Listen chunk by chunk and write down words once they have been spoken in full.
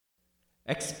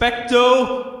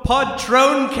Expecto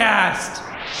Patroncast!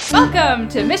 Welcome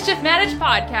to Mischief Managed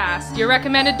Podcast, your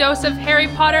recommended dose of Harry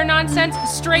Potter nonsense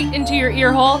straight into your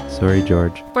earhole. Sorry,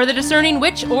 George. For the discerning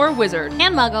witch or wizard.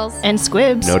 And muggles. And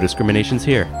squibs. No discriminations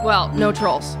here. Well, no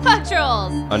trolls.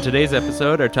 Patrols. On today's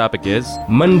episode, our topic is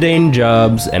mundane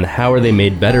jobs and how are they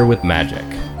made better with magic.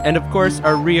 And of course,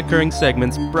 our reoccurring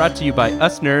segments brought to you by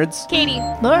us nerds, Katie.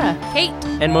 Laura. Kate.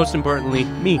 and most importantly,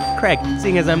 me, Craig,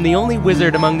 seeing as I'm the only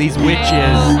wizard among these witches.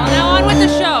 Now on with the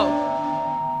show.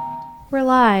 We're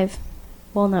live.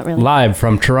 Well, not really. Live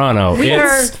from Toronto. We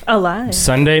It's are alive.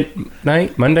 Sunday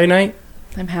night? Monday night?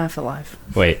 I'm half alive.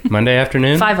 Wait, Monday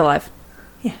afternoon? 5 alive.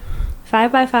 5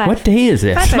 by 5. What day is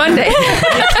it? Monday.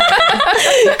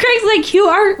 Craig's like, you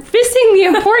are missing the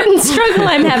important struggle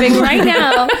I'm having right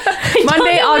now.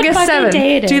 Monday, August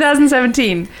 7th,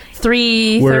 2017.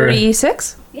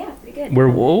 3:36? Yeah, pretty good. We're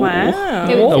Wow.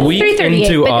 It was a week 3:38,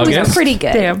 into but it was August. pretty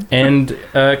good. Damn. And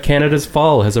Canada's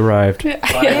fall has arrived.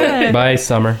 Yeah. By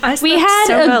summer. I We slept had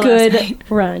so a well last good night.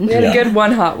 run. We had Yeah. a good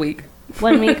 1 hot week.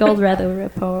 1 week old weather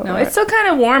report. No, it's still kind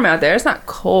of warm out there. It's not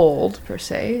cold per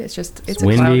se. It's just it's It's a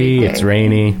cloudy windy, day. it's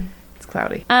rainy. It's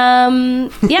cloudy.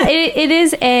 Yeah, it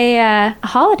is a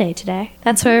holiday today.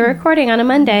 That's why we're recording on a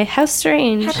Monday. How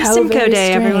strange. Happy How Simcoe very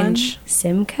Day, everyone. strange.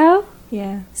 Simcoe?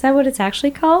 Yeah. Is that what it's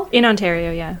actually called? In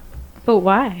Ontario, yeah. But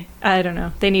why? I don't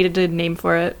know. They needed a name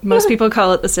for it. Most people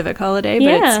call it the civic holiday, but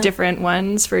Yeah. it's different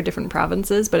ones for different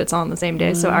provinces, but it's all on the same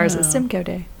day. So ours is Simcoe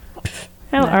Day.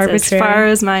 How That's arbitrary. as far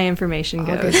as my information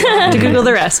goes. To Google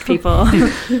the rest, people.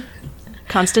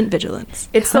 Constant vigilance.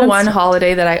 It's the one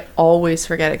holiday that I always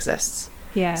forget exists.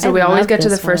 Yeah. So I we always love get to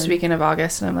the this first one. weekend of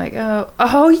August, and I'm like, oh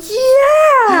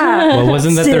yeah. Well,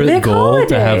 wasn't that their Civic goal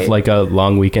to holiday. have like a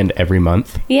long weekend every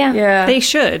month? Yeah. Yeah. They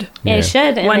should. Yeah, Yeah. it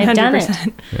should. And they've done it.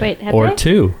 100%. Wait, have Or they?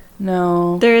 two.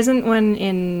 No. There isn't one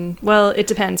in, well, it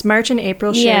depends. March and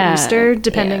April share Yeah. Easter,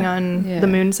 depending Yeah. on Yeah. the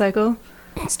moon cycle.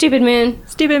 Stupid moon.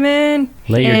 Stupid moon.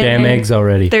 Lay your And damn eggs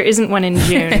already. There isn't one in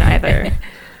June either.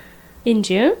 In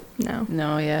June? No.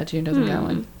 No, yeah, June doesn't get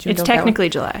one. June It's don't get one. technically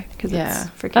July because Yeah. it's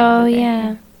for Canada Oh, Day.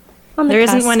 yeah. On the There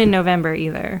isn't cusp. one in November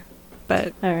either,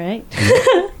 but All right.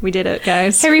 we did it,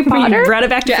 guys. Harry Potter? We brought it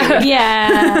back to food.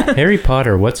 Yeah. Harry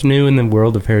Potter. What's new in the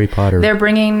world of Harry Potter? They're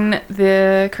bringing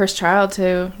the Cursed Child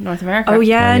to North America. Oh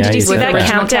yeah, Oh, and yeah, did you you see said that that.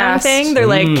 countdown Cast. thing? They're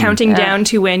like counting Yeah. down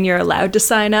to when you're allowed to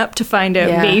sign up to find out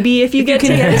Yeah. maybe if you get to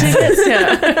get tickets.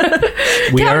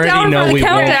 we already know we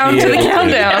countdown won't to be the able to.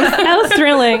 countdown. How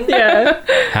thrilling. Yeah.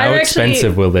 How I'm actually-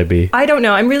 expensive will they be? I don't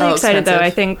know. I'm really Oh, excited though. expensive. I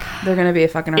think They're gonna be a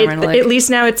fucking arm and a leg. at least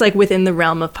now it's like within the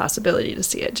realm of possibility to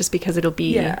see it, just because it'll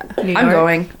be New York. I'm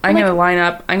going. I'm gonna line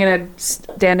up. I'm gonna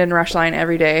stand in rush line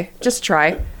every day. Just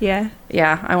try. Yeah.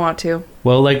 Yeah, I want to.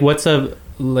 Well, like, what's a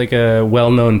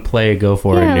well-known play go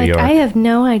for in Yeah, New like, York? I have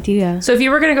no idea. So if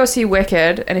you were gonna go see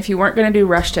Wicked, and if you weren't gonna do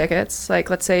rush tickets, like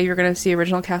let's say you're gonna see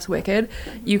original cast Wicked,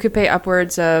 you could pay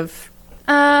upwards of.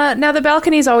 Now the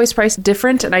balcony is always priced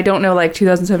different, and I don't know like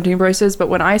 2017 prices, but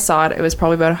when I saw it, it was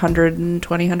probably about 120,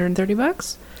 130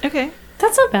 bucks. Okay.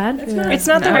 That's not bad. It's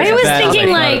not the No. I right. was Bad as I thinking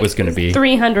thought like it was gonna be.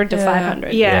 300 to Yeah.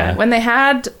 500. Yeah. When they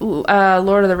had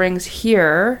Lord of the Rings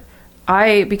here,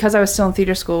 because I was still in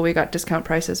theater school, we got discount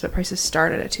prices, but prices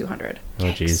started at 200. Oh,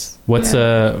 jeez. What's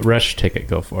a rush ticket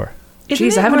go for? Isn't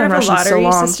Jeez, it I haven't more done of a Rush in so lottery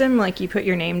long. system? Like you put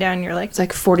your name down, you're like, It's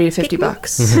like 40 to 50 Pick me.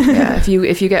 bucks. Yeah,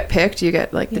 if you get picked, you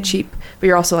get like the cheap, but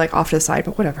you're also like off to the side.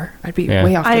 But whatever, I'd be Yeah.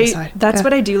 way off to the side. that's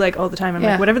what I do like all the time. I'm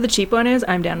Yeah. like, whatever the cheap one is,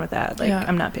 I'm down with that. Like, Yeah.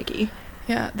 I'm not picky.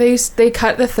 Yeah, they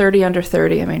cut the 30 under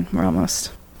 30. I mean, we're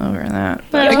almost over that.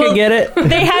 I could get it.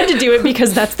 They had to do it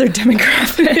because that's their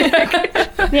demographic.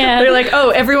 Yeah. They're like, oh,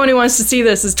 everyone who wants to see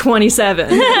this is 27.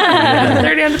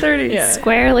 30 under 30. Yeah.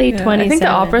 Squarely 27. I think the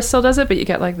opera still does it, but you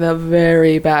get like the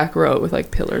very back row with like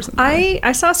pillars. And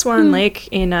I saw Swan Lake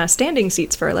in standing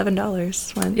seats for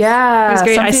 $11 once. yeah, It was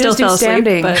great. some I still theaters do fell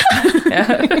asleep, but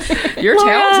Yeah. You're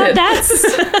Laura, talented.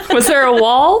 That's Was there a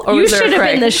wall? Or you was there a should have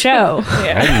Craig? been the show.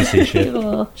 I didn't see shit.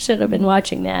 People should have been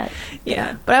watching that.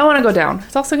 yeah. But I want to go down.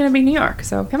 It's also going to be New York,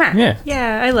 so come on. Yeah.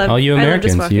 Yeah, I love All you I love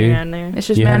Americans, just walking you- around there. It's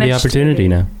just You have the managed opportunity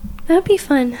now. That'd be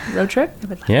fun. road trip.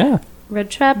 Yeah. Road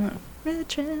trip. Road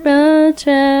trip. Road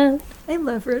trip. I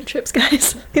love road trips,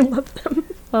 guys. I love them.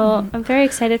 Well, I'm very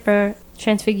excited for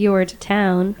Transfigured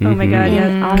Town. Oh my god, yeah.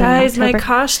 Mm. Guys, my October.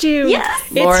 costume. Yes!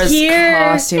 It's Laura's here.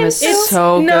 costume is It's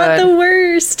so not good. the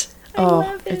worst.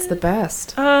 Oh, it's the best.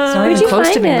 It's Uh, not Where'd even you close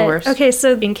to find being the it? worst. Okay,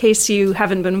 so in case you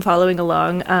haven't been following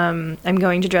along, I'm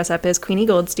going to dress up as Queenie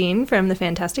Goldstein from the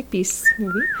Fantastic Beasts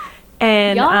movie.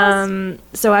 And Yes.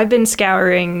 so I've been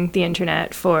scouring the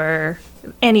internet for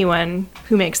anyone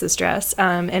who makes this dress.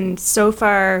 And so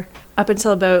far, up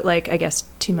until about, like, I guess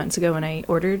 2 months ago when I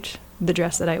ordered the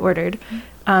dress that I ordered,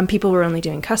 people were only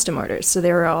doing custom orders, so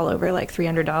they were all over like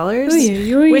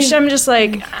 $300, which I'm just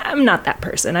like, I'm not that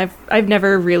person. I've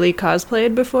never really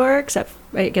cosplayed before, except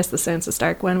I guess the Sansa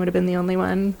Stark one would have been the only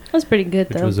one. That was pretty good,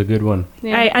 Which though. was a good one.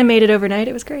 Yeah. I made it overnight.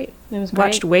 It was great. It was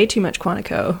Watched way too much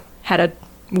Quantico. Had a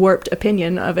warped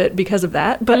opinion of it because of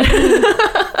that, but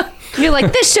You're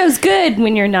like, this show's good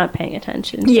when you're not paying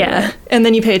attention. to yeah. it. And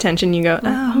then you pay attention, you go,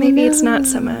 oh, maybe it's not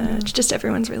so much. Just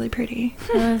everyone's really pretty.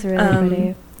 That was really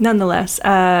pretty. Nonetheless,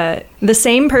 the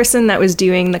same person that was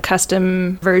doing the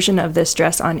custom version of this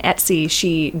dress on Etsy,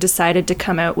 she decided to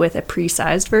come out with a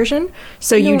pre-sized version.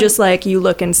 So you just like, you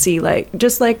look and see, like,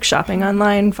 just like shopping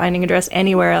online, finding a dress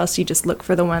anywhere else, you just look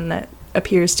for the one that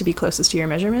appears to be closest to your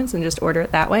measurements and just order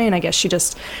it that way. And I guess she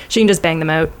can just bang them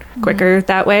out quicker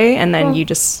that way. And then you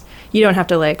don't have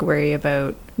to like worry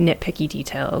about nitpicky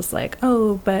details like,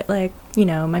 oh, but like, you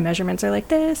know, my measurements are like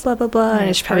this, blah, blah, blah. And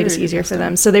it's probably just easier for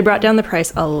them. So they brought down the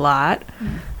price a lot.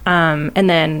 And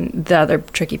then the other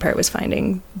tricky part was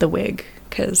finding the wig,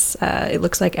 because it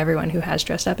looks like everyone who has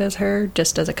dressed up as her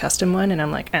just does a custom one. And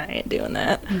I'm like, I ain't doing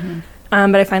that.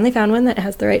 But I finally found one that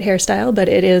has the right hairstyle, but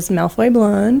it is Malfoy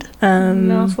blonde.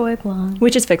 Malfoy blonde.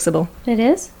 Which is fixable. It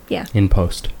is? Yeah. In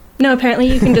post. No, apparently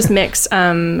you can just mix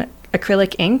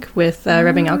acrylic ink with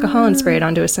rubbing alcohol and spray it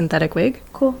onto a synthetic wig.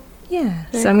 Cool. Yeah.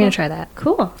 Very So I'm going cool. to try that.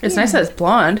 Cool. It's nice that it's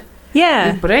blonde. You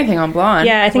Yeah. can put anything on blonde.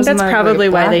 Yeah, I think Wasn't that's that, like, probably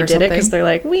why black they or did it, because something? they're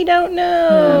like, we don't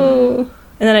know.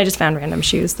 And then I just found random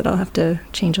shoes that I'll have to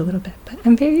change a little bit, but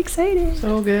I'm very excited.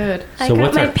 So good. I So got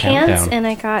what's my our pants countdown? and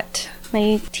I got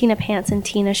my Tina pants and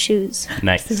Tina shoes.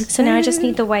 Nice. So now I just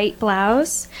need the white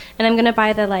blouse, and I'm gonna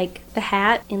buy the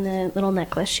hat and the little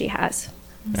necklace she has.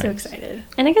 So excited.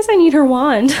 And I guess I need her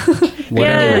wand. What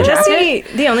Yeah, other- Jesse,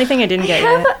 the only thing I didn't get I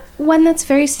have yet. one that's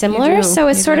very similar, do, so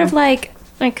it's you sort do. of like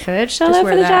I could shell Just out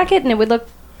wear for the that. jacket, and it would look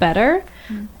better.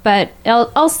 But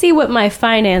I'll see what my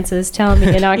finances tell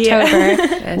me in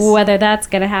October whether that's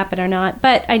gonna happen or not.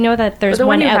 But I know that there's But the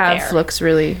one one you out have there. looks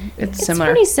really, it's similar.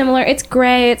 Pretty similar. It's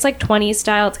gray. It's like 20s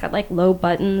style. It's got like low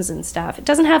buttons and stuff. It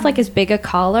doesn't have like as big a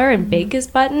collar and big as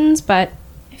buttons, but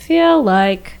I feel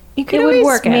like You could it would always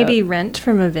work maybe out. rent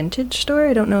from a vintage store.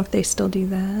 I don't know if they still do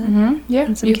that. Yeah,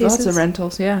 in some you have lots cases. of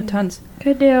rentals. Yeah, tons.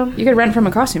 Could do. You could rent from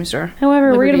a costume store.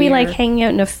 However, we're gonna be Liberty like or- hanging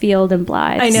out in a field in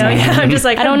Blythe. I know, yeah. I'm just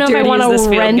like, I don't know if I want to to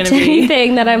rent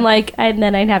anything that I'm like, and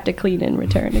then I'd have to clean and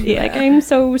return. And be Yeah. like, I'm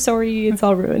so sorry, it's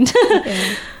all ruined.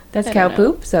 That's I cow don't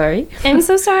know. poop. Sorry. I'm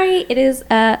so sorry. It is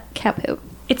cat poop.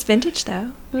 It's vintage,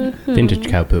 though. Vintage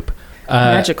cow poop.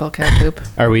 Magical cow poop.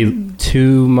 Are we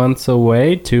 2 months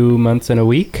away? 2 months and a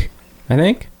week, I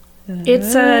think?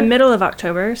 It's middle of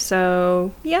October,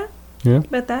 so yeah, Yeah.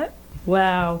 about that.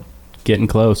 Wow. Getting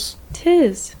close.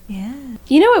 Tis. Yeah.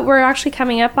 You know what? We're actually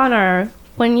coming up on our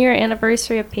 1-year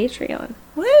anniversary of Patreon.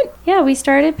 What? Yeah, we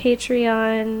started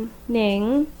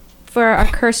Patreoning for our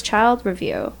Cursed Child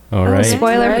review. All right.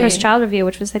 Spoiler right. Cursed Child review,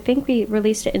 which was, I think we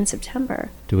released it in September.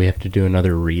 Do we have to do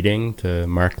another reading to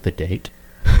mark the date?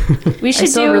 We I should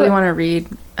still do really want to read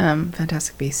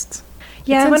Fantastic Beasts.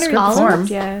 Yeah, It's I in wonder script all form. of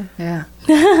yeah. Yeah.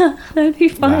 That'd be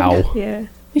fun. Wow. Yeah.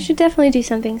 We should definitely do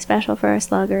something special for our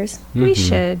sluggers. We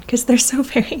should, because they're so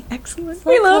very excellent.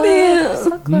 We love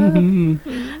you.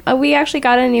 We actually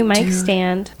got a new mic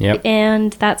stand. Yep.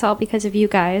 And that's all because of you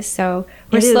guys. So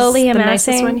we're It is slowly the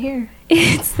amassing. nicest one here.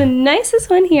 It's the nicest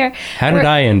one here. How did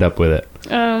I end up with it?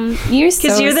 You're so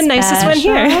Because you're the nicest one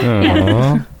here.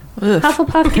 Aw.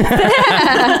 Hufflepuff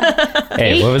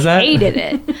Hey, what was that? hated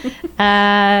it.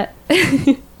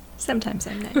 Sometimes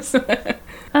I'm nice.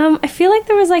 I feel like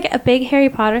there was like a big Harry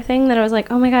Potter thing that I was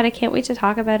like, oh my god, I can't wait to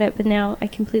talk about it, but now I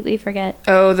completely forget.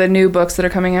 Oh, the new books that are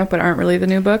coming out but aren't really the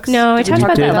new books? No, I Did we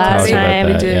talked talk about that did last talk about time.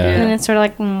 that, We did, yeah. And it's sort of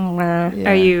like, Yeah.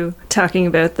 Are you talking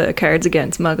about the Cards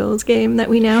Against Muggles game that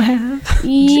we now have?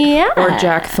 yeah. Or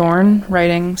Jack Thorne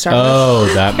writing Star Wars? Oh,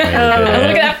 that might have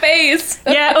been it. that face.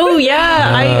 Yeah. Oh,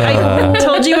 yeah. I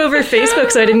told you over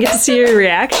Facebook, so I didn't get to see your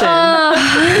reaction.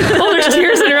 Oh, there's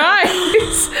tears in her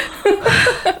eyes.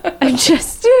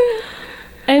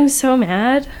 I'm so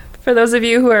mad. For those of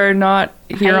you who are not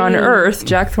here on I- Earth,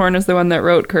 Jack Thorne is the one that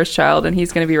wrote Cursed Child, and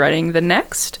he's going to be writing the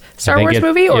next Star I think Wars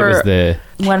movie, it or was the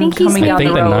one think he's coming the- down I think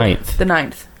the the road. ninth. The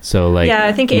ninth. So like Yeah,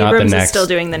 I think not the Abrams next, is still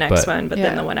doing the next but one, but Yeah.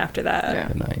 then the one after that. Yeah.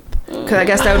 The ninth. Because I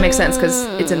guess that would make sense because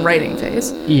it's in writing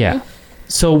phase. Yeah.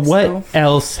 So what So-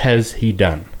 else has he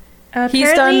done? He's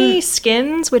Apparently done-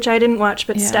 Skins, which I didn't watch,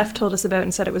 but Yeah. Steph told us about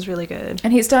and said it was really good.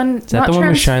 And he's done that not the one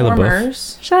with Shia LaBeouf?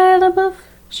 Transformers. Shia LaBeouf.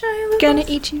 Shia LaBeouf. Gonna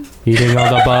eat you. Eating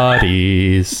all the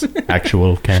bodies.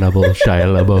 Actual cannibal Shia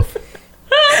LaBeouf.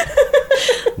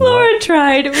 Laura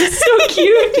tried. It was so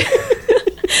cute.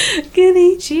 Gonna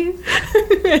eat you.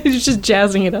 He's just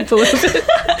jazzing it up a little bit.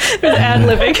 With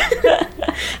ad-libbing.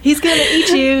 He's gonna eat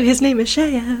you. His name is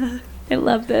Shia. I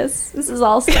love this. This is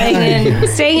all staying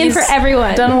in for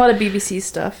everyone. Done a lot of BBC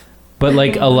stuff. But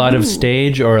like a lot of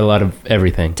stage or a lot of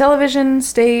everything? Television,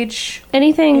 stage.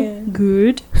 Anything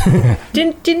good?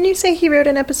 Didn't you say he wrote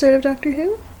an episode of Doctor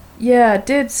Who? Yeah, it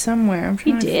did somewhere. I'm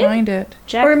trying to find it.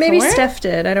 Jack Or maybe Thorne? Steph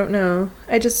did. I don't know.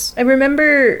 I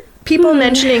remember people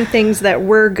mentioning things that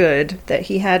were good that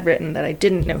he had written that I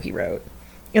didn't know he wrote.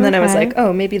 And then I was Okay. like,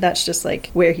 oh, maybe that's just like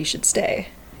where he should stay.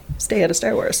 Stay out of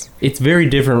Star Wars. It's very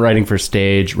different writing for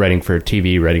stage, writing for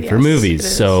TV, writing for Yes, movies. it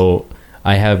is. So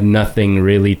I have nothing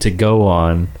really to go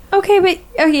on. Okay, but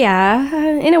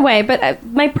in a way. But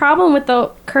my problem with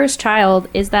the Cursed Child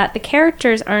is that the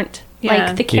characters aren't Yeah.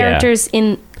 like the characters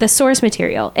in the source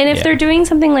material. And if Yeah. they're doing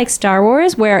something like Star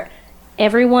Wars, where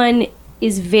everyone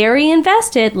is very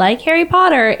invested, like Harry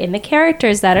Potter, in the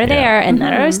characters that are there and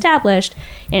that are established,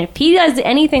 and if he does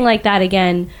anything like that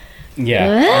again,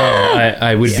 Yeah,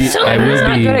 I would be. I He's will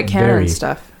not be good at canon very.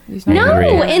 stuff. He's not no,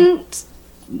 agree. and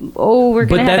we're gonna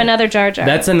But have that- another Jar Jar.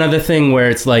 That's another thing where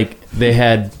it's like they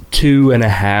had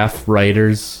 2.5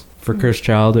 writers for Cursed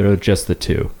Child, or just the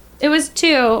 2. It was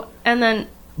 2, and then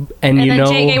And you then know,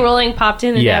 J.K. Rowling popped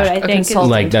in and Yeah. out. I A think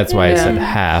consultant. like that's why I said Yeah.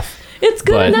 half. it's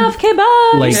good but- enough.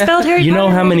 Kebab. Like, spelled Harry you know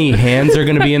Potter how many hands are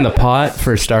going to be in the pot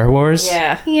for Star Wars?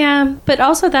 Yeah. Yeah, but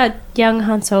also that young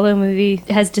Han Solo movie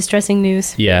has distressing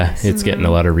news. Yeah, it's getting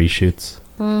a lot of reshoots.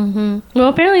 Well,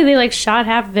 apparently they like shot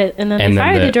half of it, and then And they then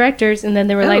fired the the- directors, and then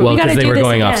they were like, Well, "We got to because do they were this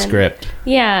going again." off script.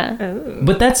 Yeah.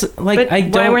 But that's like But I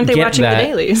don't why weren't they get watching that. the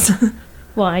dailies?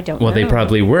 Well, I don't. Well, know. they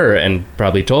probably were, and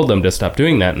probably told them to stop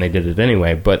doing that, and they did it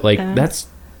anyway. But like that's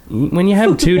when you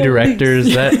have 2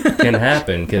 directors, that can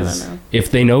happen because if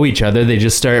they know each other, they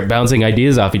just start bouncing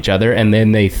ideas off each other, and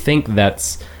then they think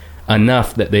that's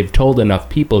enough, that they've told enough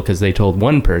people because they told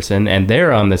one person, and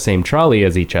they're on the same trolley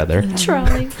as each other.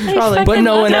 trolley. But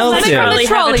no one else Something is.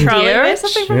 from the trolley, dear. bitch.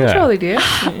 Something from the Yeah. trolley, dear.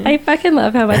 I fucking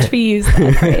love how much we use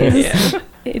that phrase.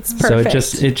 It's perfect.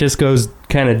 So it just goes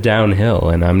kind of downhill,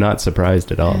 and I'm not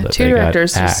surprised at all that 2 they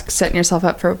directors got just axed. setting yourself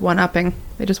up for one-upping.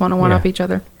 They just want to one-up each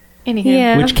other. Anywho.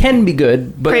 Yeah. Which can be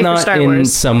good, but Pray for not Star in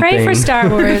Wars. something Pray for Star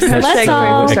Wars. Let's Hashtag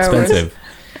all. pray for Star Wars. expensive.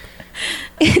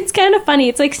 It's kind of funny.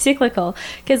 It's like cyclical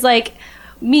because like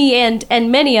me and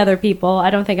many other people. I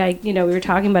don't think we were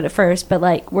talking about it first, but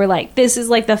like we're like this is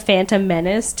like the Phantom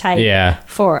Menace type Yeah.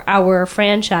 for our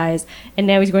franchise, and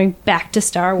now he's going back to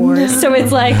Star Wars. So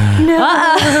it's like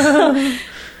no.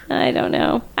 I don't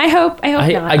know. I hope not.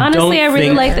 I Honestly, don't I really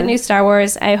think- like the new Star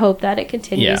Wars. I hope that it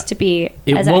continues Yeah. to be.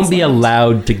 It as won't be excellent.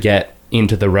 allowed to get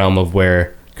into the realm of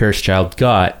where Cursed Child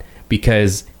got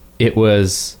because it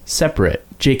was separate.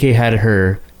 JK had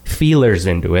her feelers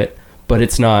into it, but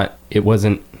it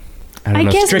wasn't I don't I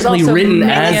know, guess it's strictly also written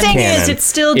many as The thing canon. is, it's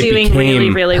still It doing really,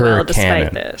 became really her well despite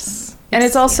canon. this. And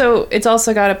it's also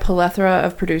got a plethora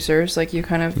of producers, like you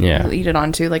kind of Yeah. lead it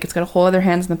onto. Like it's got a whole other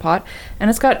hands in the pot, and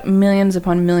it's got millions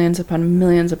upon millions upon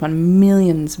millions upon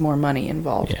millions more money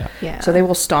involved. Yeah. Yeah. So they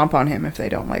will stomp on him if they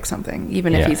don't like something,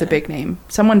 even Yeah. if he's a big name.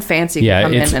 Someone fancy Yeah,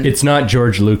 can come in and it's not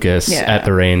George Lucas Yeah. at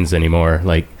the reins anymore.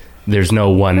 Like there's no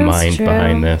one That's mind true.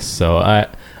 behind this. So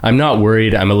I'm not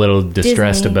worried. I'm a little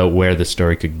distressed Disney. about where the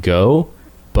story could go,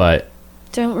 but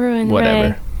Don't ruin whatever.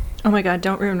 Ray. Oh my god,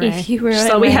 don't ruin Ray. If you ruin That's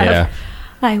all we Ray. have. Yeah.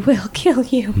 I will kill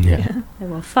you. Yeah. I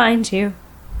will find you,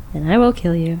 and I will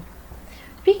kill you.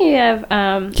 Speaking of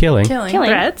Killing. killing.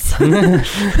 Threats.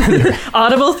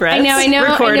 Audible threats. I know,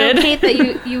 Recorded. Kate,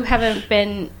 that you haven't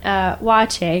been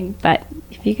watching, but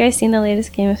have you guys seen the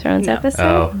latest Game of Thrones episode?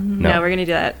 Oh, No, no. we're gonna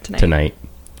do that tonight. Tonight.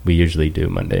 We usually do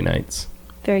Monday nights.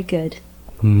 Very good.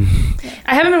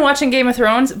 I haven't been watching Game of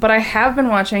Thrones, but I have been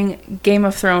watching Game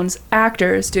of Thrones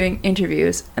actors doing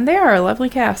interviews, and they are a lovely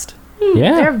cast.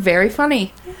 Yeah. They're very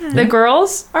funny. The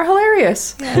girls are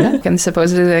hilarious. And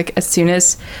supposedly, like, as soon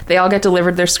as they all get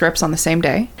delivered their scripts on the same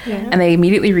day, and they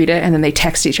immediately read it, and then they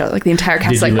text each other. Like, the entire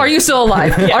cast is Did like, you are you still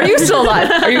alive? Are you still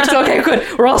alive? Are you still okay?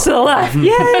 Good. We're all still alive. Yay!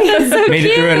 Made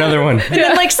it through another one. And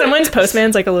then, like, someone's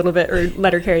postman's, like, a little bit, or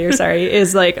letter carrier, sorry,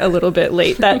 is, like, a little bit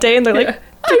late that day, and they're like,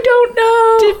 I don't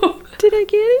know. did I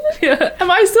get it? Yeah. Am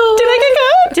I still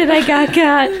alive? Did I get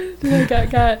caught? Did I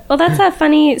got got? Well, that's a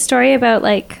funny story about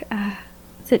like,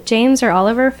 is it James or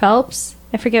Oliver Phelps?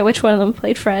 I forget which one of them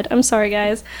played Fred. I'm sorry,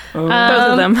 guys. Both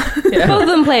of them. Both of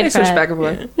them played Switch Fred. back and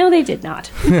forth. No, they did not.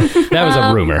 That was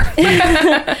a rumor.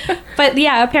 But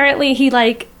yeah, apparently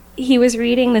he was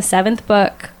reading the 7th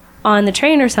book on the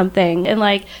train or something, and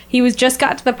like he was just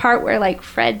got to the part where like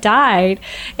Fred died,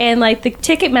 and like the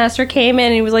ticket master came in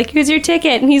and he was like, here's your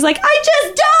ticket, and he's like, I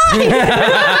just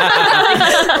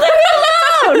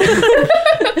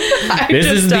This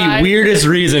is the weirdest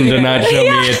reason to not show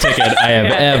me a ticket I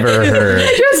have ever heard.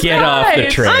 Get off the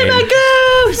train. I'm a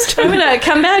ghost. I'm gonna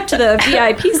come back to the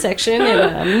VIP section in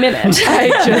a minute. I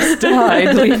just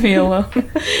died. Leave me alone.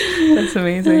 That's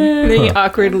amazing. They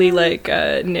awkwardly, like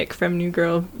Nick from New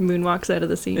Girl, moonwalks out of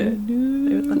the scene.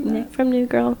 Nick from New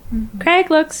Girl. Craig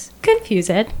looks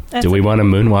confused. Do we want to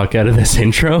moonwalk out of this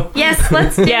intro? Yes,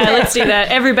 let's do Yeah, it. let's do that.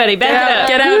 Everybody, back it up.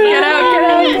 Get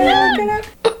out.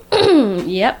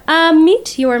 Yep.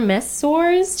 Meet your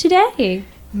messors today.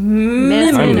 I'm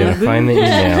gonna find the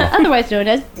email. Otherwise known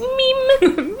as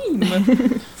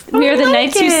meme. We are the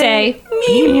knights who say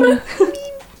meme.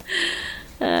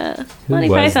 Who Monty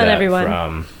was Python, that everyone.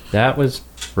 from? That was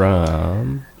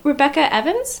from. Rebecca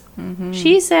Evans.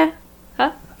 She's a.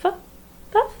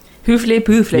 Hoofle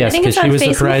poofle. Yes, think it's because she on was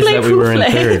Facebook. surprised that we were in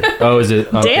third. Oh, is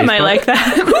it? On Damn, I Facebook? like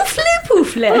that.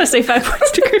 Poofle I'm gonna say 5 points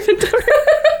to Gryffindor.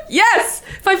 Yes!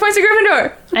 5 points to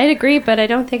Gryffindor. I'd agree, but I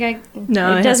don't think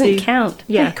No, it it has doesn't to be- count.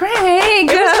 Yeah. Craig!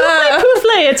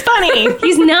 Poofle, it's funny.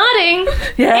 He's nodding.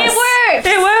 Yes.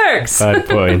 It works. 5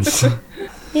 points.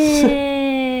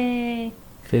 Yay.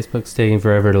 Facebook's taking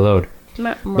forever to load.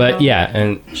 But yeah,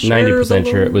 and 90%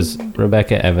 sure it was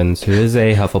Rebecca Evans, who is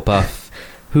a Hufflepuff,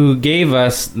 who gave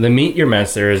us the Meet Your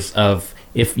Messers of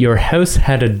if your house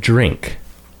had a drink,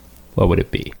 what would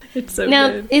it be? It's so Now,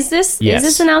 good. is this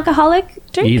Yes. an alcoholic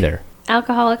drink? Either.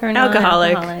 Alcoholic or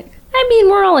Alcoholic. non-alcoholic? I mean,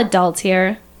 we're all adults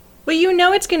here. Well, you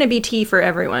know it's going to be tea for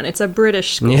everyone. It's a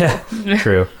British school. Yeah,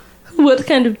 true. What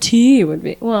kind of tea would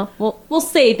be? Well, we'll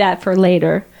save that for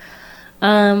later.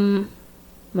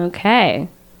 Okay.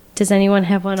 Does anyone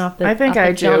have one off the? I think off the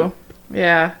I jump? do.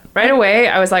 Yeah. Right away,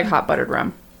 I was like hot buttered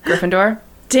rum. Gryffindor.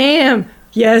 Damn.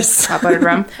 Yes. Hot buttered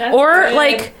rum. Or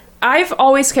like I've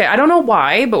always I don't know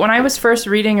why, but when I was first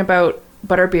reading about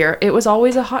butterbeer, it was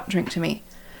always a hot drink to me.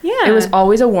 Yeah. It was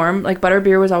always a warm, like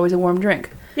butterbeer was always a warm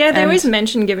drink. Yeah, they and- always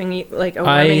mention giving you like a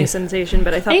warming sensation,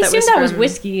 but I thought I that assumed was that was from-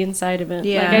 whiskey inside of it.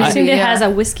 Yeah. Like, I assumed it Yeah. has a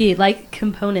whiskey-like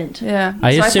component. Yeah.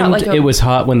 I So assumed thought, like, it was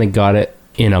hot when they got it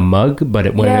in a mug,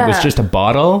 but when it was Yeah. just a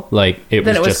bottle, like it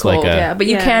then was it was just cold, like a, yeah, but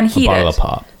you Yeah. can a heat bottle it. of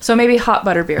pop. So maybe hot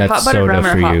butterbeer. That's Hot buttered soda rum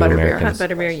or for hot you butterbeer. Americans. Hot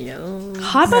butterbeer, yum.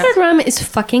 Hot buttered rum is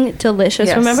fucking delicious.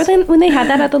 Yes. Remember when they had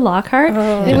that at the Lockhart?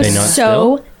 It Did was they not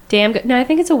so damn good. No, I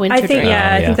think it's a winter I think drink. yeah,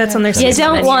 I yeah. think that's on their. You season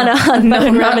don't menu. want a hot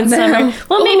buttered rum in not summer. now.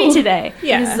 Well, maybe today.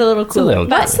 Yeah. It's a little a cooler. little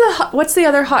But What's the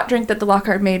other hot drink that the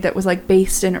Lockhart made that was like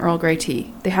based in Earl Grey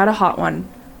tea? They had a hot one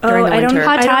during the I don't, winter.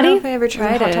 Hot I don't know toddy? if I ever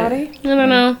tried hot it. toddy? I don't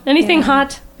know. Anything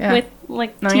hot Yeah. with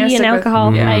like No, I'm gonna tea and stick with-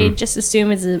 alcohol, Mm. I just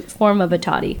assume is a form of a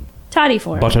toddy. Toddy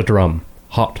form. Buttered rum,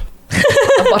 hot.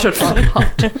 A buttered rum.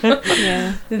 Hot.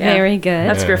 Yeah. Very good.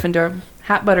 That's Yeah. Gryffindor.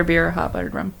 Hot butterbeer or hot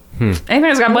buttered rum. Anything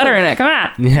that's got butter in it. Come on.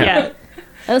 Yeah. Yeah.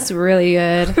 That's really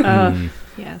good.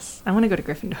 Yes. I want to go to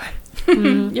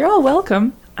Gryffindor. You're all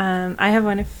welcome. I have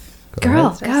one.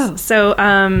 Girl, go. So,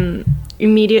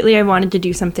 immediately I wanted to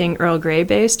do something Earl Grey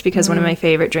based because one of my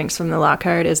favorite drinks from the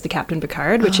Lockhart is the Captain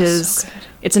Picard, which is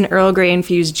it's an Earl Grey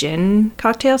infused gin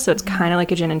cocktail. So it's kind of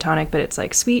like a gin and tonic, but it's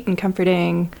like sweet and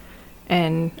comforting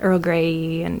and Earl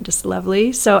Grey and just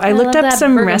lovely. So I looked love up that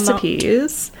some bergamot.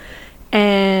 recipes.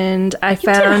 And I You did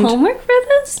found, homework for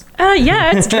this?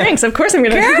 yeah, it's drinks. Of course, I'm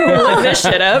gonna look this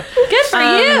shit up. Good for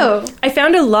you. I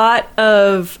found a lot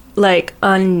of like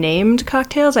unnamed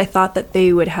cocktails. I thought that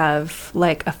they would have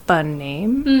like a fun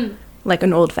name, like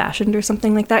an old fashioned or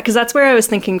something like that. Because that's where I was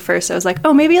thinking first. I was like,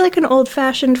 oh, maybe like an old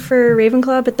fashioned for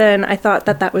Ravenclaw. But then I thought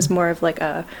that that was more of like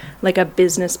a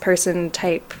business person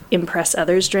type impress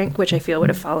others drink, which I feel would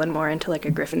have fallen more into like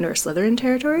a Gryffindor Slytherin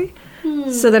territory.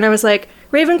 So then I was like,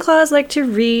 Ravenclaws like to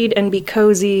read and be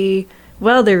cozy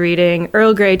while they're reading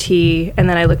Earl Grey tea. And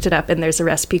then I looked it up, and there's a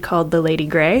recipe called the Lady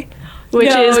Grey, which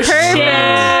is perfect.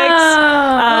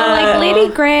 Like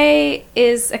Lady Grey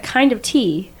is a kind of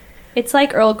tea. It's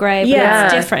like Earl Grey, but Yeah.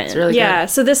 it's different. It's really Yeah,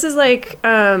 so this is like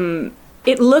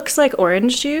it looks like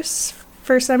orange juice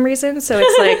for some reason. So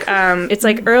it's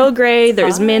like Earl Grey,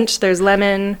 there's mint, there's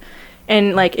lemon,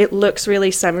 and like it looks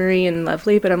really summery and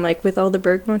lovely, but I'm like with all the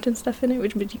bergamot and stuff in it,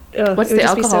 which would What's it would the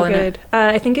just be alcohol so in it? good.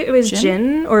 I think it was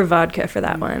gin or vodka for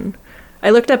that one. I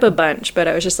looked up a bunch, but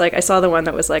I was just like, I saw the one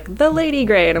that was like the Lady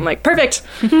Grey, and I'm like, perfect,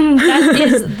 That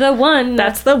is the one.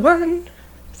 that's the one.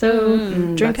 So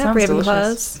drink that up, sounds Ravenclaws.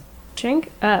 delicious.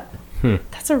 Drink up.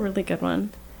 That's a really good one.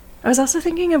 I was also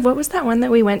thinking of what was that one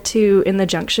that we went to in the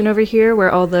Junction over here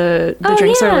where all the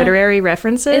drinks yeah. are literary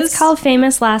references? It's called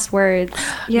Famous Last Words.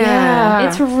 Yeah.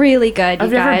 It's really good, you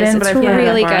I've never guys. been, but It's I've heard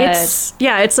really about good.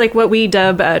 it. It's like what we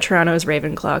dub Toronto's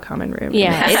Ravenclaw common room.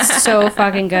 Yeah, it's so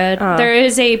fucking good. There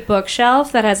is a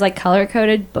bookshelf that has like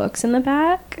color-coded books in the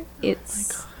back.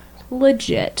 It's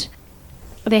legit.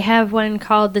 They have one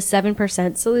called the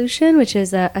 7% Solution, which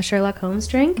is a Sherlock Holmes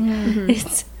drink.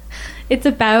 Mm-hmm. It's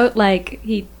about like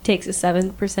he takes a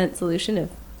 7% solution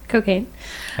of cocaine.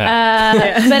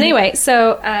 But anyway,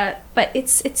 but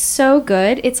it's so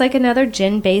good. It's like another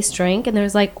gin-based drink, and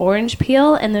there's like orange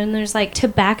peel, and then there's like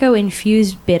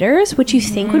tobacco-infused bitters, which you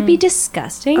think would be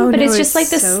disgusting, but no, it's just like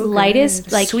the so slightest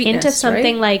good. like hint of Sweetness,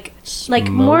 something right? like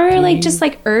more like Smoky. just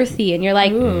like earthy, and you're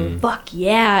like, fuck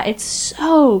yeah, it's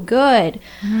so good.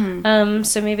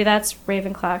 So maybe that's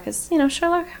Ravenclaw, because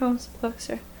Sherlock Holmes books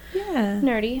are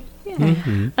nerdy.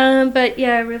 But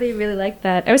yeah, I really, really like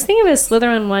that. I was thinking of a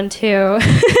Slytherin one too,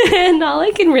 and all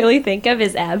I can really think of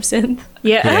is absinthe.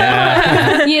 Yeah.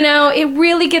 It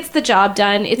really gets the job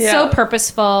done. It's so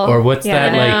purposeful. Or what's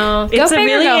that like? Go It's a big or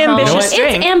really go home. ambitious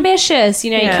drink. It's ambitious.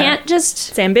 You Yeah. can't just.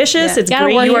 It's ambitious. Yeah. It's Gotta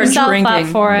green. work You are yourself up drinking.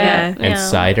 for it. Yeah. And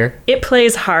cider, It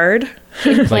plays hard.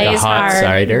 It like a plays hot hard.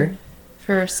 cider.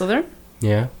 For Slytherin?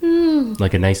 Yeah,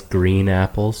 like a nice green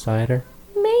apple cider.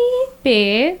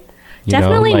 Maybe. You know,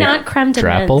 Definitely like not creme de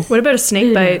Drapple? menthe. What about a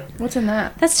snake bite? What's in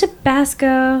that? That's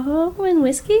Tabasco and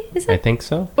whiskey, is I it? think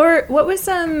so. Or what was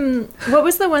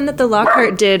the one that the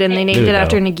Lockhart did and they named it Ludo.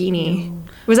 after Nagini?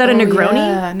 Was that a Negroni?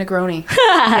 Yeah, Negroni.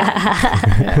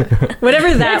 Whatever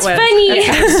that That's was. funny.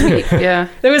 Sweet. Yeah.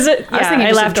 There was a I was thinking I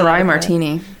just laughed a a dry lot.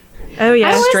 martini. Oh yeah.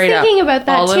 I was Straight up. thinking about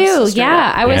that Olives, too. straight Yeah,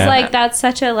 up. I was Yeah. like, that's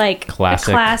such a like Classic.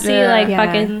 a classy Yeah. like Yeah.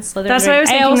 fucking Slytherin. That's why I was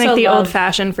drink. thinking like also the love- old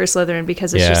fashioned for Slytherin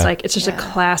because it's just Yeah. like it's just a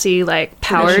classy like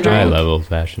power Traditional. drink. I love old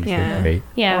fashioned. Yeah. Yeah. Great.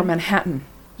 Yeah, Or Manhattan.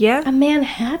 Yeah. a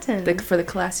Manhattan. For the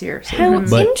classier. How Slytherin.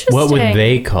 But interesting. what would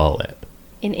they call it?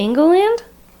 in England?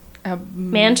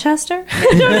 Manchester? Is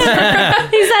that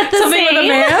the Something same? with a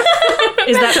man?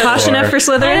 Is that posh enough for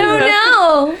Slytherin? I don't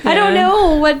know. I don't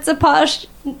know what's a posh.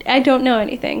 I don't know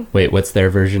anything. Wait, what's their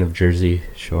version of Jersey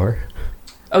Shore?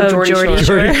 Oh, Geordie Geordie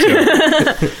Shore.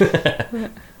 Shore.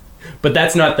 But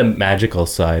that's not the magical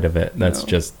side of it. That's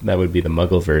just that would be the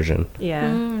Muggle version.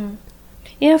 Yeah.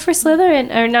 Yeah, for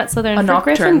Slytherin, or not Slytherin, A for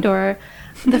nocturne. Gryffindor,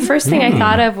 the first thing I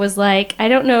thought of was like, I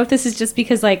don't know if this is just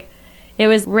because like it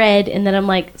was red, and then I'm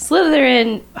like,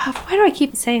 Slytherin, why do I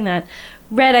keep saying that?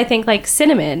 Red, I think like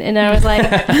cinnamon, and I was like,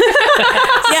 yeah,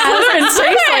 Slytherin tastes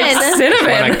like Want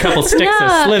cinnamon. a couple sticks of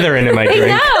No. Slytherin in my I drink.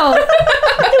 know.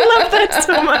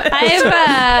 So much.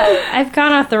 I've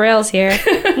gone off the rails here.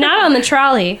 Not on the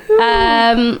trolley.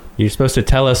 You're supposed to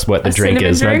tell us what the A drink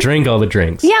cinnamon is, not drink? drink all the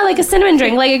drinks. Yeah, like a cinnamon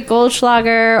drink, like a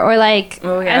Goldschlager, or like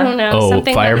Oh, yeah. I don't know, Oh,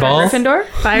 something Fireball? Like Gryffindor?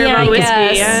 Fireball Yeah, I whiskey.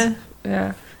 guess. Yeah.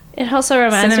 Yeah. it also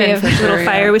reminds me Cinnamon of for sure. Little yeah.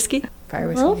 fire whiskey. Fire a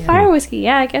whiskey. little yeah. fire whiskey.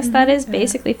 Yeah, I guess that is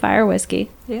basically fire whiskey.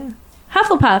 Yeah.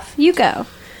 Hufflepuff, you go.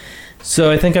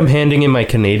 So I think I'm handing in my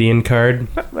Canadian card.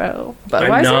 Bro. But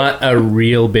I'm not a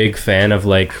real big fan of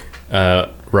like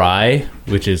rye,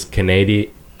 which is Canada's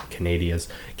Contagious!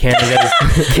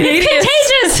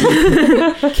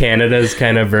 Canada's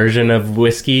kind of version of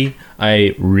whiskey.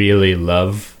 I really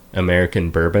love American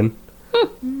bourbon.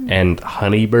 And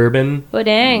honey bourbon Oh,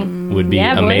 dang. would be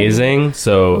Yeah, boy. amazing.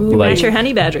 So like That's your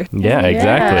honey badger. yeah,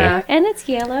 exactly. And it's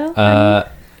yellow,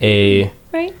 A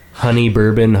right? honey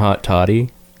bourbon hot toddy.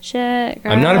 Shit.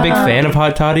 I'm not a big fan of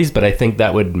hot toddies, but I think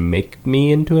that would make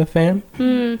me into a fan.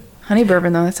 Honey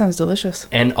bourbon, though. That sounds delicious.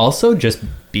 And also just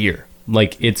beer.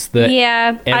 Like it's the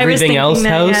Yeah. everything thinking else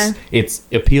that, house. It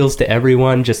appeals to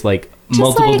everyone, just like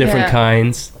multiple like- different Yeah.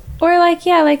 kinds. Or like,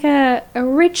 yeah, like a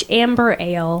rich amber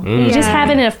ale. You just Yeah. have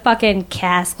it in a fucking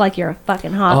cask like you're a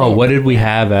fucking hobbit. Oh, what did we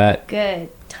have at Good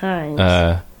times.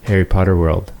 Harry Potter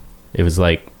World? It was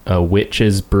like a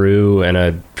witch's brew and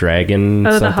a dragon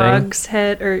Oh, the something. hog's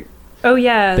head or oh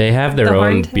yeah. They have their the own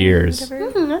horned head or beers.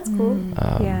 whatever. That's cool.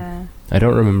 Yeah. I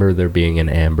don't remember there being an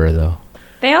amber though.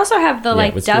 They also have the it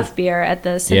like was Duff good. beer at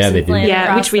the Yeah, they Simpsons do. Land Yeah,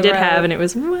 across which we the did road. have and it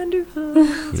was wonderful.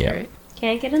 Yeah. Great.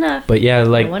 Can't get enough. But yeah,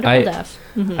 like Wonderful Duff.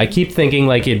 I keep thinking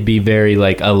like it'd be very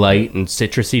like a light and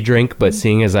citrusy drink, but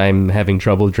seeing as I'm having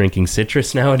trouble drinking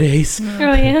citrus nowadays,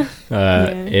 Oh yeah.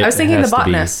 it I was thinking the has to be-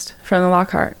 botanist from the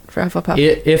Lockhart for Hufflepuff.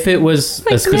 If it was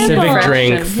a specific grandpa.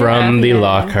 drink Fresh and- from the yeah.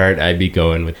 Lockhart, I'd be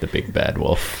going with the Big Bad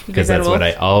Wolf because Bad that's what I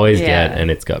Wolf? always Yeah. get, and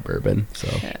it's got bourbon. So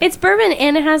It's bourbon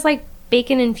and it has like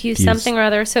bacon infused Infused. something or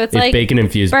other. So it's it's like bacon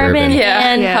infused bourbon. bourbon,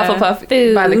 yeah, and Hufflepuff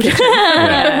food. by the kitchen.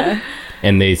 Yeah.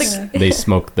 And they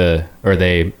smoke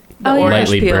they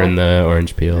lightly peel. burn the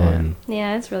orange peel, and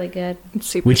Yeah, it's really good. It's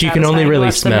super which you can only satisfying to really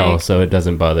watch them smell, make. so it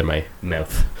doesn't bother my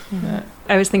mouth.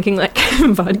 I was thinking like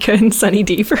vodka and Sunny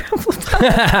D for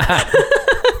Hufflepuff.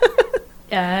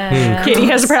 Katie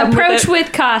has a problem Approach with it.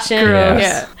 with caution. Yes.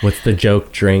 Yeah. What's the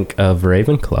joke drink of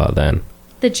Ravenclaw then?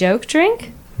 The joke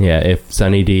drink? Yeah, if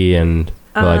Sunny D and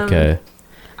vodka.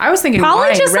 I was thinking Probably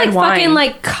wine, just red like wine. fucking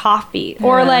like coffee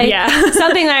or like Yeah.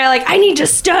 something that I like. I need to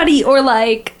study or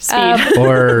like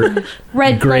Or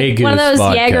red Grey like one of Goose those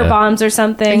vodka. Jaeger bombs or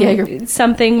something. Jaeger.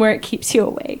 Something where it keeps you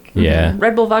awake. yeah,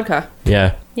 Red Bull vodka.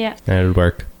 yeah, Yeah, that would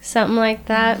work. something like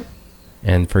that.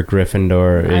 And for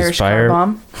Gryffindor is Irish fire. car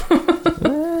bomb.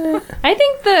 I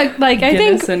think I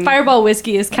Guinness think and- Fireball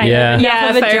whiskey is kind Yeah. of Yeah, enough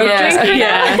of a Fireball joke drink. whiskey. for Yeah.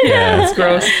 that. Yeah, It's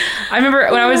gross. I remember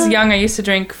when I was young, I used to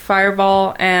drink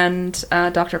Fireball and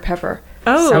Dr. Pepper.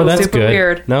 Oh, Oh, that's super good.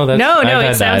 weird. No, that's no, I've it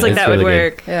had sounds like It's that would really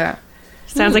good. work. Yeah.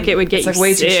 Sounds like it would get It's you like way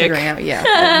too sick. sugary out. Yeah.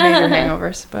 Major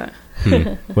hangovers, but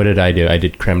What did I do? I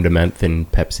did creme de menthe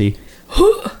and Pepsi.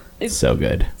 It's so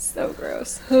good. So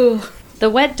gross. The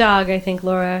wet dog. I think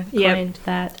Laura Yep. coined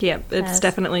that. Yep, it's Yes.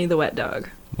 definitely the wet dog.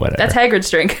 Whatever. that's Hagrid's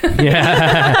drink.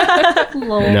 Yeah.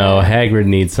 Lord. No, Hagrid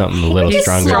needs something a little He's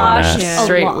stronger than sloshed. that. Yeah.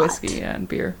 Straight lot. whiskey and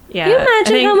beer. Yeah. Can you I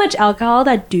imagine think how much alcohol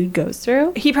that dude goes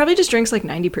through? he probably just drinks like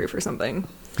 90 proof or something.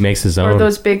 Makes his Or own.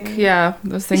 those big,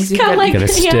 those things you got get. like- Gonna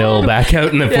still Yeah. back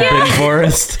out in the forbidden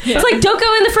forest. It's like, don't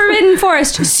go in the forbidden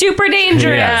forest. Super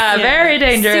dangerous. Yeah. Very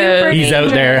dangerous. Super He's out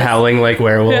there dangerous. howling like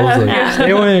werewolves. Like, Yeah.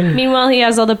 stay away. Meanwhile, he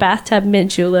has all the bathtub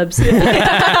mint juleps.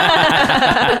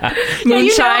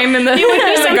 Moonshine in the, he would do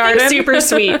in the something garden. Super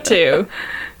sweet too.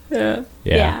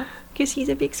 Yeah. Because he's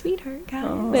a big sweetheart,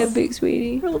 guys. A big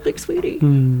sweetie. Real big sweetie.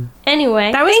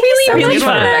 Anyway, That was thank you really, so really much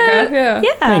fun. for- Rebecca. Yeah.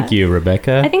 Yeah. Thank you,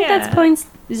 Rebecca. I think Yeah. that's points.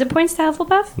 Is it points to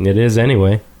Hufflepuff? It is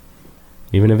anyway.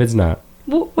 Even if it's not.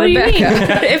 What do you mean?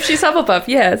 Rebecca. If she's Hufflepuff,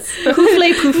 yes.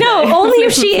 No, only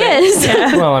if she is.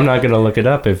 Well, I'm not going to look it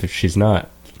up if she's not.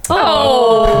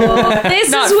 Oh, this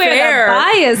Not is where fair. the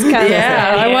bias comes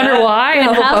Yeah, in. I wonder why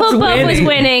When Hufflepuff's Hufflepuff was winning.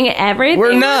 winning, everything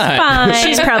We're was not. fine.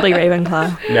 She's probably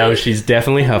Ravenclaw. No, she's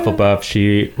definitely Hufflepuff.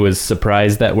 She was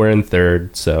surprised that we're in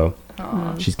third, so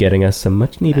she's getting us some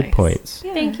much needed Nice. points.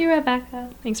 Thank you, Rebecca.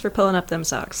 Thanks for pulling up them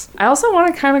socks. I also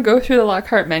want to kind of go through the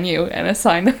Lockhart menu and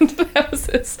assign them to the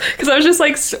houses. Because I was just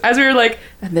like, as we were like,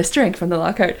 and this drink from the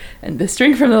Lockhart, and this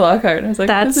drink from the Lockhart. And I was like,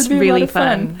 this That's would be a lot really of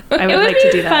fun. I It would would like be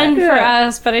to do that. fun for Yeah.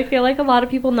 us, but I feel like a lot of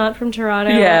people not from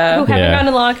Toronto Yeah. who haven't Yeah. gone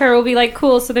to Lockhart will be like,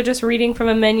 cool, so they're just reading from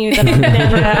a menu that I'll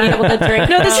never be able to drink.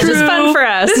 No, this is just fun for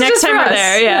us. This is Next just time for we're us.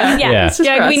 there, yeah. Yeah. Yeah. It's just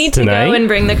for Yeah, we us. need to Tonight? go and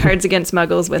bring the Cards Against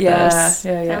Muggles with us.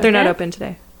 Yeah. They're not Okay. open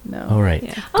today. No. All right.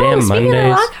 Yeah. Damn Speaking of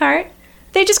Mondays. Lockhart,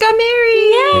 They just got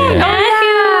married. yeah,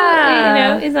 Yeah.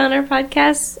 Matthew, is on our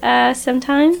podcast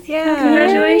sometime. Yeah.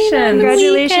 Congratulations.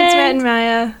 Congratulations, Weekend. Matt and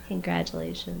Maya.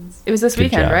 Congratulations. It was this Good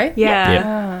weekend, job. right? Yeah. Yep.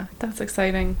 Ah, that's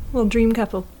exciting. Little dream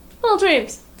couple. Little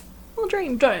dreams. Little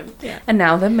dream. Yeah. And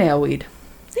now the male weed.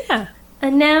 Yeah.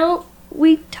 And now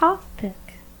we topic.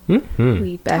 Mhm.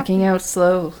 We Backing out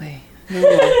slowly.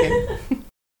 Moonwalking.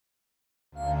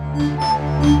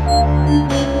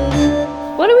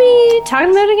 What are we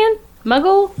talking about again?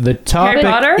 Muggle? The topic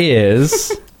Potter?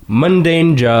 is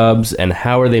mundane jobs and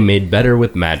how are they made better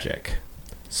with magic.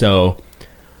 So,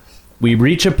 we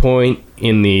reach a point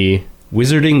in the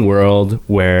wizarding world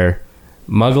where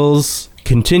muggles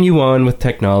continue on with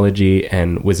technology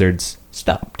and wizards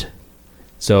stopped.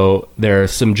 So, there are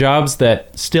some jobs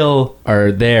that still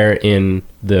are there in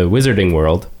the wizarding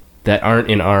world that aren't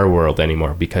in our world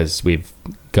anymore because we've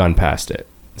gone past it.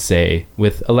 Say,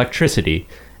 with electricity.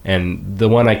 And the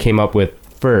one I came up with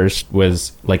first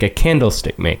was like a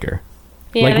candlestick maker.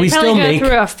 Yeah, Like, they we probably still go make-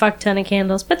 through a fuck ton of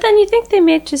candles, but then you think they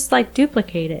may just like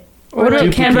duplicate it. Or the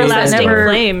Duplicate candles that lasting never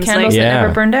flames, candles like- that Yeah.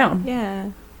 never burn down. Yeah.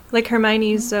 Like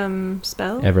Hermione's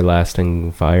spell.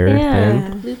 Everlasting fire Yeah,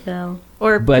 thing. blue bell.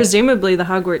 Or But- presumably the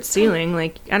Hogwarts ceiling.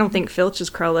 Like, I don't think Filch is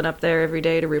crawling up there every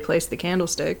day to replace the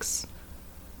candlesticks.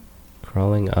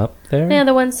 Crawling up there? Yeah,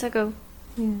 the ones that go.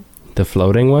 The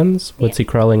floating ones? What's he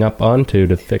crawling up onto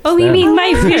to fix Oh, them? you mean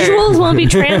my visuals won't be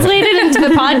translated into the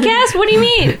podcast? What do you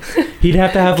mean? He'd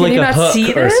have to have like you a not hook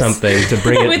see or this? something to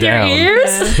bring it With down. your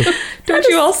ears? Don't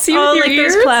you all see Oh, with like your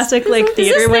ears? those classic like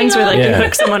theater ones where like Yeah. you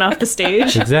hook someone off the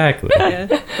stage. Exactly. Yeah.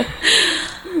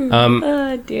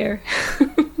 Oh, dear.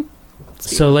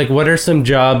 So like what are some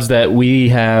jobs that we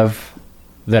have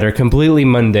that are completely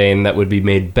mundane that would be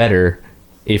made better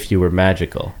if you were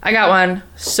magical? I got one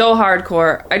so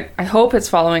hardcore. I hope it's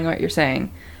following what you're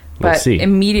saying. We'll But see.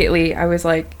 immediately I was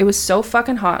like, it was so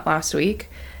fucking hot last week.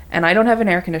 and I don't have an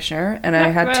air conditioner, and I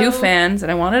had 2 fans,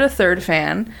 and I wanted a 3rd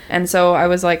fan. And so I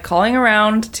was like calling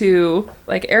around to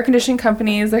like air conditioning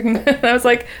companies. And I was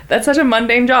like, that's such a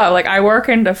mundane job. Like, I work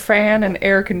in the fan and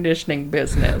air conditioning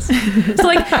business. So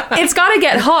like, it's got to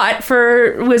get hot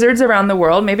for wizards around the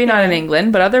world. Maybe not in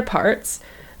England, but other parts.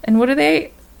 And what do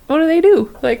they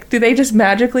do? Like, do they just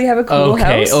magically have a cool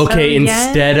house? Okay,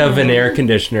 instead of an air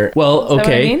conditioner. Well,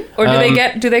 okay. Is that what I mean?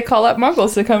 Or do they call up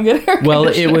muggles to come get air Well,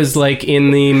 conditioners? it was like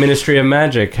in the Ministry of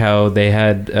Magic how they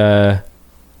had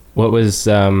what was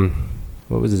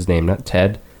his name? Not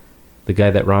Ted. The guy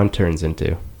that Ron turns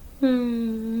into.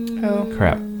 Oh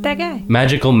Crap. That guy.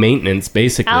 Magical maintenance,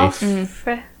 basically.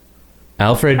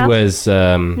 Alfred was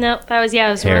Nope, that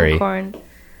was Harry. Ron Corn.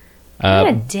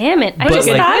 God damn it. I but just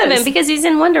like- thought of him because he's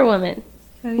in Wonder Woman.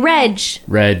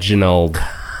 Reginald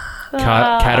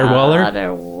Caterwaller?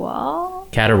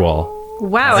 Caterwall.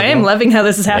 Wow, I am loving how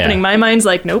this is happening. Yeah. My mind's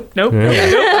like, nope. I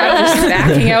was just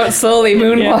backing out slowly,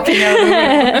 moonwalking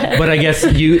out. But I guess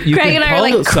you Craig could and I call are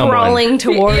like someone crawling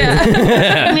towards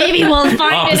it. Maybe we'll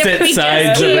find it if opposite we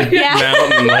sides just of a keep. Yeah.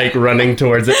 mountain, like running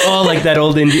towards it. Oh, like that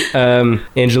old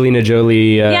Angelina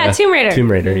Jolie. Tomb Raider.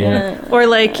 Tomb Raider, yeah. Or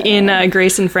like in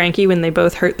Grace and Frankie when they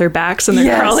both hurt their backs and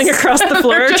they're crawling across the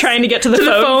floor trying to get to the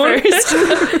phone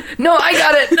first. No, I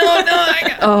got it. No, I got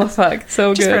it. Oh, fuck.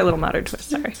 So Just good. for a little modern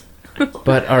twist, sorry.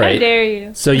 But all How right. dare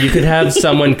you? So you could have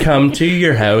someone come to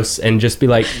your house and just be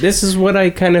like, "This is what I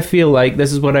kind of feel like.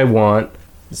 This is what I want."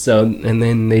 So, and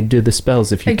then they do the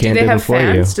spells if you Like, do can't they do them have for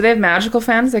fans? Do they have magical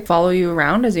fans that follow you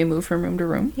around as you move from room to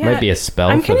room? you. Might be a spell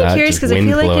I'm for kind of that. curious just because I wind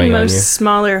feel like blowing in on most you.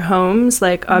 smaller homes,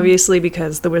 like obviously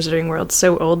because the Wizarding World's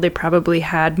so old, they probably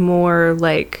had more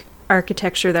like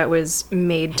architecture that was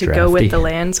made to go Drafty. with the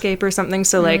landscape or something.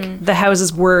 So like the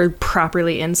houses were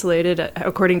properly insulated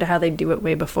according to how they do it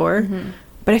way before.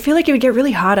 But I feel like it would get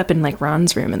really hot up in like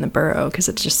Ron's room in the burrow because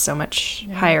it's just so much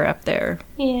higher up there,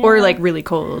 Yeah. or like really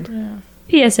cold.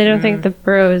 P.S. I don't think the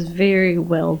burrow is very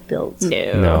well built.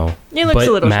 No. It looks But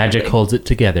a little magic shabby. holds it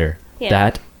together. Yeah.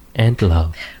 That and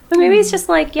love. But maybe it's just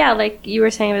like, like you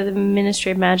were saying with the Ministry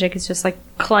of Magic, it's just like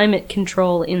climate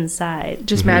control inside.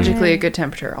 Just magically a good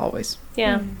temperature always.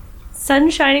 Yeah.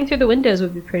 Sun shining through the windows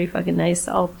would be pretty fucking nice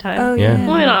all the time. Oh Yeah. yeah.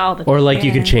 Well, not all the time. Or like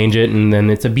you could change it and then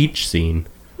it's a beach scene.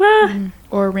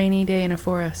 Or a rainy day in a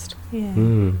forest.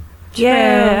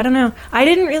 Yeah, I don't know. I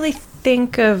didn't really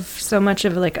think of so much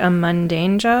of like a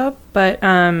mundane job, but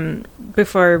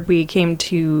before we came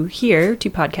to here to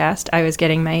podcast, I was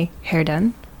getting my hair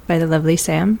done by the lovely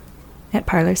Sam at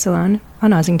Parlor Salon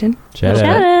on Ossington. Shout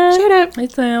out. Shout out. Hey,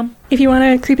 Sam. If you want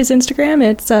to creep his Instagram,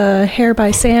 it's hair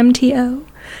by Sam TO.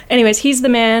 Anyways, he's the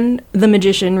man, the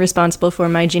magician, responsible for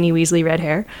my Ginny Weasley red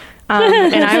hair.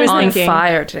 And I was on thinking,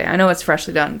 fire today. I know it's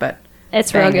freshly done, but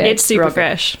It's real good. it's super Real good.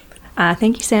 fresh.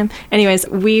 Thank you, Sam. Anyways,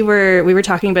 we were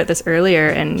talking about this earlier,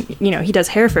 and he does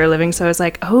hair for a living, so I was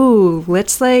like, oh,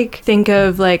 let's like think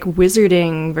of like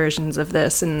wizarding versions of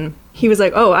this. And he was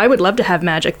like, oh, I would love to have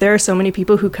magic. There are so many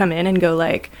people who come in and go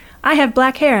like, I have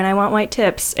black hair and I want white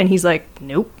tips, and he's like,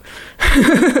 nope,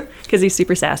 because he's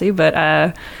super sassy,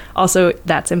 but also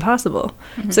that's impossible.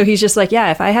 So he's just like, yeah,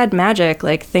 if I had magic,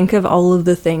 like think of all of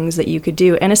the things that you could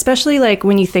do, and especially like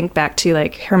when you think back to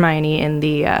like Hermione in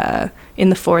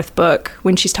the fourth book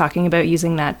when she's talking about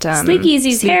using that Sleek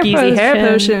Easy's hair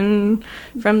potion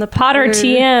from the Potter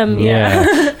TM. Yeah.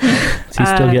 Is he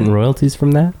still getting royalties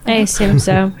from that? I assume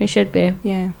so. He should be.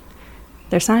 Yeah.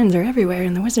 Their signs are everywhere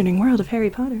in the wizarding world of Harry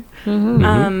Potter.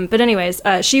 Mm-hmm. But anyways,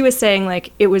 she was saying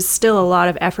like it was still a lot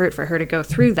of effort for her to go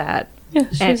through that. Yeah,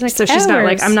 she And was like, so she's not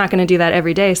like, hours. I'm not going to do that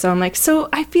every day. So I'm like, so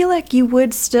I feel like you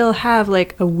would still have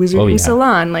like a wizarding Oh, yeah.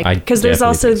 salon, like I because there's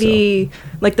definitely also think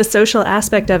like the social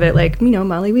aspect of it, like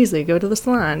Molly Weasley go to the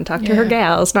salon, talk to her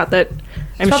gals. Not that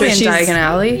I'm probably sure in she's Diagon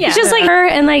Alley. Yeah. It's just like her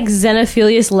and like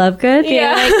Xenophilius Lovegood being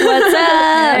like, what's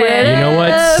up? You know what?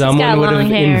 got Someone would long have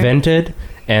hair. invented,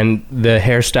 and the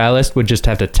hairstylist would just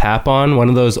have to tap on one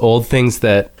of those old things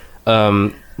that,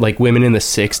 like women in the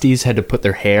 '60s had to put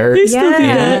their hair.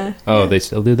 yeah. Oh, they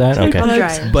still do that? Okay. blow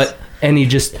dryers. But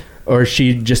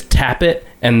she'd just tap it,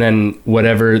 and then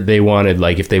whatever they wanted,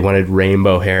 like if they wanted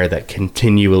rainbow hair that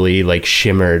continually like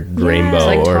shimmered rainbow,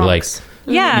 Like or tonks. like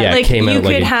Yeah, Yeah, it like came you out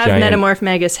like could a have giant- Metamorph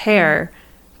Magus hair,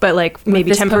 but like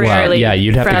maybe this temporarily. Well, yeah,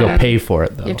 you'd have to go from- pay for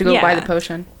it though. You have to go Yeah. buy the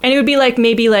potion. And it would be like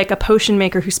maybe like a potion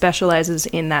maker who specializes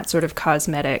in that sort of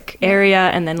cosmetic area,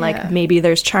 and then like Yeah. maybe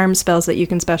there's charm spells that you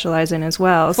can specialize in as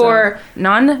well. So- For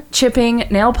non-chipping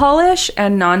nail polish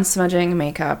and non-smudging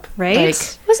makeup. Right? Like,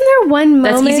 Wasn't there one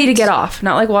moment? that's easy to get off.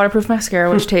 Not like waterproof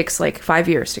mascara, which takes like 5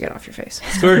 years to get off your face.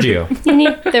 Scourgio. You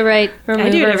need the right remover I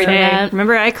do it every for day. that.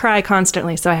 Remember, I cry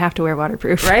constantly, so I have to wear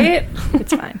waterproof. Right?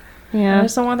 It's fine. I Yeah.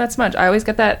 just don't want that smudge. I always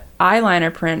get that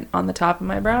eyeliner print on the top of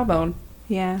my brow bone.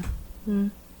 Yeah. Hmm.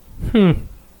 Yeah,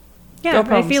 Go I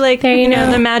Poms. feel like There you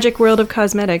know. the magic world of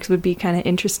cosmetics would be kind of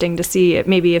interesting to see. It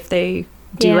maybe if they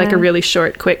do Yeah. like a really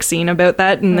short, quick scene about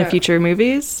that in the Yeah. future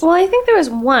movies. Well, I think there was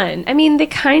one. I mean, they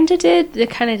kind of did. They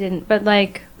kind of didn't. But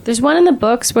like, there's one in the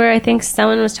books where I think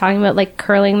someone was talking about like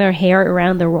curling their hair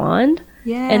around the wand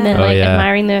Yeah, and then Oh, like yeah.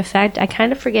 admiring the effect. I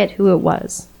kind of forget who it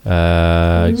was. Give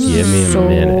me a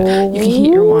minute. You can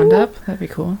heat your wand up. That'd be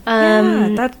cool.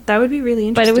 that would be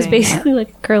really But interesting. it was basically like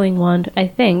a curling wand, I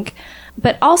think.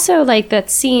 But also like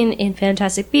that scene in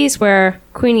Fantastic Beasts where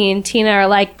Queenie and Tina are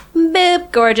like,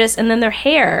 boop, gorgeous, and then their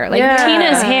hair, like Yeah.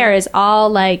 Tina's hair is all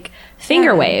like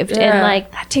finger waved, Yeah. and like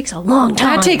that takes a long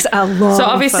time. that takes a long. So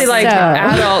obviously, like So-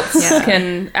 adults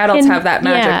Can- have that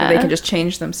magic where they yeah. can just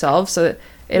change themselves. So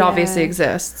it obviously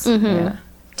exists. Yeah.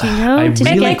 Do you know? I Did you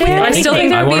really get there? I still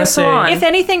think I there would be wanna a say- salon. If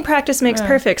anything, practice makes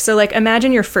perfect. So, like,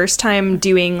 imagine your first time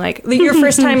doing, like, your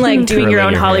first time, like, doing your Curling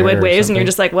own your Hollywood hair or waves, and you're something.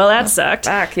 just like, well, that sucked.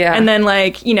 Back, yeah. And then,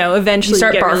 like, you know, eventually You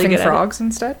start get barfing really good at it. frogs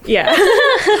instead. Yeah.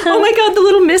 Oh my god, the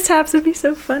little mishaps would be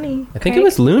so funny. I think it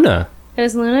was Luna.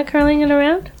 Is Luna curling it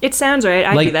around? It sounds right.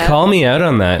 I do Like, that. call me out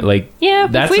on that. Like, Yeah,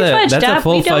 if that's we a fudged that's up, a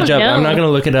full we don't fudge up. know. I'm not going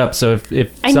to look it up. So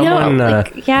if I know, someone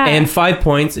like, yeah. and 5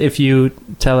 points if you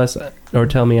tell us or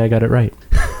tell me I got it right.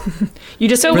 You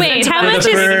just So wait, how much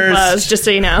is- buzz, just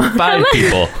so you know. 5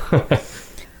 people.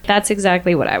 That's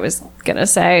exactly what I was gonna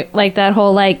say. Like that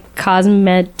whole like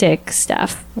cosmetic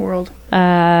stuff. World.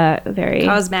 Very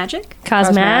Cosmagic?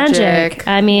 cosmagic. Cosmagic.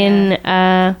 I mean,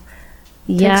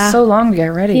 yeah. Takes so long to get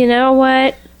ready. You know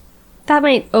what? That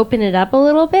might open it up a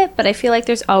little bit, but I feel like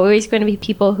there's always going to be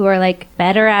people who are like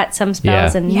better at some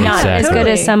spells Yeah, and not as exactly. good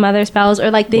as some other spells,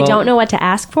 or like they Well- don't know what to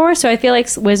ask for. So I feel like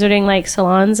wizarding like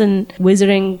salons and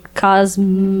wizarding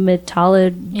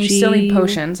cosmetology. You still need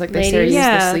potions. Like they say, ladies use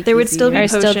Yeah, the there would sleeky still be are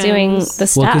still doing potions. the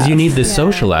stuff. Well, because you need the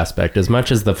social aspect as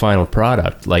much as the final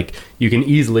product. Like, you can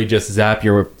easily just zap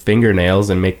your fingernails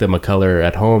and make them a color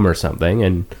at home or something,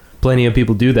 and plenty of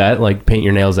people do that, like paint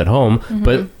your nails at home. Mm-hmm.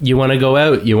 But you want to go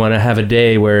out, you want to have a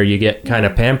day where you get kind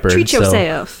of pampered. Treat so,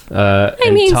 yourself. I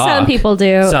mean, some people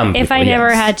do. Some if I people, never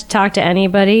yes. had to talk to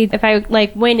anybody, if I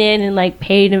like went in and like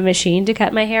paid a machine to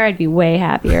cut my hair, I'd be way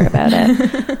happier about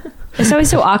it. It's always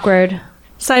so awkward.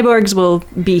 Cyborgs will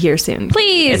be here soon.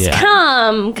 Please Yeah.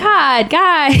 come, God,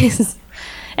 guys.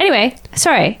 Anyway,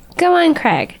 sorry. Go on,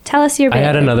 Craig. Tell us your. I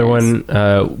had bit. another one.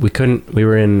 We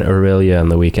were in Aurelia on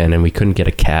the weekend and we couldn't get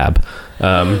a cab.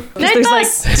 Night there's,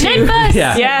 bus. Night bus.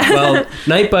 Yeah. Yeah. Well,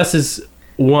 night bus is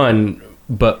one,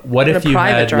 but what if a you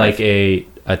private had drive. like a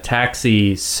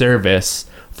taxi service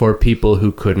for people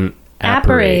who couldn't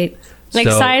apparate? Like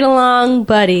So- side along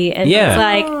buddy, and Yeah. it's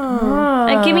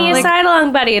like give me a side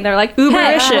along buddy, and they're like Uber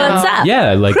hey, Mission. what's up?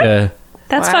 Yeah, like a,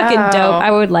 That's Wow. fucking dope. I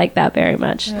would like that very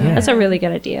much. That's a really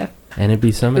good idea. and it'd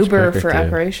be so much Uber quicker for too.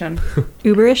 apparition.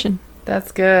 Uberition.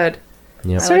 That's good.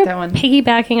 Yep. I Sort like of that one.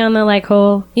 piggybacking on the like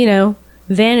whole,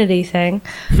 vanity thing.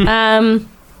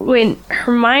 When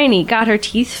Hermione got her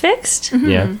teeth fixed,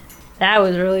 Yeah. that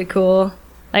was really cool.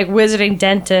 Like wizarding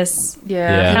dentists.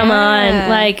 Yeah. Come on.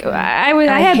 Like I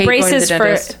had hate going to braces the for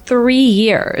dentist. 3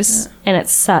 years and it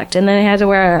sucked. And then I had to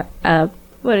wear a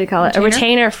what do you call it? A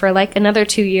retainer for like another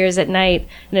 2 years at night,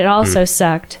 and it also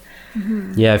sucked.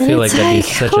 Yeah, I feel like it's that'd be like,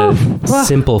 such oh, a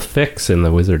simple fix in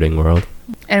the wizarding world.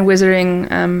 And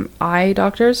wizarding eye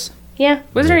doctors. Yeah.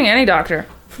 Wizarding any doctor.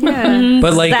 Yeah.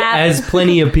 But like, Zap. as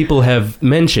plenty of people have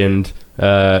mentioned,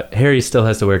 Harry still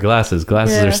has to wear glasses.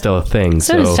 Glasses Yeah. are still a thing.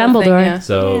 So does So, Dumbledore. Yeah.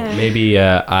 so Yeah. maybe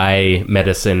eye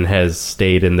medicine has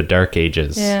stayed in the Dark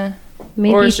Ages. Yeah.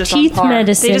 Maybe Or it's just on teeth par.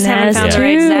 medicine They just haven't has found too. the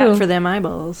right zap for them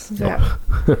eyeballs. Yeah.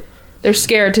 They're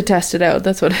scared to test it out.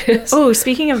 That's what it is. Oh,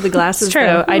 speaking of the glasses, It's true.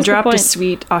 though, I That's a good dropped a point.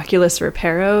 sweet Oculus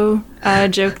Reparo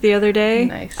joke the other day.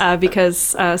 Nice. Because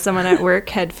someone at work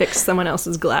had fixed someone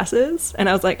else's glasses. And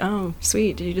I was like, oh,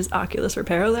 sweet. Did you just Oculus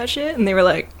Reparo that shit? And they were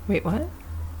like, wait, what?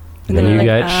 And then you like,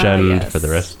 got shunned yes. for the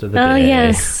rest of the Oh day.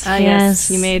 yes, Yes,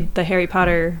 you made the Harry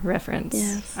Potter reference.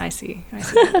 Yes. I see.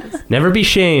 Never be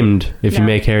shamed if you No.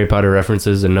 make Harry Potter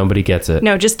references and nobody gets it.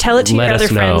 No, just tell it to Let your us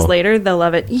other friends know. later. They'll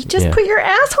love it. You just Yeah. put your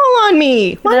asshole on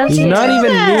me. Why would He's you not do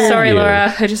even that? near Sorry, you.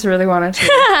 Laura. I just really wanted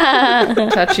to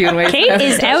touch you in ways. Kate I haven't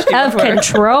is touched out you of before.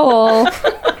 control.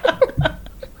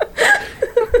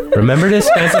 Remember to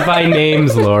specify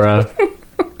names, Laura.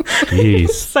 Jeez.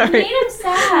 Sorry. Made him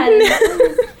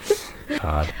sad.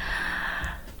 God.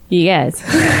 You guys.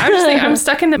 I'm just thinking, I'm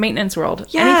stuck in the maintenance world.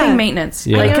 Yeah. Anything maintenance.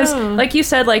 Yeah. Like, 'cause, I know. like you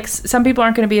said, like some people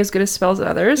aren't going to be as good at spells as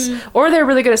others, or they're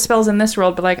really good at spells in this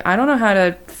world, but like I don't know how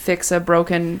to fix a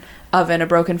broken oven, a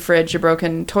broken fridge, a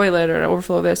broken toilet, or an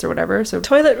overflow of this or whatever. So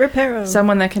Toilet repair.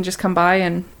 someone that can just come by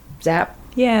and zap.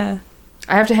 Yeah.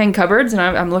 I have to hang cupboards, and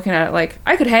I'm looking at it like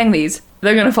I could hang these.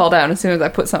 They're going to fall down as soon as I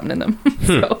put something in them.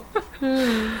 So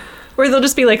Or they'll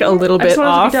just be like a little I bit just want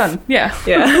off. it to be done. Yeah.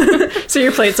 Yeah. So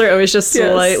your plates are always just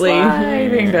slightly.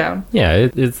 sliding down. Yeah,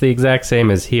 it's the exact same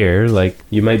as here. Like,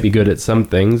 you might be good at some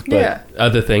things, but Yeah.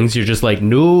 other things you're just like,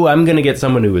 no, I'm going to get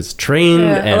someone who is trained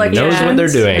Yeah, and like knows what they're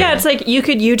hands. doing. Yeah, it's like you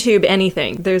could YouTube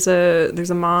anything. There's a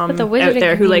mom But the out wizarding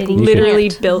there who like community literally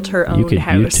can't. built her own could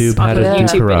house YouTube how off to of do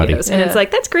YouTube karate. videos, and Yeah. it's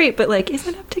like that's great, but like, is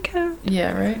it up to code?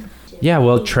 Yeah, right. Yeah,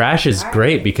 well, trash is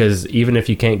great because even if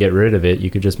you can't get rid of it, you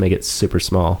could just make it super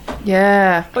small.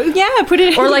 Yeah. Oh, yeah, put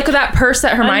it Or like that purse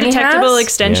that Hermione undetectable has.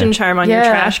 extension Yeah. charm on your Yeah.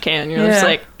 trash can. You're just Yeah.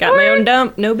 like, got my own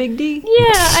dump, no big D.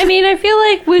 Yeah, I mean, I feel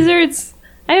like wizards.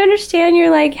 I understand you're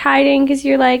like hiding because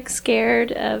you're like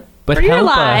scared of But for your help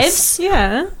lives. us.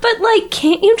 Yeah, But like,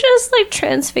 can't you just like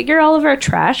transfigure all of our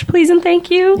trash, please and thank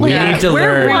you? We Like, need to we're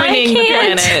learn. ruining the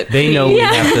can't. planet. They know we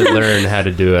have to learn how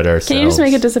to do it ourselves. Can you just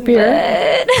make it disappear?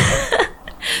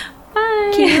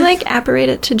 bye. Can you like apparate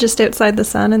it to just outside the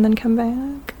sun and then come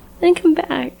back? Then come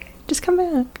back. Just come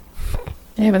back.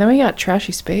 Yeah, but then we got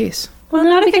trashy space. Well,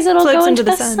 no, if because it it'll floats go into into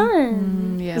the the sun.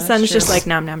 sun. Yeah, The sun's just like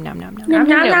nom nom nom nom nom Nom,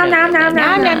 nom, nom, nom, nom, nom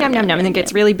nom nom nom nom, and then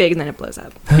gets really big and then it blows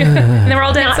up. and then we're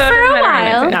all dead. Not so it for doesn't a matter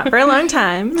while. anything. Not for a long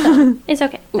time. It's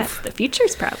okay. That's the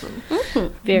future's problem.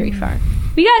 Very far.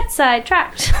 We got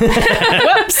sidetracked.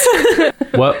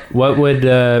 What would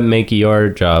make your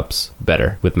jobs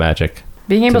better with magic?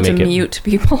 Being able to make it- mute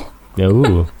people.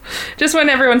 Ooh. Just when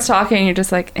everyone's talking, you're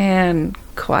just like, and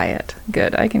quiet.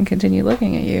 Good. I can continue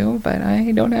looking at you, but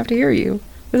I don't have to hear you.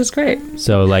 This is great.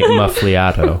 So like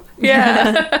muffliato.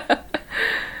 Yeah.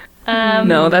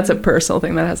 No, that's a personal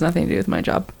thing that has nothing to do with my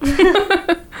job.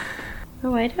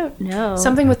 Oh, I don't know.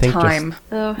 Something with think just- time.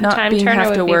 oh, Not time being turner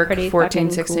have to would be work pretty 14,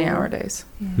 fucking 16 cool. hour days.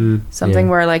 Mm, Something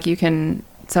yeah. where like you can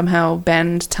somehow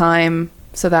bend time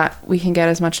so that we can get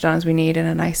as much done as we need in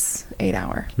a nice 8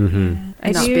 hour. Mhm. And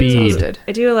I not do- be Speed. exhausted.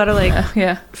 I do a lot of like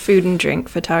Yeah. food and drink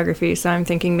photography, so I'm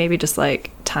thinking maybe just like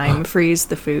time freeze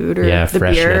the food or Yeah, the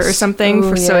beer or freshness. something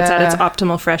Ooh, so it's at its yeah.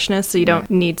 optimal freshness, so you don't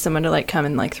need someone to like come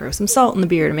and like throw some salt in the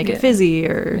beer to make Yeah. it fizzy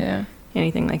or Yeah.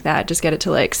 anything like that. Just get it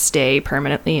to like stay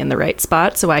permanently in the right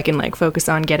spot so I can like focus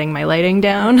on getting my lighting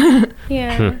down.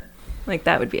 Yeah. Like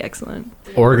that would be excellent.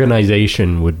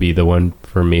 Organization would be the one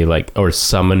for me, like, or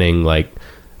summoning, like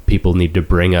people need to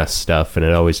bring us stuff and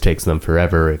it always takes them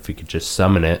forever. If we could just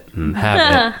summon it and have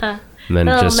it and then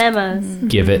Little just memos.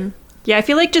 give it. Yeah, I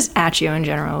feel like just Accio in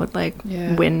general would like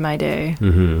Yeah. win my day.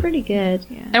 Hmm. Pretty good.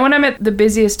 And when I'm at the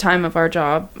busiest time of our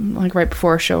job, like right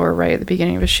before a show or right at the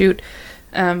beginning of a shoot,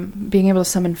 being able to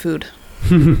summon food,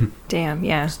 Damn,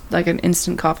 yeah. like an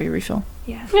instant coffee refill.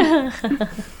 Yeah.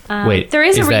 Wait, there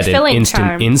is a that refilling an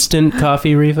charm. instant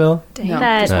coffee refill? No,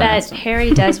 that just that instant.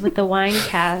 Harry does with the wine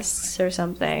casks or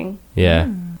something. Yeah.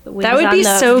 That would be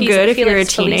so good if you're a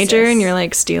teenager and you're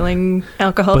like stealing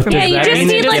alcohol But from does Yeah, you that just mean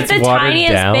need it like gets the watered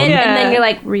tiniest down? bit, and Yeah. then you're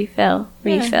like refill,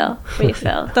 refill,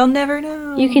 refill. They'll never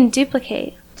know. You can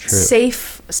duplicate. True.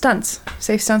 Safe stunts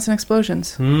and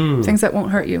explosions, things that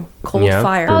won't hurt you. Cold Yeah.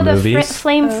 fire. For Oh, the movies?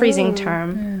 flame freezing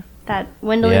term that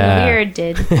Wendell Yeah. Weird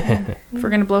did. If we're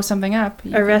gonna blow something up,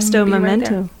 you can Arresto be right memento.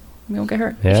 there. You won't get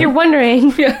hurt. Yeah. If you're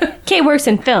wondering, Kate works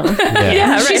in film.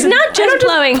 Yeah. She's not just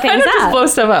blowing I things don't just up. blow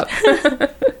stuff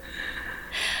up.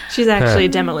 She's actually a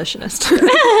demolitionist.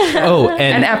 Oh,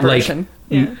 and An apparition.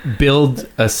 build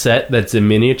a set that's a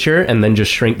miniature and then just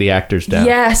shrink the actors down.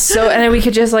 Yes. So and then we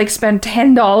could just like spend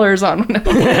 $10 on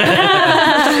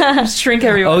just shrink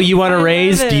everyone. Oh, you want to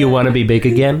raise? Do you want to be big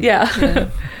again? Yeah.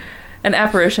 An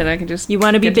apparition. I can just. You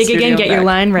want to be get the big again, studio get your back.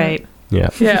 line right. Yeah.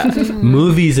 Yeah.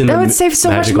 Movies in That the would save so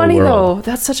much magical money, world. though.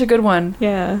 That's such a good one.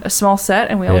 Yeah. A small set,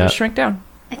 and we all Yeah. just shrink down.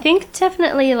 I think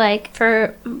definitely like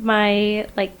for my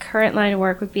like current line of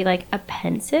work would be like a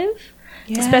pensive,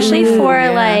 especially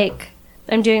for like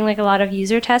I'm doing like a lot of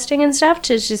user testing and stuff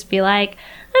to just be like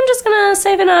I'm just gonna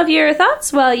save enough your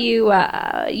thoughts while you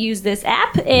use this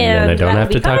app, and then I don't have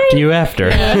to talk to you after.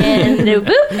 And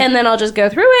boop, and then I'll just go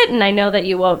through it, and I know that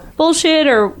you won't bullshit,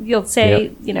 or you'll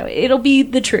say, it'll be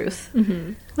the truth.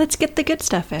 Mm-hmm. Let's get the good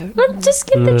stuff out. Let's just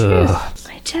get the truth.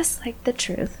 I just like the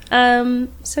truth.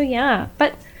 So yeah,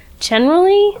 but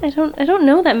generally, I don't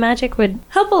know that magic would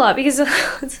help a lot, because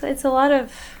it's a lot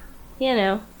of,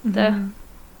 the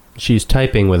She's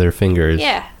typing with her fingers.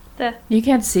 You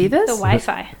can't see this? The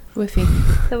Wi-Fi. Wi-Fi.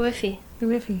 The Wi-Fi. The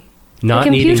Wi-Fi. Not The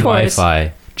needing computers.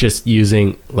 Wi-Fi, just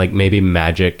using, like, maybe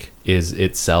magic is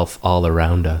itself all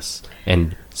around us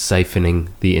and siphoning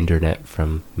the internet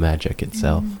from magic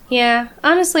itself. Yeah,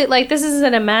 honestly, like, this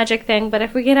isn't a magic thing, but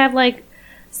if we could have, like,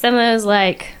 some of those,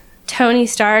 like, Tony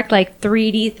Stark, like,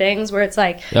 3D things where it's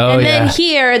like, then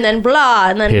here, and then blah,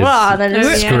 and then His blah, and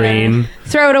then screen.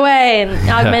 throw it away, and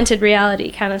augmented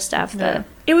reality kind of stuff. That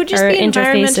It would just Or be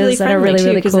environmentally interfaces that are friendly, really, too,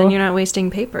 really because cool. then you're not wasting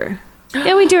paper.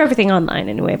 Yeah, we do everything online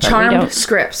anyway, but we Charmed don't.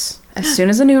 scripts. As soon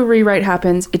as a new rewrite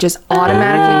happens, it just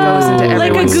automatically goes into Like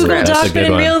a everyone's Google script. That's a Doc, but good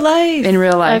in one. real life. In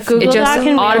real A life, Google it just Doc in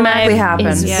real automatically life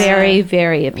happens. is Yeah. very,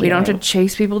 very appealing. We don't have to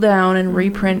chase people down and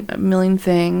reprint a million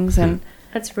things, and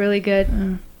That's really good.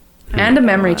 and a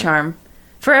memory charm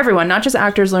for everyone, not just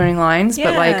actors learning lines,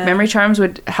 but like Yeah. memory charms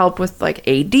would help with like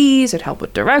ADs, it'd help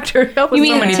with director, it'd help with You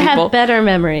so mean many to people. have better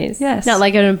memories? Yes. Not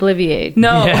like an Obliviate.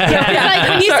 No, Like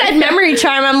when you said memory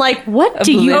charm, I'm like, what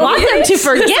do you Obliviate. want them to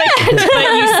forget?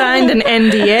 But you signed an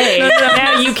NDA.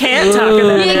 Now you can't talk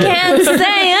about You it. can't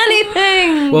say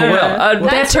anything. Well, a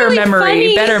better really memory,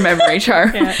 funny. better memory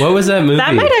charm. what was that movie?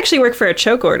 That might actually work for a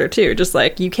choke order too. Just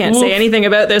like you can't say anything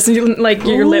about this, and you, like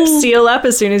your lips seal up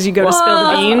as soon as you go to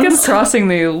spill the beans. Crossing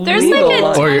the There's legal like a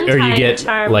line. Or you tongue-tied get,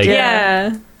 charm. like,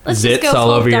 Yeah, Let's just zits go all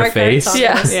full over your dark face. arts on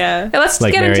Yeah. this. yeah. Yeah, let's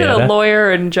Like get into the Marietta.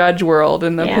 lawyer and judge world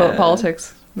and the Yeah.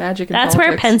 politics, magic. And That's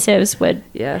where politics. pensives would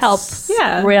Yes. help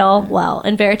Yeah. real well.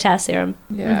 And Veritasium.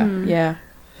 Yeah, yeah.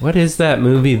 What is that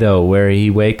movie though where he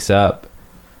wakes up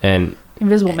and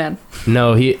Invisible Man.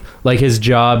 no, he like his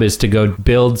job is to go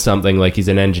build something, like he's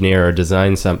an engineer or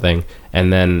design something,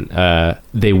 and then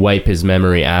they wipe his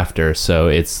memory after, so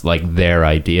it's like their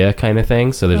idea kind of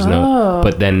thing. So there's no,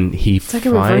 but then he It's like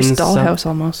a reverse finds dollhouse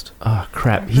almost. Oh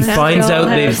crap! He finds out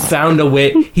they've found a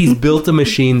way. He's built a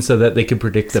machine so that they can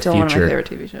predict the Still one of my future. favorite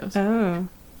TV shows. Oh,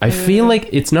 I feel like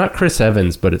it's not Chris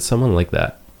Evans, but it's someone like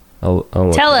that. I'll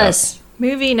look Tell it up. us.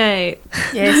 movie night.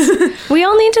 Yes. We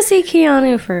all need to see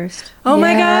Keanu first. Oh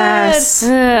my Yes.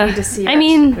 god. Ugh. to see I it.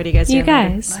 mean, What do you guys do?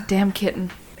 guys. Damn kitten.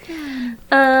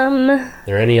 Are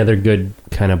there any other good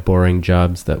kind of boring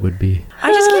jobs that would be?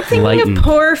 I just keep thinking Lightened. of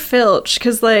poor Filch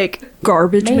because, like,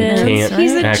 garbage man. Can't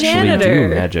He's a actually janitor,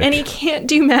 do magic. and he can't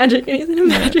do magic. And he's in a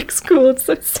magic school. It's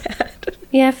so sad.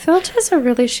 Yeah, Filch has a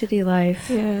really shitty life.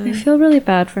 Yeah. I feel really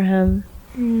bad for him.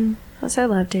 Plus, I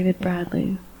love David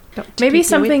Bradley. Maybe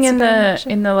something in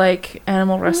the like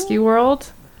animal rescue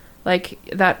world, like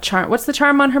that charm. What's the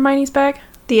charm on Hermione's bag?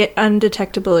 The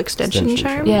undetectable extension Extension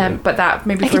charm. charm. Yeah, but that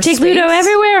maybe I for could take space. Ludo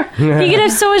everywhere. He could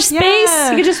have so much space.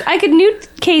 Yeah. I could newt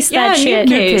case Yeah, that shit.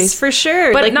 Newt case, case. for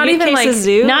sure. But like, not Newt even, case like- a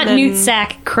zoo. Not then- Newt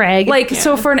Sack Craig. Like,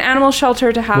 so for an animal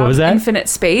shelter to What have was that? infinite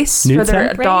space Newt for their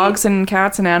sack? dogs and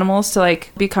cats and animals to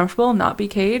like be comfortable, not be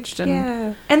caged, and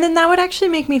Yeah. And then that would actually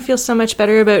make me feel so much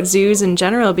better about zoos in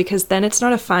general because then it's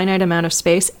not a finite amount of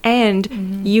space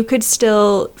and you could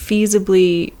still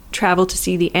feasibly travel to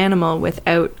see the animal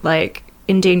without like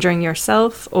endangering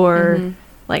yourself or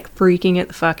like freaking it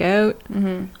the fuck out.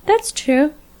 That's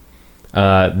true.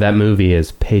 That movie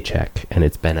is Paycheck, and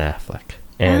it's Ben Affleck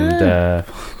and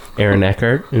Aaron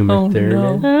Eckhart, Uma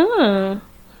Thurman. Oh.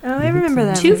 Oh, I remember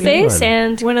that. Two movie. Face one.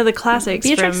 and One of the classics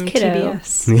Beatrix from Kiddo.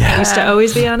 TBS. Yeah. It used to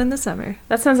always be on in the summer.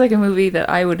 that sounds like a movie that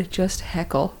I would just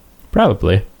heckle.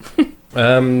 Probably.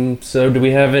 So do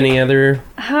we have any other?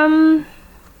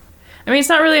 I mean, it's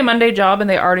not really a Monday job, and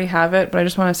they already have it. But I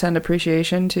just want to send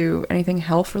appreciation to anything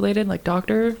health related, like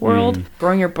doctor world,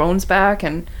 growing your bones back,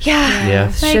 and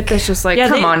Yeah. shit that's just like, Yeah,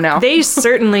 come they, on now, They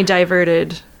certainly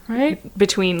diverted right?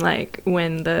 between like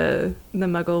when the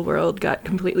Muggle world got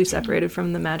completely separated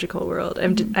from the magical world.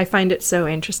 I find it so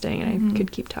interesting, and I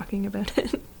could keep talking about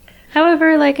it.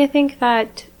 However, like I think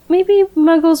that maybe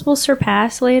Muggles will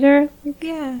surpass later.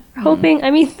 Yeah. Hoping.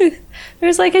 I mean,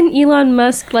 there's like an Elon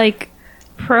Musk like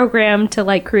program to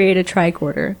like create a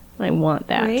tricorder. I want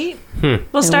that. Right?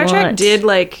 Well, Star Trek did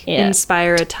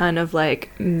inspire a ton of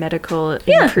medical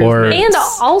improvement. And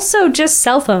also just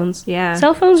cell phones. Yeah.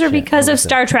 Cell phones are because of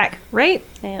Star Trek. Right?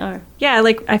 They are. Yeah,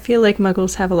 I feel like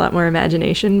Muggles have a lot more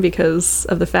imagination because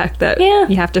of the fact that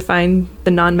you have to find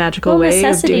the non-magical way of doing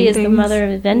things. Necessity is the mother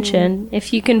of invention.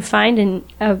 If you can find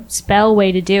a spell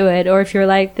way to do it, or if you're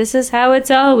like, this is how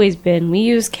it's always been, we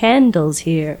use candles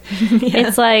here.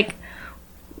 It's like,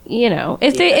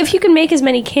 if you can make as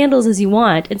many candles as you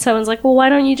want, and someone's like, well, why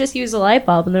don't you just use a light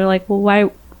bulb? And they're like, well,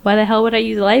 why the hell would I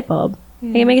use a light bulb?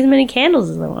 I can make as many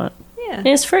candles as I want. Yeah. And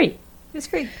it's free. It's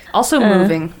free. Also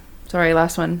moving. Sorry,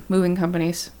 last one. Moving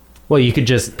companies. Well, you could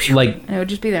just it would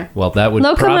just be there. Well, that would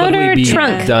Locomotor probably be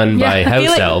trunk. done by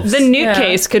house elves. The newt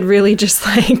case could really just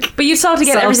But you still have to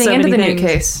get everything into the newt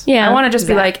case. Yeah. I want to just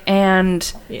be like, and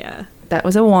that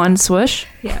was a wand swoosh.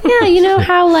 Yeah, you know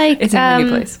how it's in my new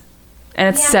place.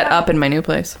 And it's set up in my new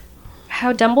place.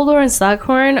 How Dumbledore and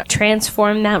Slughorn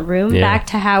transformed that room back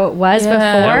to how it was before.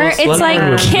 Well, It's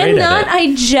like, cannot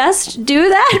I just do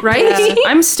that? Right? Yeah.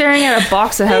 I'm staring at a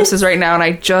box of houses right now, and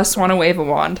I just want to wave a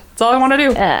wand. That's all I want to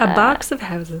do. A box of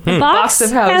houses. Box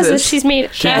of houses. She's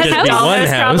made Should just be one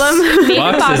house.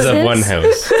 Boxes of one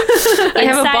house. I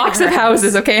have a box of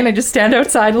houses, okay? And I just stand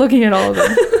outside looking at all of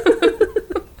them.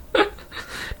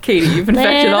 Katie, you've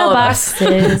infected all of us. On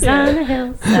a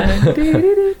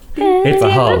hillside. It's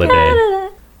a holiday.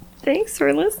 Thanks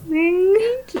for listening.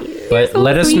 Thank you. But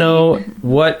let us know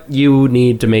what you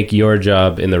need to make your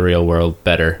job in the real world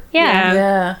better.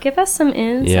 Yeah. Give us some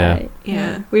insight.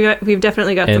 Yeah. We've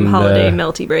definitely got some holiday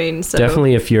melty brains. So.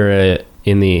 Definitely if you're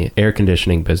in the air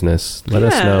conditioning business, let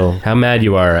us know how mad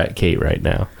you are at Kate right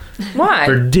now. Why?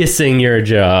 For dissing your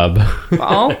job.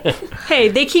 Well, hey,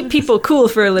 they keep people cool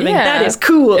for a living. Yeah. That is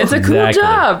cool. It's a cool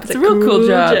job. It's a real cool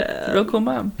job. It's a real cool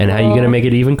mom. And how are you going to make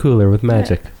it even cooler with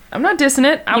magic? I'm not dissing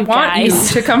it. I want you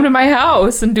to come to my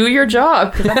house and do your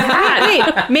job. Because I'm hot.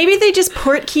 Wait, maybe they just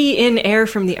port key in air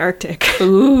from the Arctic.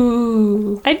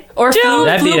 Ooh. Or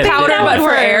flu powder, but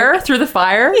for air through the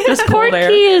fire. Yeah. Just port cold air.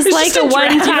 key is like a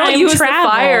one-time You don't use travel. the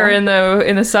fire in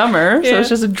the summer, so it's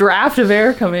just a draft of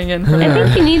air coming in. I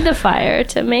think you need the fire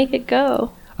to make it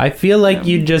go. I feel like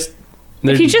you just...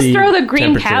 If you just throw the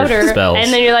green powder spells.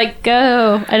 and then you're like,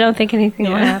 go, I don't think anything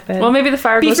will happen. Well, maybe the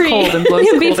fire goes cold and blows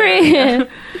Be cold free. air.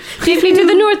 Take me to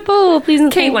the North Pole, please.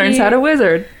 And Kate learns how to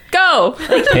wizard. Go!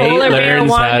 Kate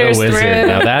learns how to wizard.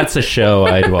 Now that's a show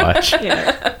I'd watch.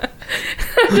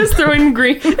 Just throwing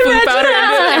green food powder into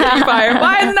an empty fire.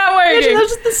 Why isn't that working?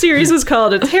 That's what the series was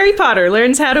called. It's Harry Potter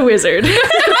Learns How to Wizard.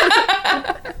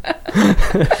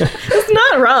 It's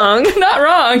not wrong. Not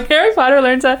wrong. Harry Potter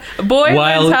learns how... A boy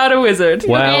learns how to wizard.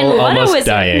 While almost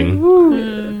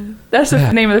dying. That's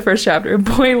the name of the first chapter. A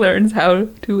boy learns how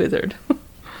to wizard.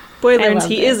 Boy learns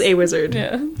he is a wizard.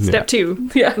 Yeah. Step 2.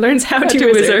 Yeah. Learns how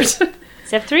to wizard.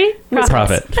 Step 3?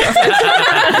 Profit.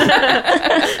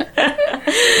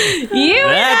 You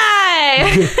and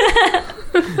I!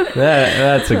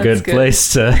 That's a good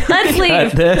place to Let's leave.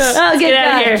 cut this. Oh, get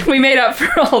out of here. We made up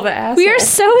for all the assholes. We are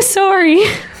so sorry.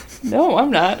 No,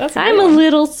 I'm not. I'm a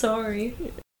little sorry.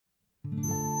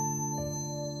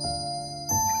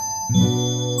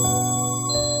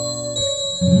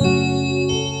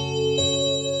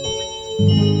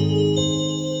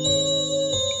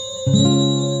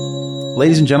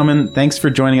 Ladies and gentlemen, thanks for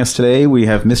joining us today. We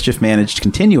have Mischief Managed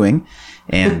continuing,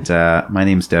 and my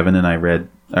name's Devin, and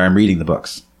I'm reading the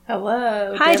books.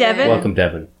 Hello. Hi, Devin. Welcome,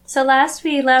 Devin. So last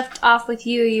we left off with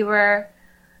you, you were,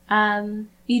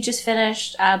 you just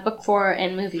finished book 4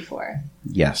 and movie 4.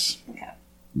 Yes. Okay.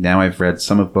 Now I've read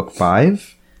some of book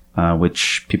 5,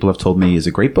 which people have told me is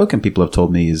a great book, and people have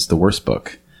told me is the worst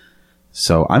book.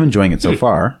 So I'm enjoying it so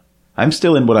far. I'm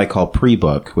still in what I call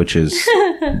pre-book, which is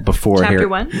before Chapter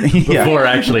 1? Yeah. Before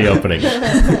actually opening.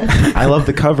 I love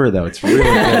the cover, though. It's really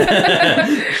good.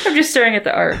 I'm just staring at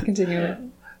the art. Continue.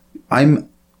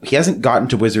 He hasn't gotten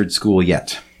to wizard school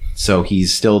yet. So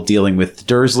he's still dealing with the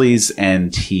Dursleys,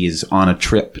 and he's on a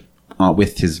trip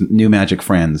with his new magic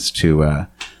friends to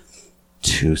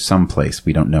some place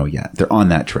we don't know yet. They're on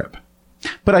that trip.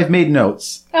 But I've made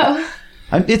notes. Oh.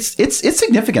 It's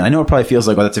significant. I know it probably feels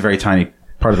like, well, that's a very tiny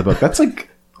part of the book. That's like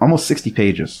almost 60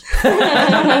 pages.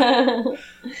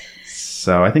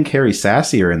 So I think Harry's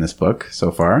sassier in this book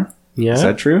so far. Yeah. Is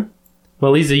that true?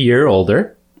 Well, he's a year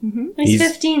older. Mm-hmm. He's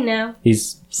 15 now.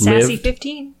 He's Sassy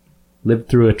 15. lived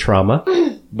through a trauma.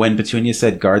 When Petunia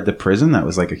said guard the prison, that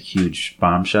was like a huge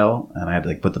bombshell, and I had to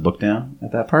like put the book down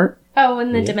at that part. Oh,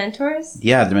 and the Dementors?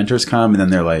 Yeah, Dementors come, and then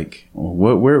they're like,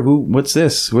 what's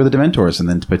this? Who are the Dementors? And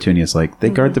then Petunia's like, they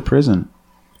guard the prison.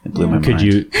 It blew my mind. Could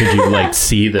you like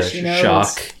see the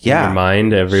shock in your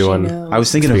mind? Everyone. I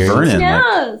was thinking of Vernon.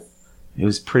 Yes. It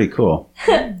was pretty cool.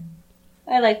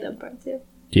 I like that part too.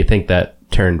 Do you think that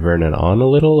turned Vernon on a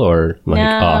little or like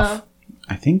off?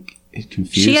 I think it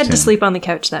confused She had him. to sleep on the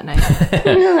couch that night.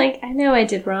 Like, I know I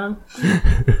did wrong.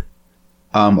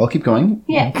 I'll keep going.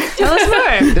 Yeah. Tell us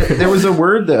more. There was a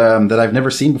word that I've never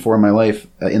seen before in my life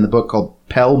in the book called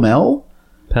pell-mell.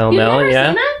 Pell-mell,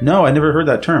 yeah. No, I never heard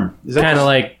that term. Is that Kind of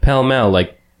like pell-mell,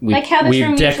 like Like how this room we've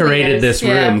usually decorated is. this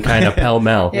room kind of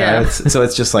pell-mell. Yeah. so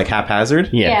it's just like haphazard?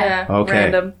 Yeah. Okay.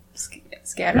 Random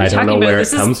scattered. I don't know Talking about where it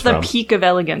this comes is the from. peak of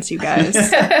elegance, you guys.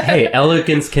 Hey,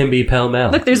 elegance can be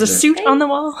pell-mell. Look, there's a suit on the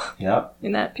wall Yep.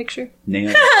 in that picture.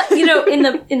 Nailed. You know,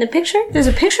 in the picture, there's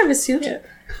a picture of a suit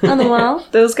on the wall.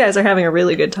 Those guys are having a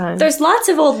really good time. There's lots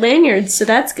of old lanyards, so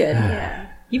that's good.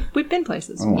 We've been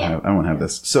places. I won't have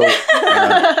this. So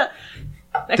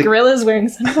That gorilla's wearing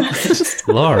sunglasses.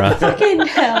 Laura. Fucking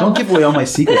hell. don't give away all my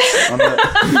secrets. On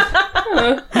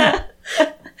the,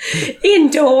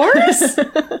 Indoors?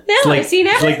 No, I've seen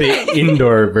It's like everything. the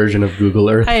indoor version of Google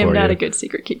Earth. I am for not you. a good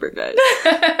secret keeper, guys.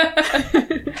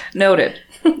 Noted.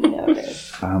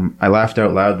 I laughed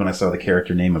out loud when I saw the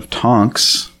character name of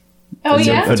Tonks. Oh,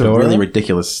 yeah? That's a Fedora? really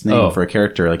ridiculous name Oh. for a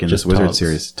character like in Just this Wizard Tonks.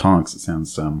 series. Tonks. It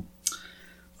sounds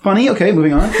funny. Okay,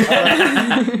 moving on.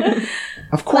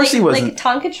 Of course he wasn't. Like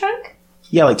Tonka Trunk?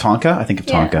 Yeah, like Tonka. I think of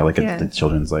Yeah. Tonka, like Yeah. the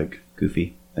children's like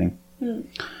goofy thing.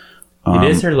 It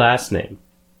is her last name.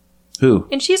 Who?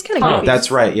 And she's kind of Oh, goofy. That's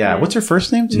right. Yeah. What's her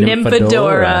first name? Too?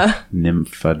 Nymphadora.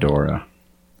 Nymphadora.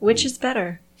 Which is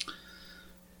better?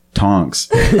 Tonks.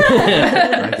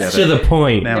 I get To it. the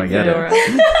point. Now I get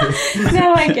it.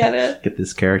 No, I get it. Get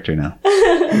this character now.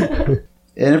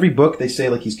 In every book, they say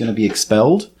like he's going to be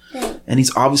expelled, and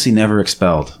he's obviously never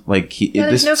expelled. Like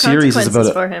there's this no series is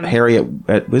consequences about for him. Harry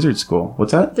at Wizard School.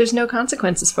 What's that? There's no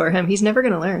consequences for him. He's never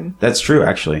going to learn. That's true,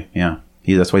 actually. Yeah,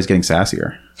 that's why he's getting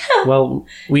sassier. Well,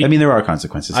 I mean, there are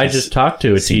consequences. I just talked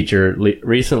to a teacher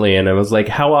recently, and I was like,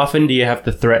 "How often do you have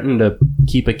to threaten to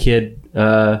keep a kid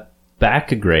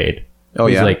back a grade?" Oh,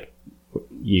 He's yeah. like,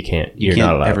 "You can't. You're can't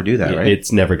not allowed ever do that, right?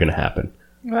 It's never going to happen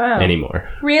Wow. anymore."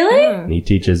 Really? And he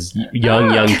teaches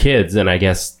young kids, and I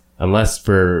guess unless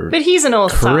for But he's an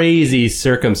old fuck. crazy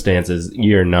circumstances,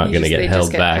 you're not going to they get just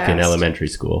held get back in passed. elementary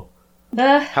school.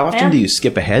 How often do you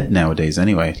skip ahead nowadays,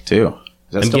 anyway? Too.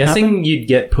 Does that I'm still guessing happen? you'd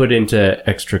get put into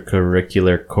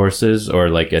extracurricular courses or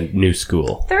like a new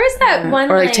school. There is that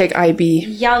one Or like take IB.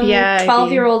 young Yeah, IB.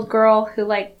 12-year-old girl who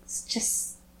like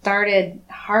just started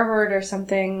Harvard or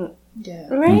something. Yeah.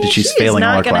 Right? She's She is failing all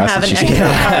her not going to have classes. an She's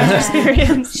excellent college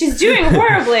experience. She's doing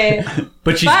horribly.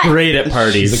 But she's But- great at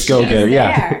parties. She's a go-getter.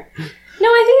 Yeah. There. No,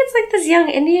 I think it's like this young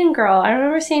Indian girl. I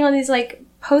remember seeing all these like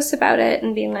posts about it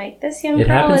and being like, this young It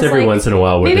girl happens is every like, once in a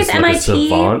while where maybe there's it's like a MIT.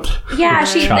 savant. Yeah,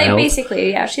 she like child.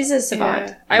 basically, yeah, she's a savant.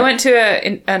 Yeah. I went to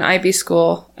an IB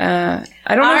school. I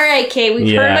don't know. All right, Kate, we've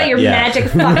Yeah, heard about your yeah. magic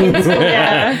fucking school.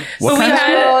 Yeah. What But we kind of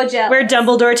had Oh, jealous. Where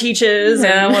Dumbledore teaches.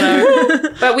 Yeah,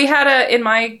 whatever. But we had in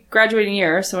my graduating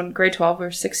year, so in grade 12, we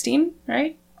were 16,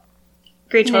 right?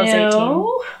 Grade 12 is 18.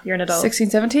 No. You're an adult.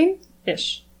 16, 17?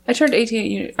 Ish. I turned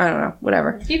 18, I don't know,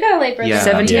 whatever. You got a late birthday. Yeah.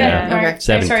 17. Yeah. Or- Okay.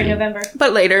 Sorry, 17. November.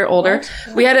 But later, older.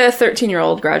 We had a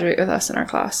 13-year-old graduate with us in our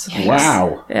class.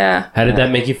 Wow. Yeah. How did that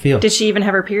make you feel? Did she even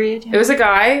have her period? It was a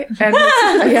guy, and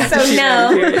yeah, So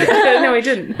no. no, he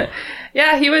didn't.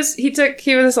 Yeah, he was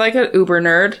like an Uber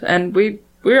nerd, and we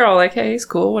were all like, hey, he's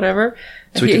cool, whatever.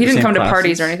 So he we took the didn't same come to classes?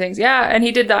 parties or anything. Yeah, and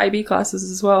he did the IB classes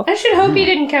as well. I should hope he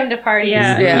didn't come to parties.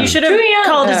 Yeah. Yeah. You should have Too young.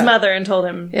 called his Yeah. mother and told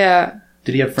him. Yeah,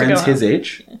 Did he have friends go his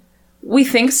age? we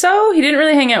think so. He didn't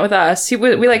really hang out with us.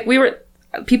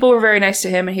 People were very nice to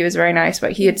him, and he was very nice.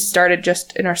 But he had started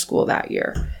just in our school that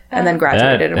year, and then that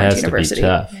graduated and went to has to be university.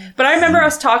 tough. But I remember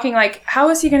us talking like, how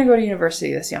is he going to go to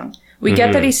university this young? We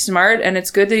get that he's smart, and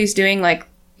it's good that he's doing like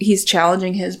he's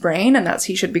challenging his brain, and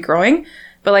he should be growing.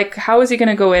 But like, how is he going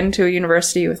to go into a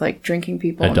university with like drinking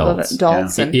people, Adults. and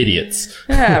adults, and Idiots.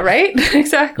 yeah, right,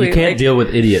 exactly. You can't Like, deal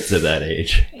with idiots at that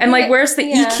age. and like, where's the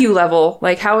Yeah. EQ level?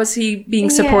 Like, how is he being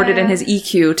supported in Yeah. his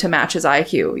EQ to match his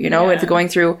IQ? You know, with going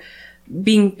through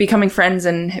becoming friends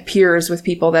and peers with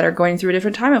people that are going through a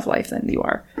different time of life than you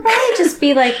are. Probably just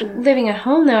be like living at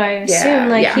home though, I assume.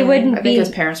 Like he wouldn't I be think his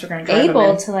parents were going to drive him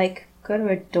able in. to like go to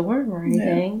a dorm or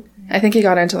anything. I think he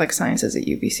got into like sciences at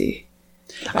UBC.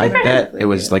 I bet it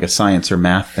was like a science or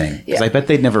math thing. Because Yeah. I bet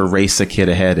they'd never race a kid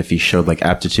ahead if he showed like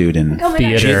aptitude in Oh my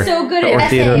Theater. gosh, he's so good Or at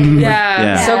theater. essays. Yeah,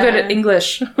 Yeah. so good at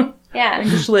English. Yeah.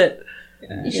 English lit.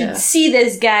 You should see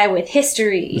this guy with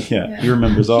history. Yeah, he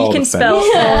remembers all He can the spell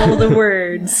facts. all the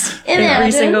words. Imagine.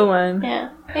 Every single one. Yeah.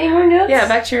 Any more notes? Yeah,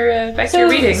 back to your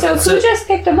reading. So who just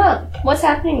picked them up? What's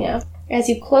happening now? As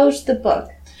you closed the book.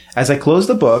 As I close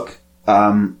the book,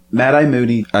 Mad Eye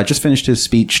Moody just finished his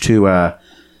speech to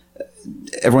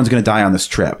everyone's going to die on this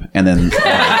trip, and then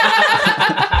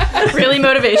Really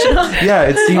motivational. yeah,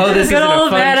 it seems. Oh, this Good isn't a old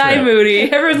fun Mad Eye trip. Moody.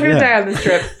 Everyone's gonna Yeah. die on this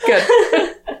trip.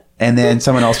 Good. And then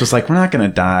someone else was like, "We're not going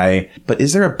to die, but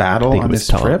is there a battle think on it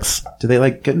this was trip? Tonks. Do they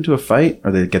like get into a fight,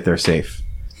 or they get there safe?"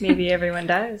 Maybe everyone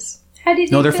dies. How did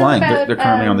you No, they're feel flying. about, They're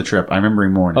currently on the trip. I'm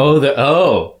remembering more. now.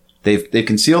 Oh, They've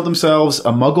concealed themselves.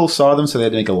 A Muggle saw them, so they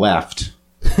had to make a left.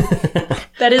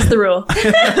 That is the rule.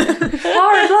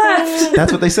 hard left?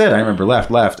 That's what they said. I remember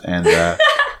left, and I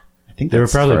think there were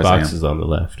that's as probably far as I am. boxes on the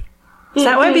left. Is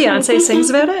that why Beyonce sings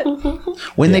about it?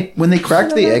 When they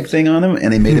cracked the egg thing on them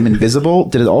and they made them invisible,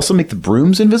 did it also make the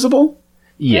brooms invisible,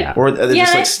 Yeah. or are they Yeah,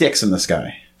 just like that's- sticks in the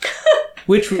sky?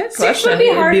 Which question. Would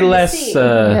be hard be to less. see.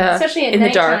 Yeah. Especially at in the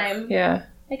dark. nighttime. Yeah.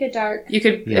 Like a dark. You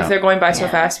could, Yeah. if they're going by so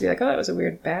Yeah. fast, be like, oh, that was a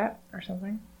weird bat or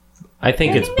something. I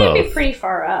think it's they'd both. be pretty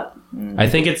far up. I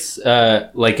think it's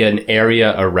like an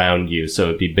area around you, so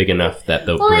it'd be big enough that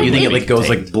the Well, broom You think it would like be goes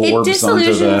contained. like blorbs onto the?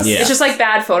 disillusions- Yeah. It's just like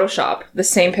bad Photoshop. The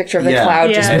same picture of the Yeah.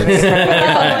 cloud just Yeah. moving in front of the Oh,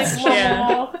 glass. like,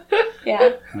 Yeah.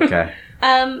 yeah. Okay.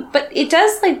 But it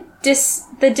does like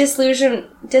the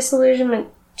disillusionment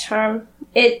charm.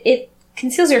 It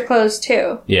conceals your clothes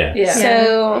too. Yeah. Yeah.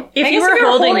 So If I you guess were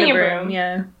holding the a broom,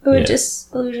 yeah. it would Yeah.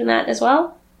 disillusion that as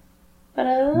well. But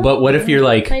I don't know. But what if you're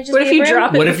like? Can I just What if be a you broom?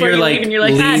 drop it What if before you're you like leave and you're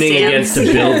like, "Ah, leaning damn." against a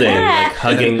building, like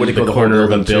hugging Would it go the the whole corner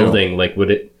of a building, too? building? Like,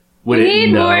 would it We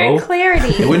need more know?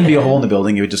 clarity. It wouldn't be a hole in the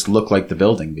building. It would just look like the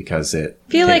building because it.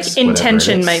 I feel like takes whatever it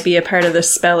intention is. might be a part of the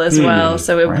spell as well,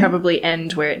 so it would Right. probably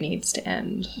end where it needs to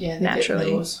end Yeah,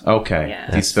 naturally. Okay.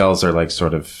 Yeah. These spells are like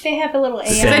sort of. They have a little AI.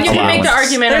 Then you can make the Allowance.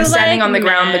 argument, I'm They're standing like on the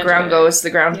ground, the magic. ground goes, the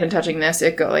ground's been touching this,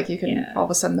 it go, like you can, Yeah. all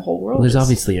of a sudden the whole world Well, there's is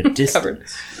obviously a distance. covered.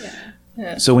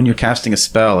 So when you're casting a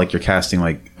spell, like you're casting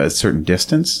like a certain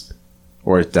distance,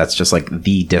 or that's just like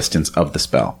the distance of the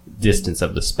spell. Distance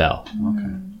of the spell. Oh,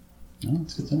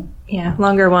 that's good to know. Yeah,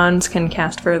 longer wands can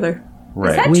cast further.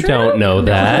 Right. We don't know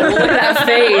that. Look at that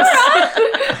face.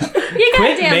 You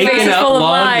Quit goddamn making face up full of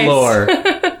long lies. lore.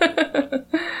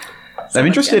 I'm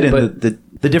interested in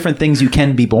the different things you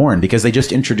can be born because they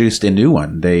just introduced a new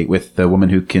one. They with the woman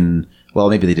who can. Well,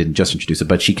 maybe they didn't just introduce it,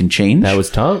 but she can change. That was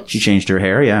Tonks. She changed her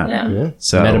hair. Yeah. Yeah.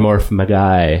 So Metamorph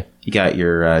Magai. you got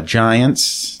your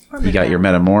giants. You got your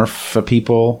metamorph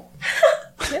people.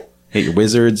 You got your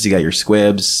wizards. You got your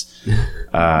squibs.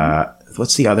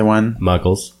 What's the other one?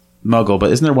 Muggles. Muggle,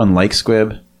 but isn't there one like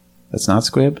squib? That's not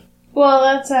squib. Well,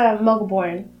 that's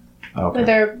Muggle-born. Okay. Where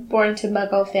they're born to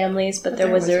Muggle families, but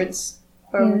they're wizards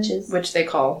or witches. Which they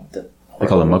call the They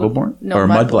call them Muggleborn? No, or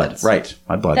mudbloods. Mudblood. Right.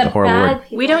 Mudblood, the horrible bad word.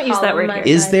 people We don't use call that word them here.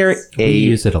 Is there mudbloods. We a...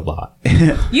 use it a lot.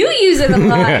 You use it a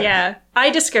lot. Yeah, I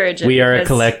discourage it. We are a because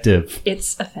collective.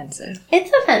 It's offensive.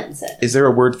 It's offensive. Is there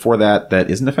a word for that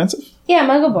isn't offensive? Yeah,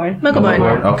 Muggle-born.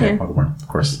 Muggleborn. Okay, Yeah. Muggleborn, of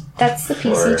course. That's the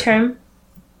PC term.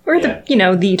 Or the,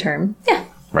 the term.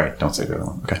 Right, don't say the other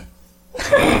one. Okay.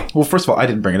 Well, first of all, I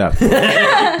didn't bring it up.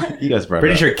 You guys brought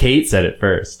Pretty it up. sure Kate said it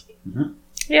first.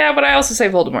 Yeah, but I also say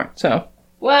Voldemort, so.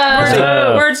 Whoa.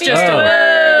 Oh. Words just Oh. a word.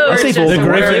 I Words say just a Voldemort.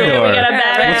 word. Gryffindor. We got a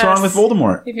badass. What's wrong with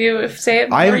Voldemort? If you say it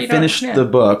before I you haven't don't- finished yeah. the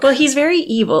book. Well, he's very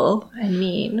evil and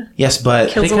mean. Yes, but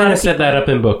Kills They a lot kind of of set that up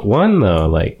in book one, though.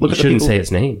 Like, Look you at the shouldn't people- say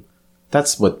his name.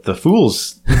 that's what the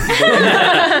fools...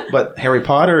 But Harry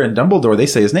Potter and Dumbledore, they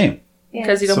say his name.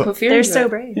 Because you don't So- put fear They're into so it.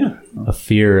 brave. Yeah. A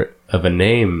fear of a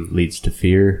name leads to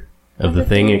fear of the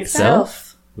thing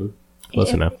itself.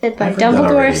 Close enough. It's by I've read that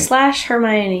already. Dumbledore /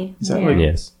 Hermione. Is that like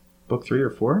Yes. book 3 or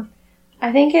 4?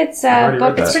 I think it's already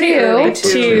book read that. Pretty early, 2.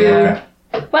 too.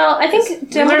 Okay. Well, I think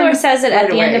Dumbledore says it at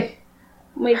the end of...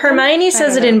 Wait, Hermione I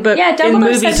says don't it in know. book. Yeah, in Dumbledore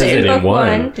movie says Says it it in in book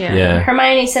one. 1. Yeah.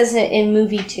 Hermione says it in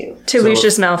movie 2. to So-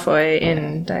 Lucius Malfoy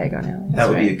in Diagon Alley. That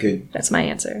would be a good That's my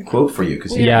answer. quote for you.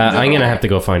 Cause Yeah, I'm going to have to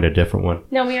go find a different one.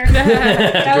 No, we are...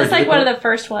 that was like one of the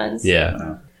first ones.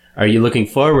 Yeah. Are you looking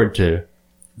forward to?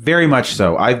 Very much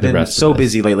so. I've been rest so of this.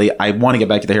 busy lately. I want to get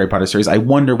back to the Harry Potter series. I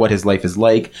wonder what his life is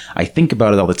like. I think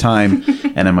about it all the time,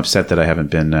 and I'm upset that I haven't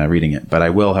been reading it. But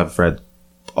I will have read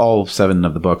all 7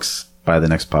 of the books by the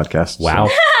next podcast. So Wow.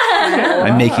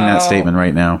 I'm making that statement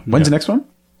right now. When's the next one?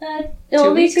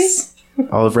 It'll be weeks.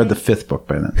 I'll have read the 5th book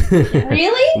by then.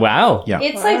 Really? Wow. Yeah.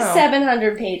 It's like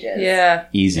 700 pages. Yeah.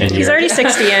 Easy. And He's already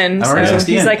 60 in, I'm already so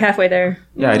 60 he's in. like halfway there.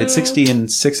 Yeah, I did 60 in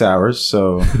 6 hours,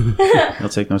 so it'll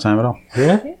take no time at all.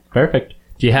 Yeah. Perfect.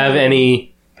 Do you have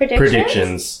any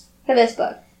predictions? For this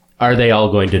book. Are they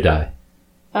all going to die?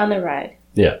 On the ride.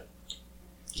 Yeah.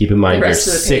 Keep in mind, The there's rest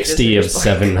of the pages 60 are of just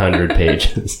 700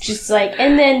 pages. Just like,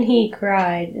 and then he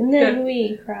cried, and then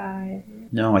we cried.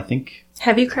 No, I think.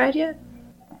 Have you cried yet?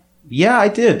 Yeah, I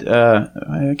did.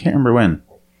 I can't remember when.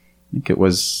 I think it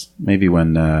was maybe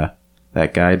when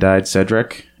that guy died,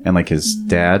 Cedric, and like his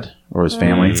dad or his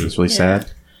family. It was really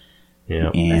sad. Yeah.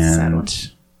 And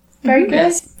Very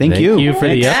good. thank you. Thank you for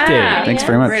the update. Thanks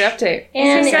very much. Great update.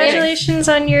 And Congratulations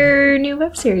on your new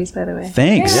web series, by the way.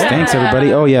 Thanks. Thanks,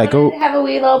 everybody. Oh, yeah, go. Have a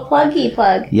wee little pluggy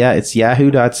plug. Yeah, it's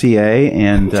yahoo.ca,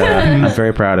 and I'm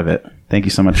very proud of it. Thank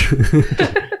you so much.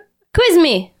 Quiz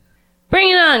me. Bring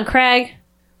it on, Craig.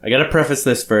 I gotta preface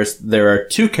this first. There are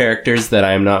 2 characters that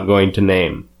I am not going to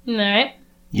name. All right.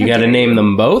 You gotta name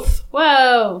them both,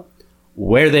 Whoa.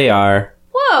 where they are,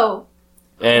 Whoa.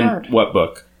 and what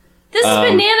book. This is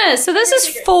bananas. So this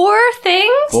is 4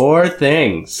 things? 4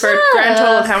 things. For a grand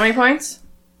total of how many points?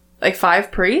 Like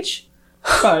 5 per each?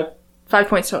 5. 5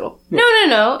 points total.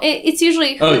 No. It's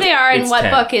usually who Oh, they are and it's what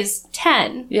 10. book is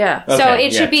 10. Yeah. So Okay,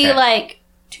 it should be 10. like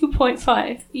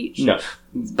 2.5 each. No.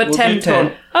 But We'll 10 do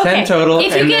total. Okay. 10 total.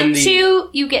 If you and get then the- 2,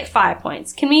 you get 5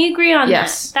 points. Can we agree on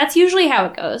Yes. that? That's usually how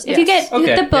it goes. If you Yes. get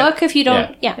Okay, the book, if you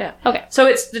don't, yeah. Yeah. Okay. So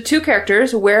it's the 2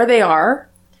 characters, where they are,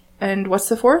 and what's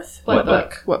the 4th? What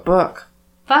book? What book?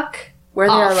 Fuck. Where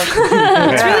they are located.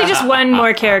 It's really just one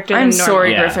more character than I'm normal.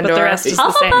 sorry, Yeah. Gryffindor. But the rest is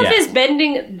the same. Hufflepuff Yeah. is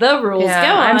bending the rules. Yeah,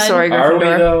 Go on. I'm sorry, Are we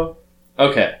Gryffindor. though?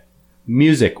 Okay.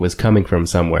 Music was coming from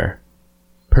somewhere.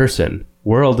 Person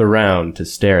whirled around to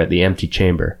stare at the empty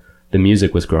chamber. The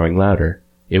music was growing louder.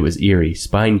 It was eerie,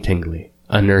 spine-tingly,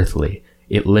 unearthly.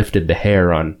 It lifted the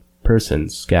hair on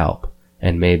person's scalp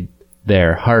and made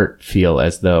their heart feel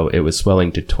as though it was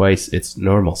swelling to twice its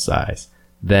normal size.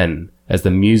 Then, as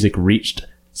the music reached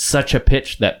such a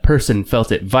pitch that person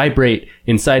felt it vibrate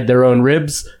inside their own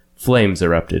ribs, flames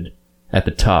erupted at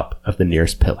the top of the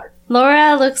nearest pillar.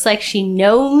 Laura looks like she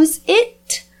knows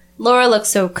it. Laura looks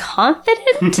so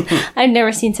confident. I've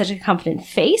never seen such a confident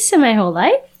face in my whole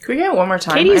life. Can we get it one more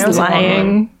time? Katie's I always want one.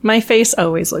 lying. My face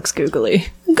always looks googly.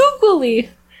 Googly.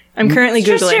 I'm currently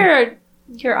Just googling.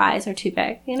 your eyes are too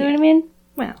big. You know what I mean?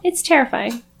 Well, It's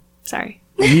terrifying. sorry.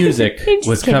 Music I'm just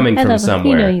was kidding. coming I from love it.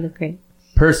 somewhere. You know you look great.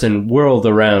 Person whirled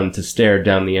around to stare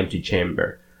down the empty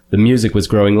chamber. The music was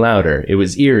growing louder. It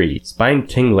was eerie,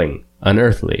 spine-tingling,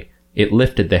 unearthly. It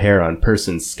lifted the hair on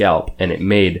person's scalp, and it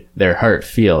made their heart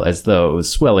feel as though it was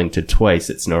swelling to twice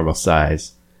its normal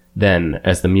size. Then,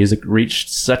 as the music reached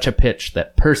such a pitch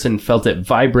that person felt it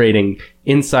vibrating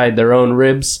inside their own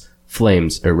ribs,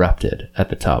 flames erupted at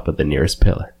the top of the nearest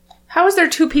pillar. How is there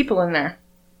 2 people in there?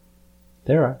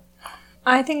 There are.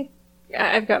 I think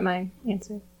I've got my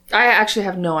answer. I actually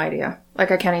have no idea.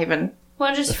 Like, I can't even...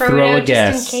 Want to just throw, Throw it a out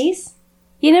guess. just in case?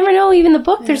 You never know. Even the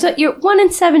book, there's you're 1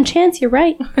 in 7 chance you're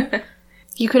right.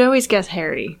 You could always guess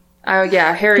Harry. Oh,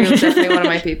 yeah, Harry was definitely one of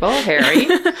my people. Harry.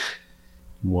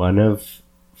 One of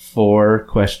 4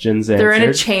 questions answered. They're in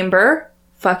a chamber.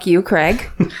 Fuck you, Craig.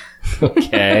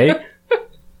 Okay.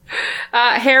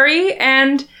 Harry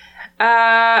and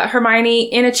Hermione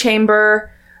in a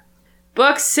chamber.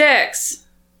 Book 6.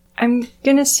 I'm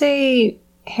gonna say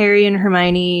Harry and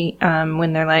Hermione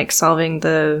when they're like solving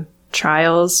the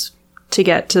trials to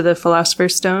get to the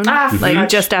Philosopher's Stone. Like fudge.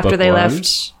 just after Book they 1.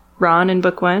 left Ron in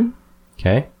book 1.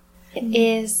 Okay. It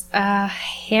is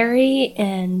Harry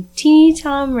and Teeny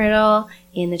Tom Riddle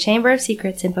in the Chamber of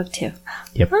Secrets in book 2.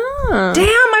 Damn,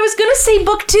 I was gonna say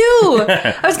book 2.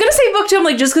 I was gonna say book 2. I'm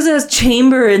like, just because it has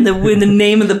chamber in the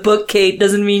name of the book, Kate,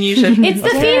 doesn't mean you should. It's the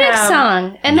Phoenix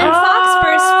song. And then Fox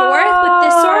bursts forth with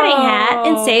the sorting hat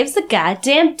and saves the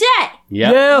goddamn debt.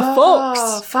 Yep.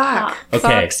 Oh, fuck. Okay.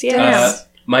 Fox, yes.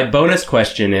 My bonus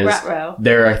question is Ruh-roh.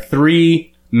 there are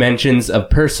 3 mentions of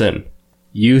person.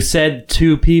 You said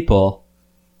 2 people.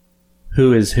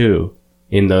 Who is who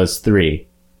in those 3?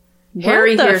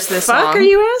 Harry what the hears this fuck song. are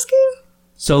you asking?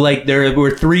 So, like, there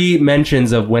were 3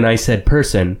 mentions of when I said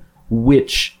person.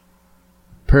 Which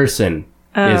person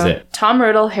is it? Tom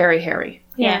Riddle, Harry.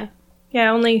 Yeah.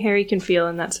 Yeah, only Harry can feel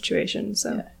in that situation.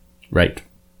 So Right.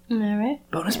 All right.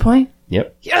 Bonus point?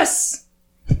 Yep. Yes!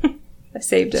 I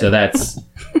saved it. So that's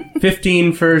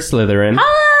 15 for Slytherin.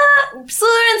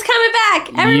 Slytherin's coming back.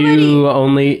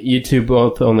 Everybody. You 2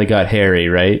 both only got Harry,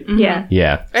 right? yeah,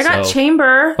 Yeah. I got so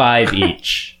chamber. 5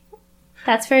 each.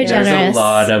 That's very There's generous. a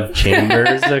lot of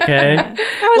chambers, okay?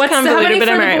 What's convoluted, how many but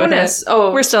for I'm the alright with bonus? it.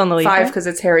 Oh, We're still in the lead, 5 right? because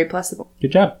it's Harry plus the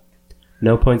Good job.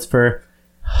 No points for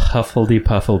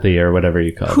Huffledy-Puffledy or whatever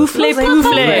you call it. Poofle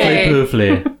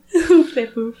poofle.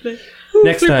 Poofly.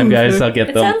 Next time, guys, I'll get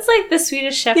It them. sounds like the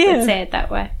Swedish chef Yeah. would say it that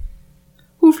way.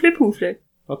 Poofle poofle.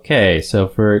 Okay, so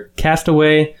for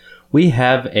Castaway, we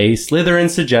have a Slytherin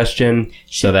suggestion.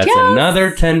 So that's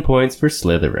another 10 points for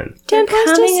Slytherin. They're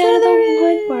coming out of the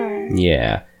woodwork.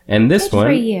 Yeah. And this Good for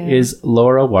one you. is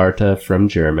Laura Warta from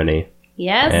Germany.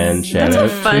 Yes. And shout That's a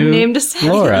out fun to name to say.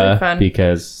 Laura, Really fun.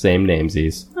 because same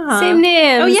namesies. Same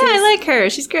name. Oh yeah, I like her.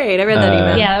 She's great. I read that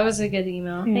email. Yeah, that was a good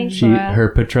email. Thanks, Laura. Her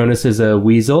Patronus is a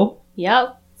weasel,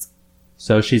 Yep.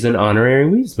 so she's an honorary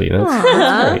Weasley. That's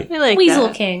great. I like Weasel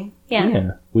that. King. Yeah.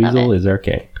 Yeah, Weasel is our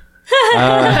king.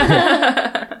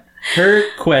 Her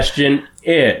question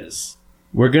is,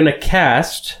 we're going to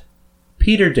cast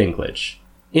Peter Dinklage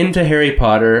into Harry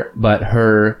Potter, but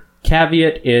her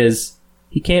caveat is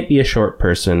he can't be a short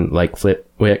person like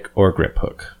Flitwick or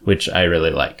Griphook, which I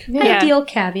really like. Ideal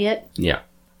caveat. Yeah.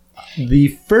 The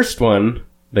first one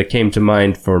that came to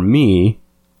mind for me,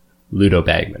 Ludo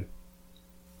Bagman.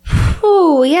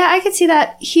 Oh, yeah, I could see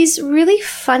that. He's really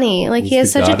funny. Like, he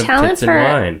has He's the such a god of talent tits and for...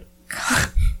 wine.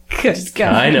 Good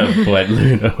God. Kind of what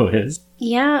Ludo is.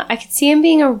 Yeah, I could see him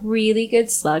being a really good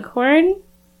Slughorn.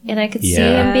 And I could see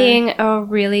Yeah. him being a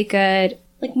really good,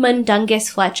 like, Mundungus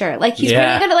Fletcher. Like, he's Yeah,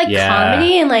 really good at, like, yeah.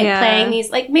 comedy and, like, Yeah. playing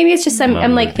these... Like, maybe it's just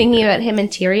I'm like, thinking about him in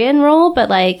Tyrion role, but,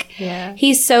 like, Yeah.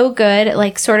 he's so good at,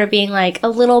 like, sort of being, like, a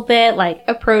little bit, like,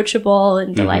 approachable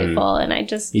and delightful. And I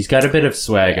just... He's got a bit of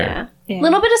swagger. Yeah. Yeah.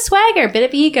 Little bit of swagger, bit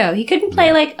of ego. He couldn't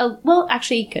play like a well,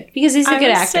 actually he could because he's a I good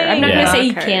would actor. say I'm not Yeah. gonna say he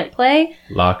Lockhart. can't play.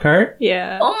 Lockhart?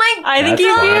 Yeah. Oh my! I think That's he'd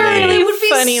be a funny. really He would be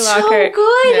funny so Lockhart.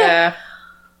 good. Yeah.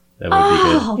 That would be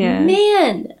good. Oh Yeah.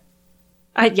 man!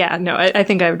 I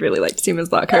think I would really like to see him as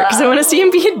Lockhart because I want to see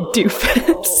him be a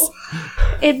doofus.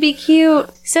 It'd be cute.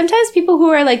 Sometimes people who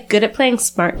are like good at playing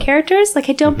smart characters, like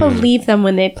I don't believe them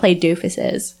when they play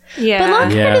doofuses. Yeah. But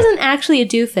Lockhart Yeah. isn't actually a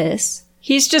doofus.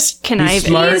 He's just conniving. He's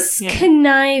smart. He's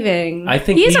conniving. I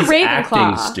think he's he's a Ravenclaw.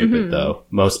 acting stupid, though,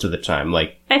 most of the time.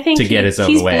 Like, I think to get his own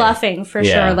he's way. bluffing for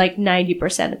Yeah. sure, like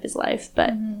 90% of his life. But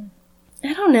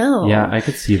I don't know. yeah, I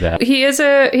could see that. He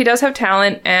does have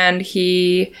talent, and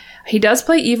he does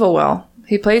play evil well.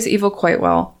 He plays evil quite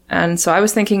well. And so I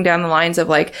was thinking down the lines of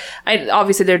like,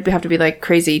 obviously there'd have to be like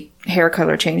crazy hair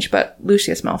color change, but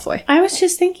Lucius Malfoy. I was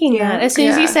just thinking that. As soon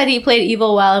as you said he played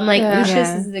evil well, I'm like, Yeah. Lucius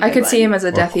is the good I could see him as a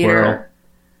Or Death Quirrell. Eater.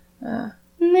 Nah,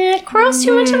 Quirrell's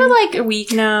too much of a like.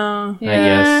 Weak. No. I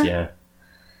guess, yeah.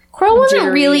 Quirrell wasn't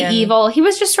Jittery really and- evil. He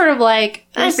was just sort of like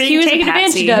I'm being being taken taken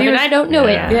advantage patsy. of, He and was- I don't know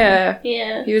Yeah. it. Yeah.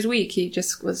 Yeah, He was weak. He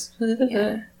just was.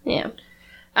 yeah.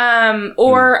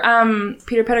 Or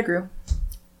Peter Pettigrew.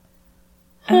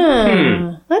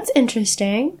 That's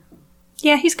interesting.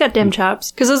 Yeah, he's got dim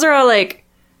chops. Because those are all like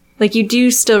you do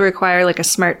still require like a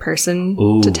smart person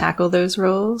Ooh. to tackle those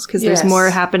roles because there's Yes. more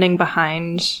happening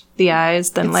behind the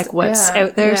eyes than like what's yeah,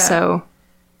 out there. yeah. So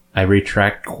I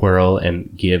retract Quirrell and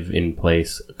give in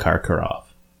place Karkaroff.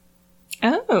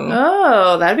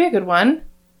 Oh, that'd be a good one.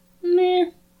 Meh.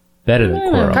 Better than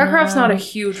Quirrell. Karkaroff's not a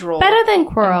huge role. Better than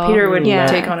Quirrell. Peter would Yeah.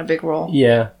 take on a big role.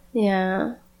 Yeah.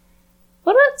 Yeah.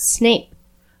 What about Snape?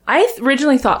 I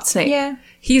originally thought Snape. yeah,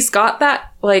 He's got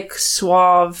that like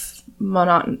suave,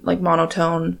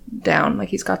 monotone down. Like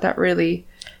he's got that really,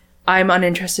 I'm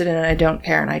uninterested in it. I don't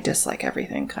care, and I dislike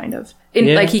everything. Kind of.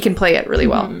 Yeah. Like he can play it really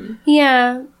well.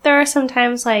 Yeah, there are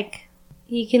sometimes like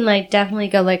he can like definitely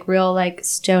go like real like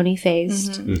stony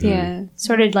faced, yeah.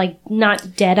 sort of like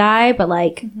not dead eye, but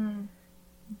like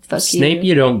fuck Snape, you.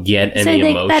 you don't get So, any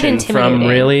like, that emotion from, intimidating.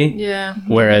 really. Yeah.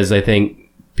 Whereas I think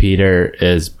Peter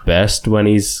is best when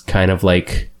he's kind of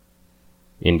like,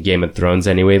 in Game of Thrones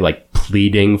anyway, like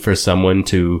pleading for someone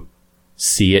to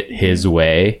see it his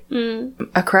way.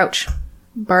 A Crouch,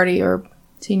 Barty, or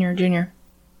Senior, Junior.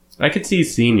 I could see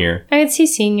Senior, I could see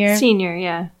Senior. Senior,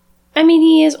 yeah. I mean,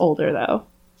 he is older though.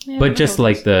 but just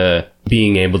like the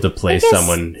being able to play I guess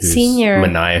someone who's Senior,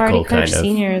 maniacal Barty kind Crouch of.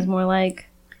 Senior is more like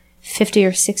 50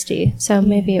 or 60, so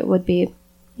maybe it would be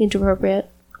age appropriate.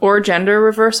 Or gender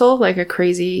reversal, like a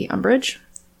crazy Umbridge.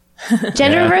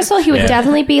 Gender Yeah. reversal, he would Yeah.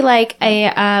 definitely be like a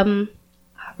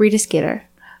Rita Skeeter.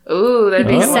 Ooh, that'd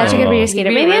be Oh. good. Such a good Rita He'd Skeeter.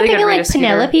 be a Maybe I'm really good thinking like Rita Skeeter.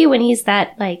 Penelope when he's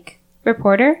that like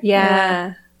reporter.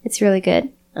 Yeah. It's really good.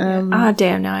 Ah,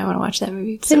 damn, now I want to watch that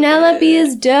movie. It's so Penelope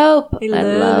is dope. I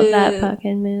love love that it.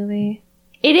 fucking movie.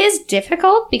 It is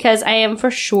difficult because I am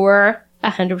for sure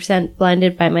 100%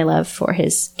 blinded by my love for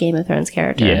his Game of Thrones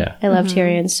character. Yeah. I love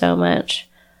Tyrion so much.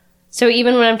 So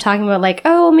even when I'm talking about like,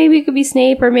 oh, maybe it could be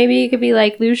Snape or maybe it could be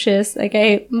like Lucius, like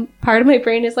part of my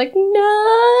brain is like,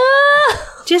 no.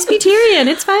 Just be Tyrion.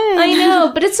 It's fine. I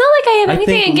know, but it's not like I have I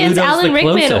anything think against Ludo's Alan the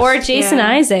Rickman closest. or Jason Yeah.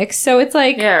 Isaacs. So it's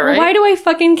like, Yeah, right? why do I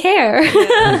fucking care?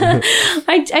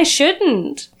 I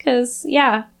shouldn't, because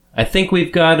yeah. I think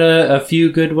we've got a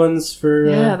few good ones for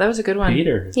Yeah, that was a good one.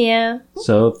 Peter. Yeah.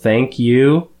 So thank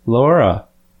you, Laura.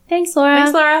 Thanks, Laura.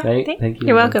 Thanks, Laura. Thank you.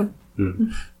 You're welcome.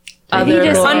 Other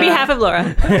just- Laura. On behalf of Laura,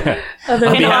 On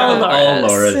behalf of all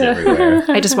Lauras everywhere.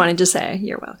 I just wanted to say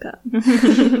you're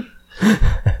welcome.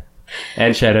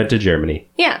 And shout out to Germany.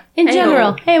 Yeah, in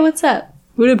general. Hey, what's up?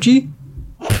 What up, G?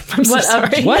 I'm so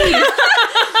sorry. What?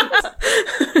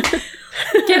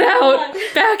 Get out.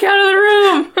 Back out of the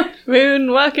room.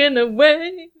 Moon walking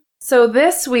away. So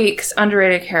this week's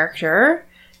underrated character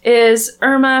is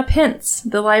Irma Pintz,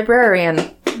 the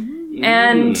librarian.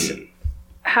 And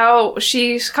how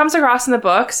she comes across in the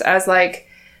books as like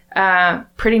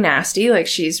pretty nasty. Like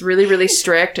she's really, really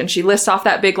strict, and she lists off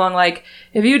that big long like,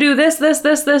 if you do this,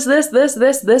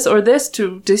 or this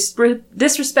to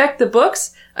disrespect the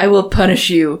books, I will punish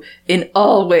you in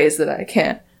all ways that I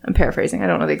can. I'm paraphrasing. I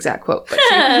don't know the exact quote, but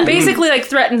she basically like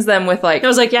threatens them with like, I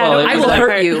was like, yeah, Well, I I will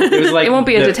hurt you. It was like It won't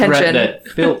be a the detention. threat that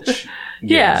Filch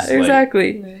Yeah, gives, like,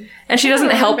 exactly. And she doesn't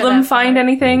help remember them that find part.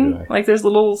 anything. Right. Like there's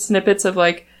little snippets of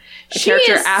like a She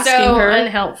character is asking so her.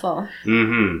 unhelpful.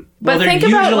 Mm-hmm. But Well, they're think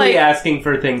usually about, like- asking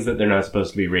for things that they're not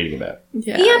supposed to be reading about.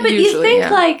 Yeah, but you usually, think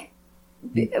yeah. like...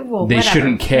 Well, They whatever.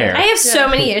 shouldn't care. I have so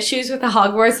many issues with the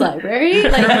Hogwarts library.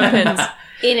 Like,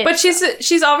 in it. But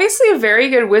she's obviously a very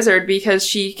good wizard because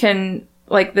she can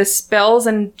like the spells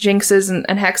and jinxes and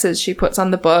hexes she puts on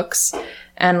the books,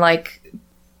 and like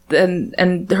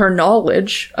and her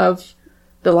knowledge of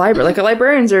the library. Like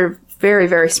librarians are very,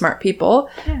 very smart people,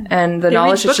 and the They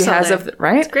knowledge read that she books all has day. of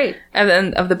right, It's great. and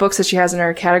then of the books that she has in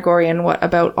her category and what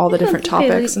about all the different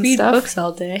topics and read stuff. books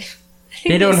all day.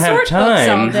 They don't have Sort books all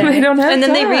time. day. They don't have And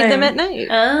then they read time. them at night.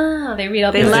 Oh, they read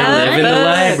all They the They love live in the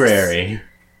books. library.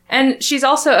 And she's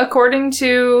also, according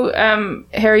to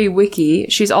Harry Wiki,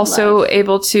 she's also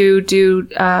able to do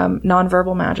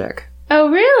nonverbal magic. Oh,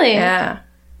 really? Yeah.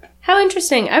 How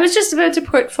interesting. I was just about to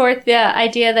put forth the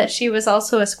idea that she was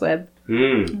also a squib.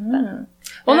 Mm.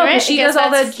 Well, no, Alright, because she I guess does all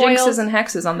the that's foiled. jinxes and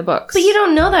hexes on the books. But you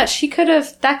don't know that.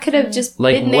 That could have just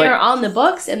Like been there what- on the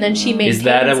books, and then she made Is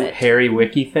that a it. Harry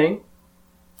Wiki thing?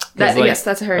 'Cause, like- yes,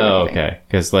 that's a Harry Oh, Wiki thing. okay.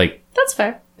 Because like, That's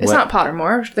fair. It's What- not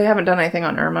Pottermore. They haven't done anything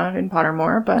on Irma in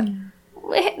Pottermore, but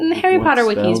Harry What Potter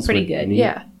wiki is spells pretty would good. need-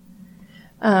 yeah.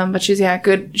 But she's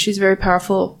good. She's very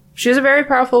powerful. She's a very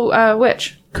powerful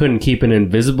witch. couldn't keep an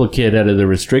invisible kid out of the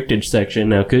restricted section.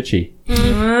 Now could she?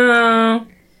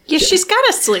 Yeah, she's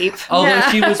gotta sleep. Although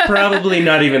Yeah. she was probably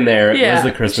not even there. It was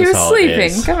the Christmas she was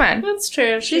holidays. sleeping. Come on. That's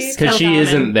true. She's Because she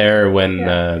isn't there when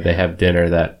they have dinner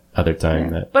that other time.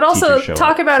 That But also, teachers show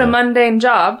talk up, about so. a mundane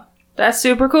job. That's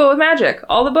super cool with magic.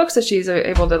 All the books that she's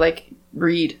able to like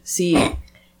read, see.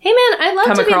 Hey man, I'd love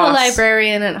Come to be across. the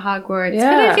librarian at Hogwarts, but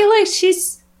Yeah. I feel like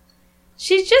she's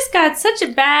just got such a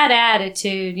bad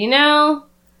attitude, you know?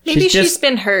 Maybe She's she's just-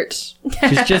 been hurt.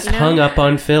 She's just hung up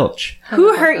on Filch.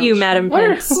 Who hurt you, Madam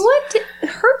Pence? What did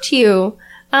hurt you?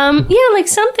 Yeah, like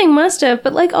something must have,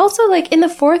 but like also like in the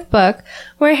fourth book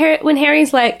where when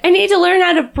Harry's like, I need to learn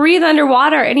how to breathe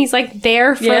underwater, and he's like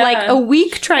there for Yeah. like a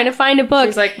week trying to find a book.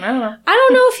 She's like, I don't know. I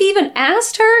don't know if he even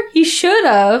asked her. He should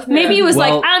have. Maybe he was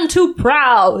Well- like, I'm too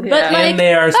proud. But Yeah. like, And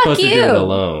they are fuck supposed to do you. it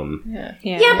alone.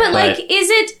 Yeah, but like, is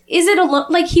it alone?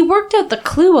 Like he worked out the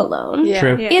clue alone. Yeah.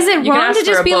 True. Is it You can wrong ask to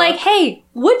for just a be book. like, hey,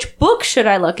 which book should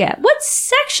I look at? What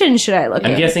section should I look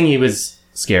I'm at? guessing he was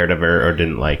scared of her or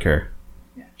didn't like her.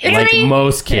 Like Harry,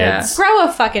 most kids. grow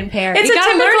a fucking pair. It's you a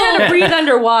gotta learn how to typical- breathe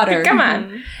underwater. Come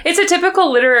on. It's a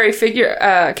typical literary figure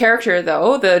character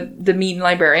though, the mean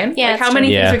librarian. Yeah, like it's how many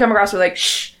true. things Yeah. we come across with like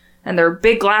shh, and they're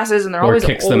big glasses and they're Or always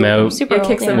kicks old. them out. Super Yeah,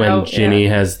 kicks old, them yeah. When out. Ginny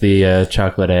has the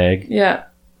chocolate egg. Yeah.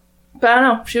 But I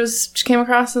don't know. She came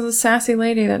across as a sassy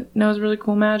lady that knows really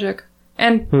cool magic.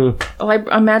 And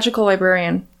a magical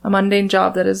librarian. A mundane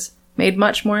job that is made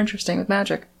much more interesting with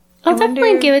magic. I'll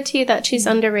definitely give it to you that she's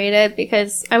underrated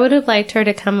because I would have liked her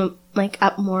to come like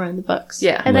up more in the books.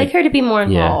 Yeah. I'd like her to be more Yeah.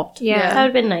 involved. Yeah. That would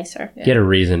have been nicer. Get a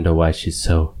reason to why she's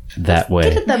so that way.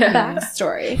 The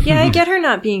backstory. Yeah, I get her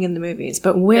not being in the movies,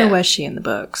 but where was she in the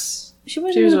books? She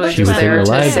was She was really She was just in there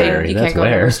the to say library, you that's can't go where.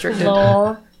 anywhere restricted.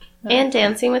 Lol. And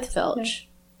Dancing with Filch.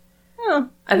 Oh,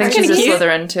 I think That's she's a kinda cute.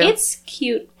 Slytherin too. It's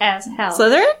cute as hell.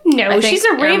 Slytherin? No, I think she's a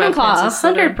Irma Ravenclaw, Pence is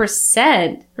Slytherin.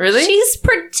 100%. Really? She's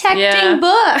protecting Yeah.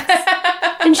 books.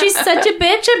 And she's such a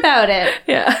bitch about it.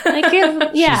 yeah. Like,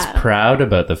 yeah. She's proud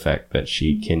about the fact that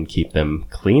she can keep them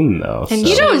clean, though. And so-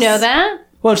 You don't know that.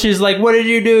 Well, she's like, "What did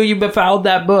you do? You befouled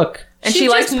that book." And She's she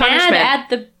likes just mad punishment. at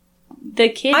the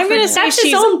kid. I'm for- gonna say that's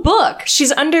his she's- own book. She's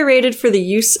underrated for the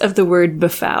use of the word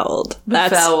befouled.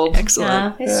 Befouled. That's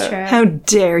excellent. Yeah, it's true. How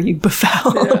dare you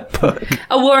befoul a book?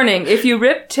 A warning: if you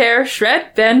rip, tear,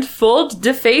 shred, bend, fold,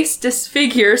 deface,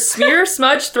 disfigure, smear,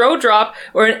 smudge, throw, drop,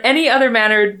 or in any other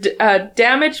manner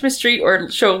damage, mistreat, or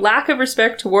show lack of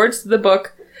respect towards the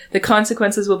book, The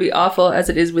consequences will be awful as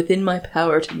it is within my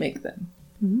power to make them.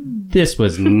 This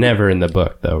was never in the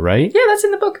book, though, right? Yeah, that's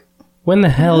in the book. When the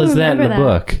hell is that in the remember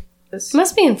that. book? It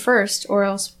must be in first, or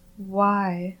else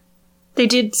why? They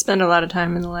did spend a lot of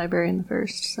time in the library in the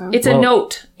first, so. It's a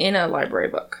note in a library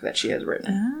book that she has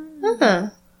written. Huh.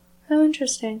 How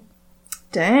interesting.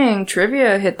 Dang,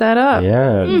 trivia, hit that up.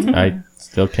 Yeah, I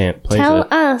still can't place Tell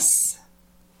it. us,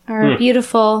 our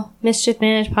beautiful Mischief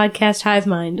Managed podcast hive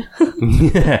mind.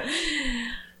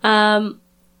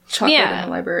 Chocolate Yeah. in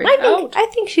the library. I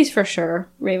think she's for sure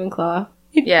Ravenclaw.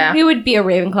 Yeah. Who would be a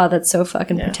Ravenclaw that's so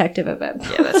fucking protective of him?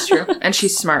 Yeah, that's true. And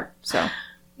she's smart, so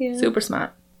Yeah. super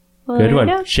smart. Well, Good there one.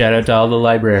 you go. Shout out to all the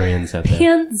librarians out there.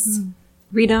 Hints.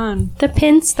 Read on. The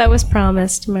pince that was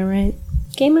promised, am I right?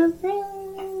 Game of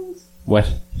Thrones. What?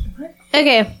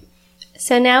 Okay,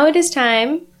 so now it is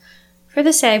time for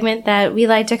the segment that we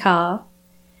like to call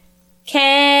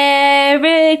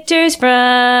Characters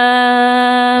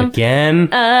from Again?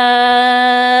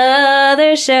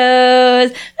 Other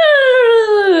shows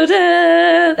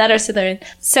that are Slytherin.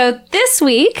 So this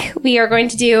week, we are going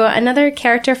to do another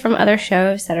character from other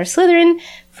shows that are Slytherin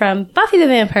from Buffy the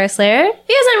Vampire Slayer,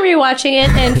 because I'm rewatching it,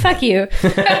 and fuck you.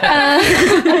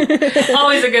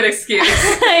 Always a good excuse.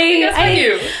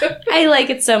 I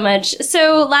like it so much.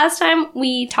 So last time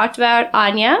we talked about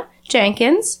Anya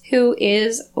Jenkins, who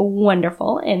is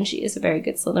wonderful, and she is a very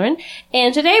good Slytherin.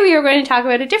 And today we are going to talk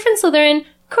about a different Slytherin,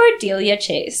 Cordelia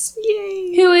Chase.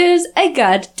 Yay. Who is a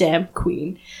goddamn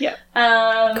queen. Yeah.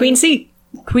 Queen C.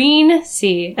 Queen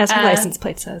C. As her license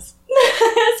plate says.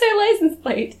 That's her license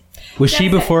plate. Was she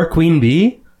before Queen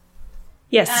Bee?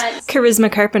 Yes. Charisma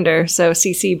Carpenter, so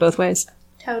CC both ways.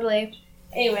 Totally.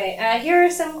 Anyway, here are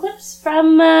some clips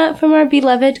from our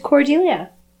beloved Cordelia.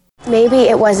 Maybe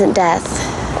it wasn't death.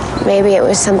 Maybe it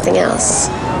was something else.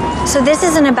 So this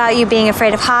isn't about you being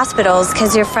afraid of hospitals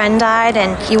because your friend died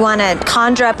and you want to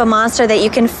conjure up a monster that you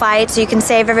can fight so you can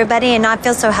save everybody and not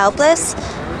feel so helpless?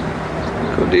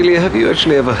 Cordelia, have you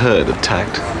actually ever heard of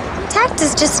tact? Tact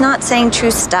is just not saying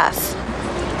true stuff.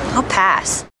 I'll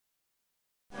pass.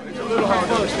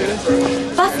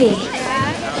 Buffy,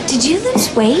 did you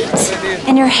lose weight?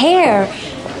 And your hair?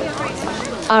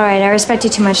 All right, I respect you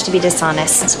too much to be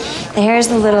dishonest. The hair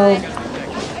is a little...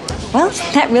 Well,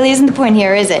 that really isn't the point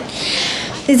here, is it?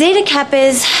 The Zeta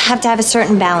Kappas have to have a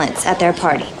certain balance at their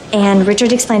party. And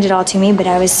Richard explained it all to me, but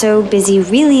I was so busy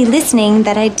really listening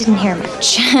that I didn't hear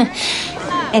much.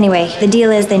 Anyway, the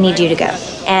deal is they need you to go.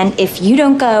 And if you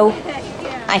don't go,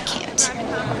 I can't.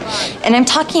 And I'm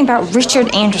talking about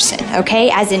Richard Anderson, okay?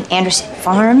 As in Anderson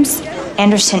Farms,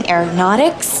 Anderson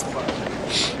Aeronautics,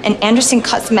 and Anderson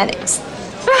Cosmetics.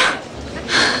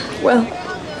 Well,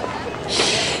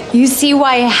 you see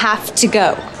why I have to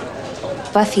go.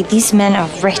 Buffy, these men are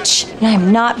rich, and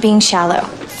I'm not being shallow.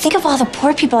 Think of all the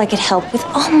poor people I could help with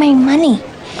all my money.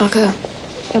 I'll go.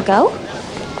 You'll go?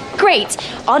 Great,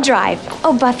 I'll drive.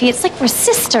 Oh, Buffy, it's like we're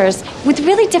sisters with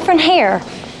really different hair.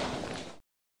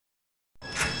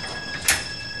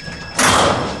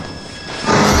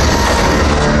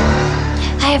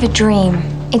 I have a dream.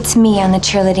 It's me on the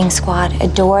cheerleading squad,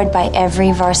 adored by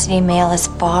every varsity male as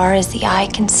far as the eye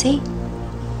can see.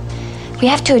 We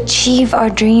have to achieve our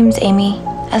dreams, Amy.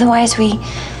 Otherwise, we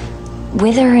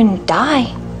wither and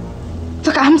die.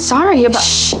 Look, I'm sorry about...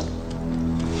 Shh.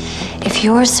 If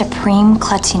your supreme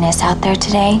klutziness out there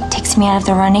today takes me out of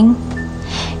the running,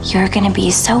 you're gonna be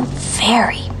so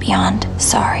very beyond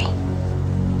sorry.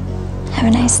 Have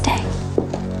a nice day.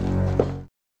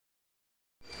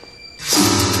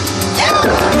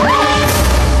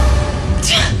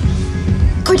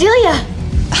 Cordelia!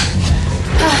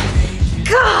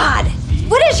 God!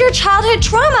 What is your childhood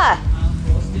trauma?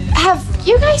 Have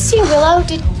you guys seen Willow?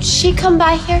 Did she come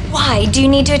by here? Why? Do you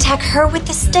need to attack her with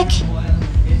the stick?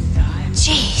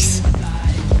 Jeez.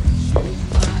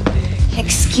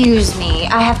 Excuse me.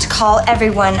 I have to call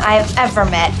everyone I've ever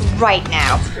met right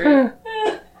now.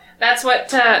 That's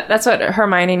what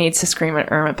Hermione needs to scream at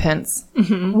Irma Pence.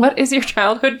 Mm-hmm. What is your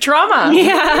childhood trauma?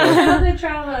 Childhood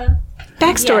trauma.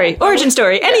 Backstory, origin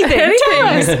story, anything. Tell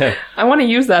us. I want to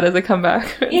use that as a comeback.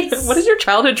 What is your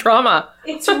childhood trauma?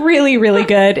 It's really, really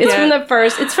good.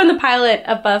 It's from the pilot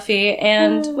of Buffy,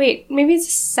 and wait, maybe it's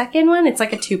the second one? It's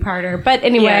like a two-parter. But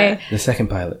anyway, The second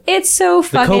pilot. it's so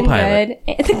fucking co-pilot.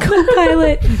 good. The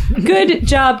co-pilot. Good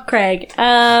job, Craig.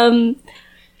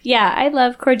 Yeah, I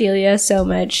love Cordelia so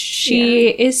much. She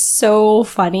is so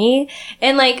funny.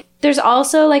 And like, there's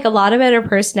also like a lot of it her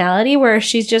personality where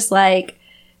she's just like,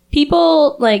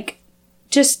 people like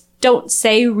just don't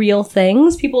say real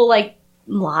things. People like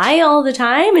lie all the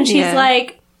time. And she's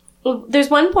like, well,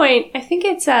 there's one point, I think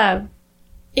it's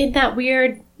in that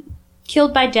weird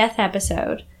killed by death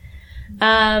episode.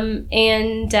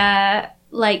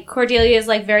 Like, Cordelia is,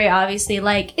 like, very obviously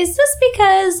like, is this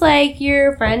because, like,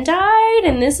 your friend died?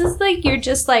 And this is, like, you're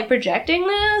just, like, projecting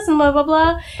this? And blah, blah,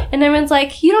 blah. And everyone's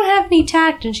like, you don't have any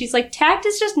tact. And she's like, tact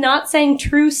is just not saying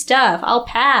true stuff. I'll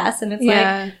pass. And it's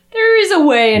like, there is a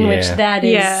way in which that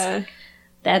is. Yeah.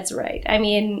 That's right. I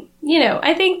mean, you know,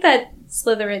 I think that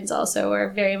Slytherins also are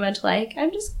very much like,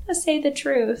 I'm just going to say the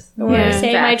truth. Or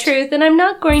say my truth. And I'm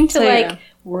not going to,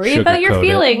 worry about your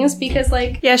feelings because,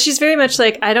 like... Yeah, she's very much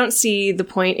like, I don't see the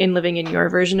point in living in your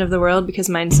version of the world because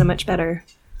mine's so much better.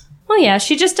 Well, yeah,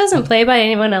 she just doesn't play by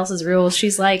anyone else's rules.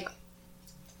 She's like,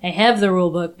 I have the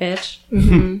rule book, bitch.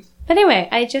 Mm-hmm. But anyway,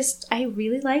 I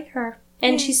really like her.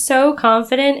 And she's so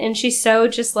confident and she's so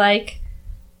just like...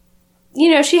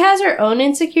 You know, she has her own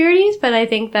insecurities, but I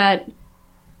think that...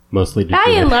 Mostly by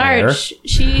and large,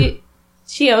 she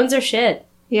owns her shit.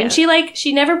 Yeah. And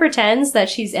she never pretends that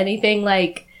she's anything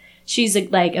like, she's a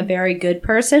very good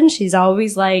person. She's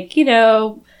always like, you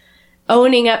know,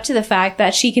 owning up to the fact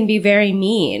that she can be very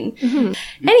mean.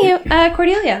 Mm-hmm. Anywho,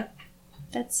 Cordelia.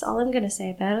 That's all I'm going to say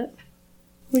about it.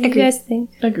 What do you guys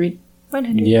think? Agreed.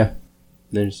 100. Yeah.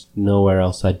 There's nowhere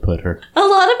else I'd put her. A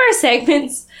lot of our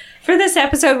segments for this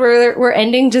episode we're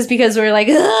ending just because we're like,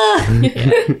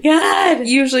 ugh, God.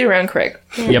 Usually around Craig.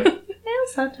 Yeah. Yep. Well,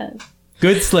 sometimes.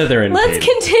 Good Slytherin. Let's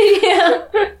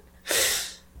continue.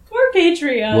 Poor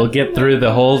Patreon. We'll get through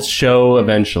the whole show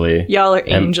eventually. Y'all are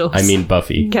angels. I mean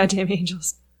Buffy. Goddamn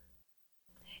angels.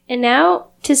 And now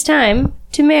 'tis time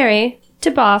to marry,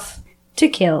 to boff, to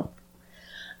kill.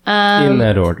 In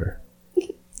that order.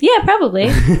 Yeah, probably.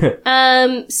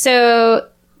 So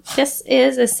this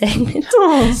is a segment.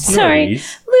 Sorry.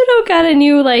 Ludo got a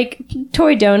new,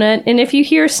 toy donut, and if you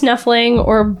hear snuffling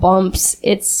or bumps,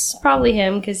 it's probably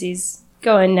him because he's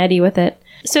going nutty with it.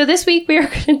 So this week we are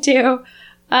going to do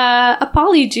a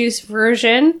Polyjuice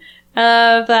version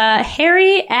of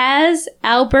Harry as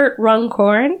Albert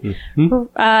Runcorn,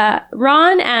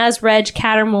 Ron as Reg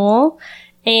Cattermole,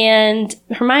 and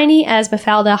Hermione as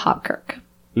Mafalda Hopkirk.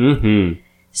 Mm-hmm.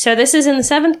 So this is in the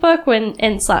 7th book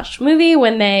movie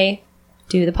when they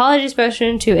do the Polyjuice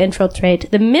potion to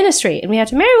infiltrate the Ministry. And we have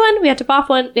to marry one, we have to boff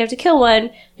one, we have to kill one,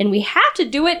 and we have to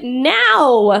do it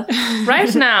now!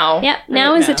 Right now. Yep,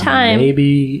 now is the time.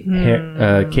 Maybe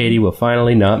Katie will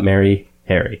finally not marry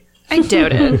Harry. I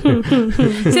doubt it.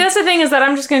 See, that's the thing is that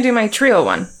I'm just going to do my trio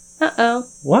one. Uh-oh.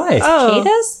 Why?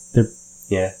 Cicadas?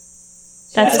 Yeah.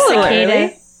 That's a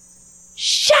cicada.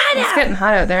 Shut up! It's getting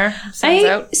hot out there.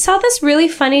 I saw this really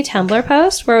funny Tumblr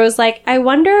post where it was like, I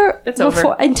wonder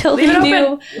until they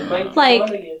knew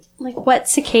what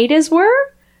cicadas were.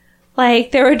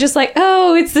 Like, they were just like,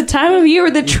 oh, it's the time of year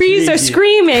where the trees are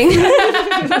screaming.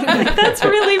 That's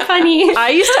really funny. I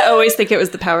used to always think it was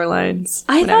the power lines.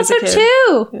 I thought so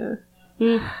too.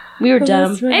 Yeah. We were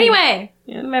dumb. Right. Anyway,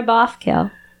 my boff kill.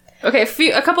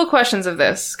 Okay, a couple questions of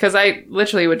this, because I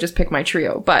literally would just pick my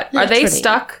trio. But are they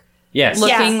stuck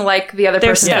looking like the other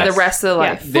person for the rest of their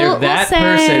life? They're that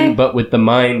person, but with the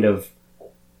mind of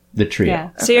the trio. Yeah.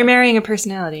 Okay. So you're marrying a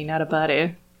personality, not a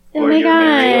body. Oh or you're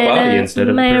marrying a body instead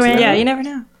of a personality. Yeah, you never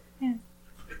know.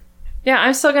 Yeah,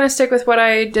 I'm still going to stick with what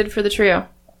I did for the trio.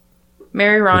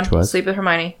 Marry Ron, sleep with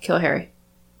Hermione, kill Harry.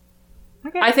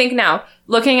 Okay. I think now,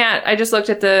 I just looked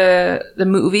at the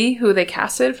movie, who they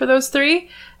casted for those three,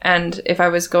 and if I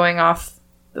was going off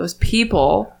those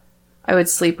people, I would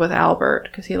sleep with Albert,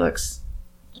 because he looks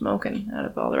smoking out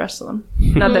of all the rest of them.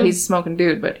 Not that he's a smoking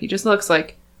dude, but he just looks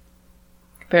like,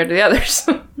 compared to the others.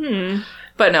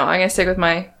 But no, I'm going to stick with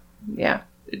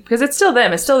because it's still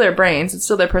them, it's still their brains, it's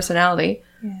still their personality.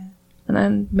 Yeah. And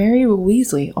then marry a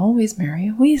Weasley. Always marry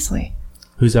a Weasley.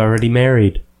 Who's already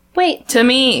married. Wait. To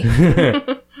me.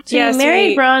 So you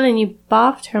married Ron and you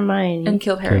boffed Hermione. And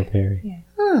killed Harry. Yeah.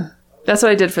 Huh. That's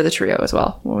what I did for the trio as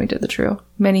well, when we did the trio.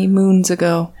 Many moons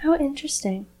ago. How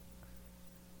interesting.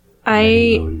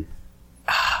 Oh,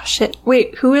 shit.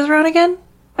 Wait, who is Ron again?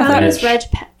 I thought it was Reg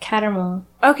Cattermole.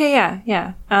 Okay,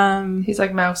 yeah. He's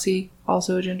like mousy,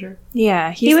 also a ginger.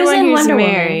 Yeah, he was the one who's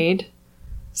married.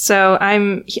 So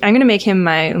I'm gonna make him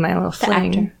my little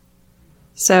fling. Actor.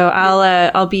 So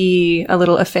I'll be a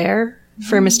little affair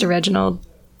for Mr. Reginald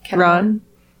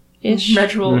Ron-ish.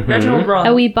 Reginald Ron.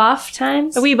 A wee buff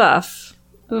times? A wee buff.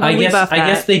 I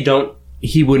guess they don't.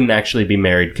 He wouldn't actually be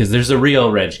married because there's a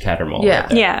real Reg Cattermole.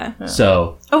 Yeah. Yeah.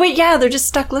 So. Oh wait, yeah, they're just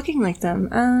stuck looking like them.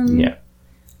 Yeah.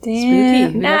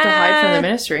 Damn. Spooky. We have to hide from the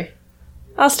Ministry.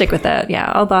 I'll stick with that.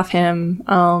 Yeah, I'll buff him.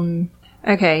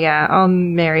 Okay, yeah, I'll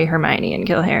marry Hermione and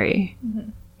kill Harry. Mm-hmm.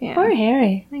 Yeah. Poor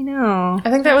Harry. I know.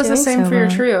 I think that was the same for your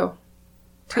trio.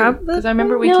 Probably. Because I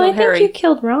remember we no, killed I think Harry. you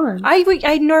killed Ron.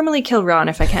 I normally kill Ron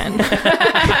if I can.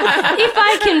 If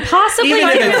I can possibly Even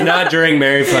if kill it's him. not during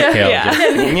Mary Fuck Kill. Yeah.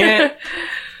 Just, yeah.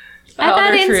 At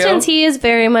that Other trio. instance, he is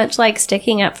very much like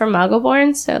sticking up for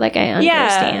Muggleborn, so like I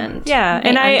understand. Yeah.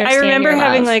 And I understand remember your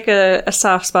having love. like a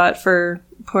soft spot for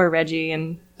poor Reggie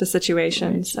and the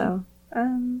situation. So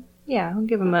yeah, I'll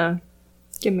give him a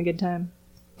good time.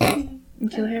 And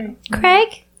kill Harry.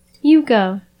 Craig, you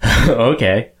go.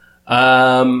 Okay.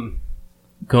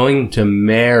 Going to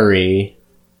marry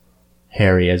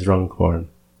Harry as Runcorn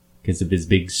because of his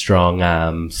big, strong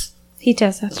arms. He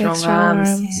does have Strong strong arms.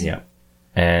 arms. Yeah.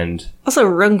 And Also,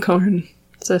 Runcorn.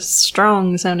 It's a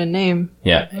strong sounding name.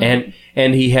 yeah,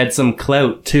 and he had some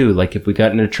clout too. Like if we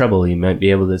got into trouble, he might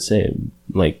be able to say,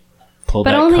 like, pull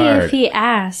But that only card. if he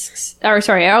asks, or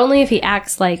sorry, only if he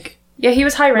acts like Yeah, he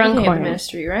was high ranking in the Runcorn.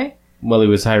 ministry, right? Well, he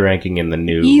was high ranking in the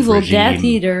new evil regime. Death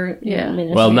Eater. Yeah.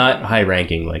 ministry. Well, not high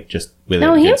ranking, like just with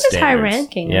No, good he was high standards.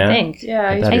 ranking, Yeah? I think. Yeah,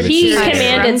 I he's thought And was he serious.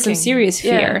 commanded ranking. some serious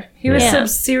fear. He was Yeah. some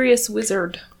serious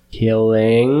wizard.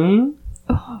 Killing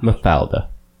Mafalda.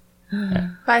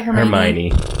 By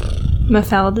Hermione.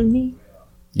 Mafalda.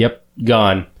 Yep,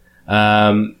 gone.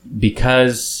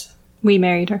 Because We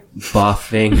married her.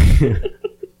 boffing.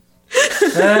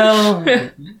 Well,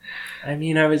 I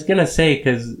mean, I was gonna say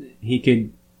because he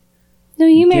could No,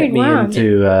 you get married me Ron.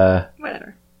 into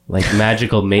Whatever. like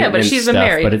magical maintenance she's a stuff,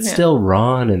 married, but it's yeah. still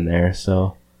Ron in there.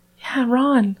 So Yeah,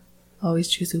 Ron. Always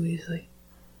choose a Weasley.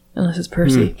 Unless it's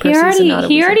Percy. He Percy's already not a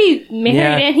he Weasley. already married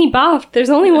Yeah. and he boffed. There's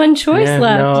only one choice yeah,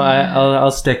 left. no,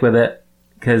 I'll stick with it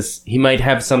because he might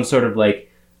have some sort of like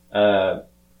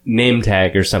name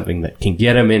tag or something that can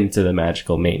get him into the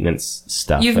magical maintenance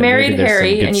stuff. You've and maybe married there's some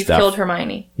Harry good and you've stuff. killed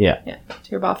Hermione. Yeah. Yeah, so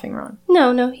you're boffing Ron.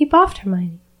 No, he boffed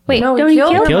Hermione. Wait, No, no, he he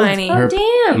killed killed Hermione. Oh, her-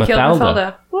 damn. Killed Mafalda.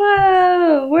 Mafalda.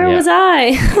 Whoa, where Yeah. was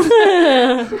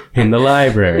I? In the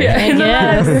library. Yeah, in the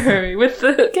guess. library with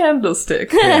the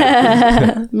candlestick.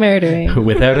 Murdering.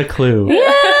 Without a clue. Lol.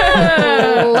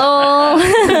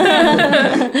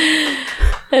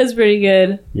 That's pretty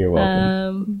good. You're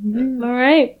welcome. All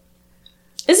right.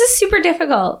 This is super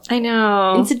difficult. I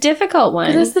know. It's a difficult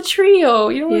one. It's the trio.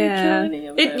 You don't want to Yeah. kill any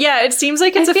of them. It seems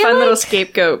like it's I a feel fun little like-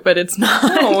 scapegoat, but it's not.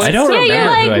 I don't yeah, remember you're who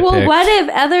like, I well, picked. what if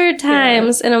other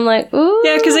times? And I'm like, ooh.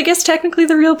 Yeah, because I guess technically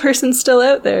the real person's still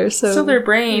out there. So Still their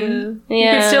brain. You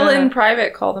Yeah. could still in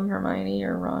private call them Hermione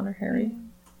or Ron or Harry.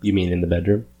 You mean in the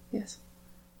bedroom? Yes.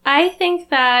 I think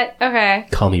that, okay.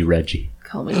 Call me Reggie.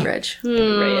 Call me Reg.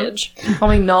 Reg. Call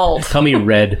me Null. Call me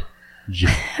Red.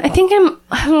 I think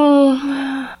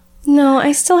no,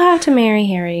 I still have to marry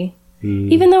Harry.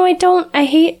 Even though I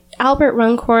hate Albert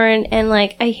Runcorn, and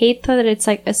like, I hate that it's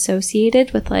like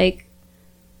associated with like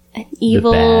an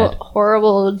evil, bad.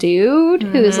 horrible dude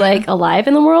who's like alive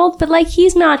in the world, but like,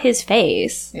 he's not his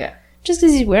face. Yeah. Just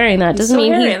because he's wearing that doesn't still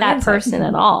mean Harry he's on the that inside. person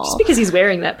at all. Just because he's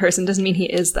wearing that person doesn't mean he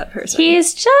is that person. He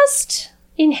is just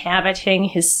inhabiting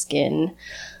his skin.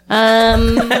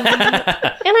 And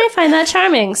I find that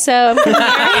charming. So I'm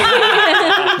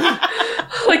gonna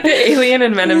Like the alien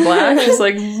in Men in Black. Just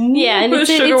like, yeah, and with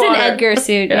it's sugar an water. Edgar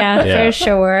suit, yeah, Yeah. for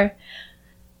sure.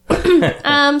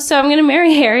 So I'm gonna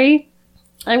marry Harry.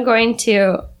 I'm going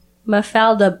to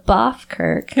Mafalda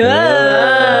Boffkirk.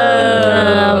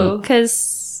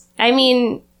 Because I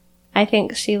mean, I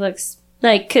think she looks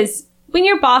like, because when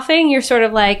you're boffing, you're sort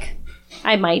of like,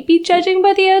 I might be judging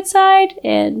by the outside,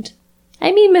 and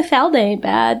I mean, Mafalda ain't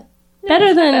bad.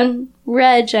 Better than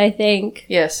Reg, I think.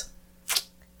 Yes.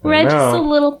 Reg is know. a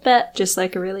little bit. just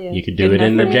like Aurelia. You could do it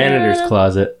in the janitor's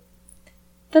closet.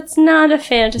 That's not a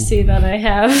fantasy that I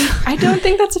have. I don't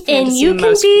think that's a fantasy. And you can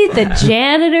most be people the have.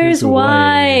 janitor's His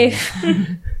wife. wife.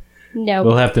 No,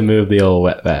 We'll have to move the old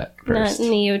wetback not first. in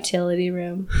the utility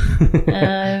room.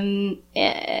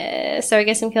 So I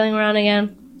guess I'm killing Ron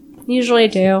again. Usually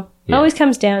do. Yeah. Always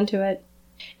comes down to it.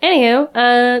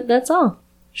 Anywho, that's all.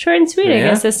 Short and sweet, I Yeah.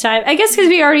 guess, this time. I guess because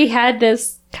we already had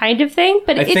this kind of thing,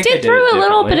 but I it think I did did throw it a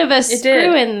little differently. bit of a did.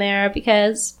 screw in there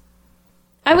because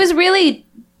I was really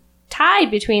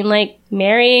tied between like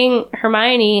marrying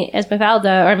Hermione as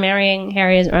Mafalda or marrying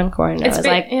Harry as Runcorn. I was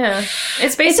like, yeah.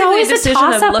 It's basically always a a decision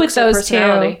toss-up of with looks or those two.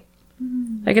 personality.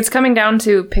 Like it's coming down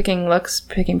to picking looks,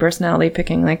 picking personality,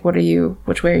 picking like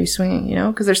which way are you swinging, you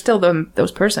know? Because they're still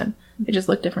those person. They just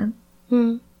look different.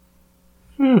 I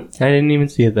didn't even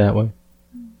see it that way.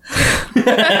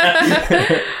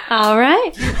 all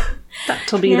right.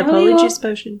 That'll be the Now we will- polyjuice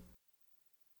potion.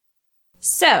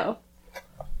 So,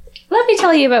 let me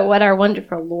tell you about what our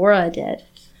wonderful Laura did.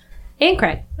 And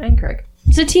Craig. And Craig.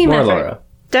 It's a team More effort. Laura.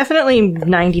 Definitely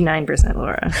 99%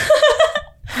 Laura.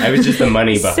 I was just the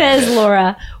money behind Says it.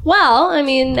 Laura. Well, I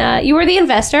mean, you were the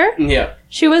investor. Yeah.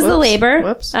 She was the labor.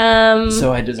 Whoops.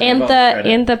 So I deserve and all the the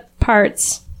credit. and the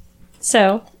parts.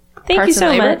 So thank Parts you so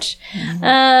and labor?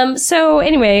 much. So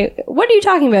anyway, what are you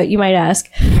talking about? You might ask.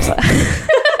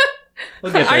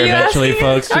 We'll get Are there you eventually, asking-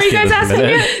 folks. Are Just you give guys us a asking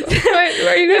minute. it?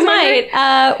 Are you guys wondering?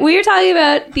 Might. We were talking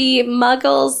about the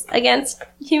Muggles against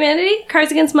humanity.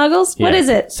 Cards Against Muggles. What Yeah, is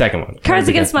it? Second one. Cards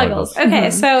Against Muggles.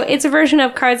 Okay, so it's a version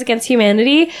of Cards Against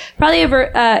Humanity. Probably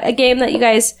a game that you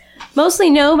guys mostly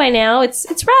know by now. It's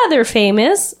rather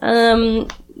famous,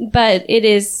 but it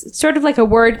is sort of like a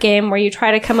word game where you try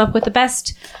to come up with the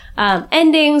best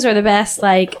endings or the best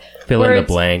like Fill in the words.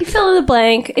 blank. You fill in the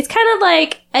blank. It's kind of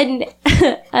like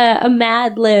a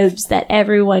Mad Libs that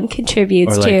everyone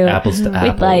contributes Or like to. apples to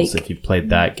apples, like- if you played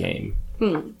that game.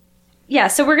 Yeah,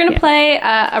 so we're going to play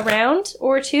a round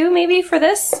or two maybe for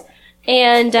this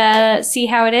and see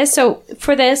how it is. So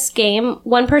for this game,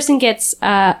 one person gets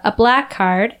a black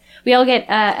card. We all get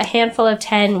a handful of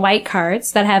 10 white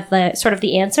cards that have the sort of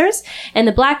the answers. And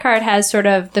the black card has sort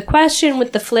of the question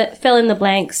with the fill in the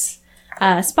blanks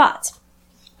spots.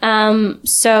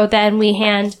 So then we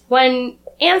hand one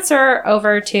answer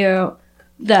over to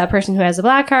the person who has the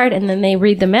black card, and then they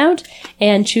read them out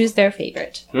and choose their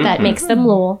favorite. That makes them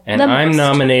lol. And the I'm most.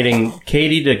 nominating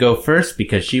Katie to go first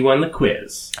because she won the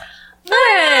quiz.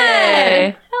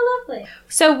 Hey! How lovely.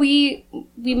 So we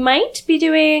might be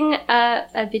doing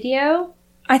a video.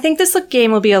 I think this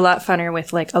game will be a lot funner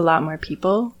with like a lot more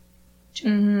people. So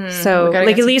We gotta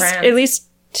like get some at friends. least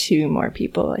 2 more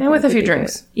people. I And with think a would few be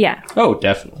drinks. good. Yeah, Oh,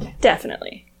 definitely.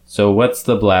 definitely. So what's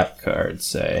the black card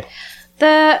say?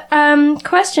 The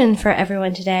question for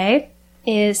everyone today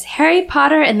is Harry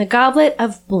Potter and the Goblet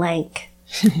of Blank.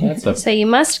 That's a So you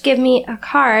must give me a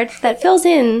card that fills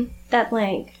in that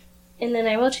blank. And then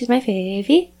I will choose my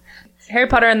favy. Harry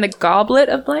Potter and the Goblet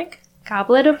of Blank?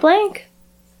 Goblet of Blank.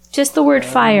 Just the word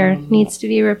fire needs to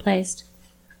be replaced.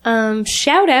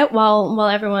 Shout out while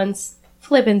everyone's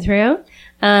flipping through.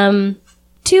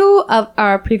 2 of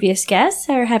our previous guests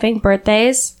are having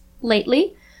birthdays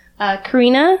lately.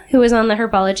 Karina, who was on the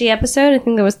Herbology episode, I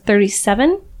think that was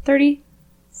 37,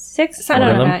 36, I don't One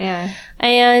of know. them.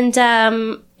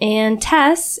 Yeah. And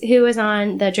Tess, who was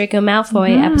on the Draco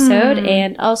Malfoy episode,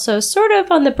 and also sort of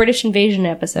on the British Invasion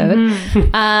episode.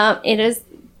 It is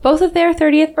both of their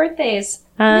 30th birthdays.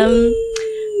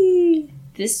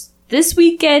 This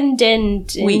weekend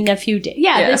and in a few days.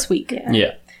 Yeah, this week.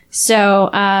 Yeah. So,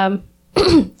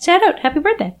 shout out. Happy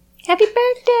birthday. Happy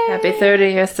birthday. Happy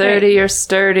 30, you're 30, you're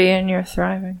sturdy, and you're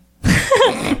thriving.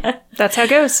 That's how it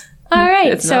goes. All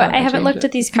right. It's So not. I I haven't changed looked it.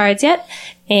 at these cards yet,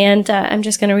 and I'm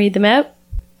just going to read them out.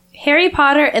 Harry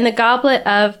Potter and the Goblet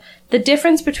of the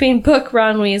difference between book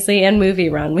Ron Weasley and movie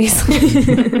Ron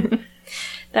Weasley.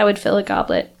 That would fill a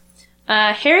goblet.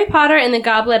 Harry Potter and the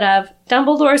Goblet of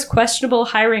Dumbledore's questionable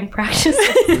hiring practices.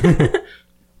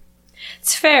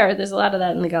 It's fair. There's a lot of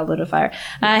that in the Goblet of Fire.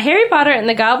 Harry Potter and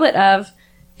the Goblet of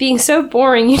being so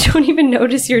boring you don't even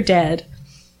notice you're dead.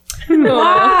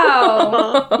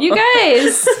 Wow. You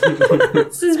guys.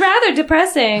 This is rather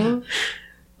depressing.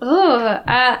 Oh,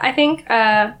 I think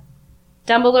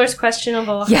Dumbledore's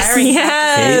questionable hiring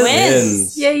practices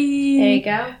wins. Kate Yay! There you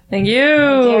go. Thank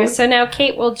you. So now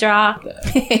Kate will draw.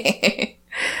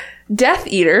 Death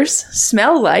Eaters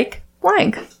smell like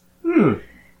blank.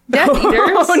 Death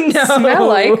Eaters no. smell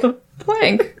like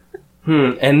blank.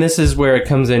 And this is where it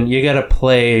comes in. You gotta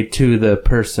play to the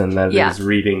person that is Yeah.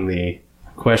 reading the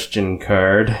question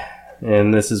card.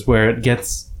 And this is where it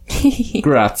gets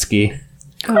Grotsky.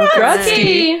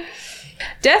 Grotsky.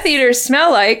 Death Eaters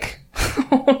smell like.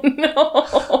 Oh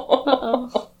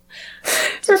no.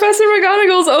 Professor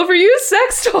McGonagall's overused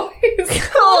sex toys.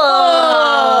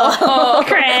 Oh,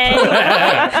 Craig.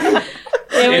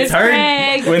 It was It's hard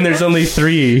Craig. when there's only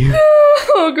 3.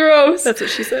 Oh, gross. That's what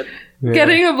she said.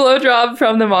 Getting a blowjob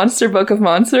from the Monster Book of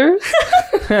Monsters.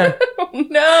 Oh,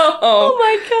 no. Oh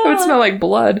my It would god. smell like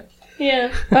blood.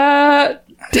 Yeah.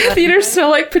 Death Eaters smell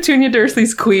like Petunia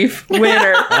Dursley's queef.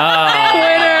 Winner. Ah,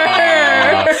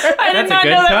 Winner. that's a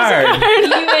good card.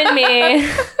 You and me.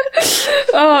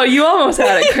 Oh, you almost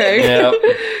had it, Craig. Yep.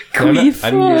 Queef.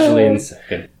 I'm usually in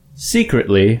second.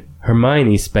 Secretly,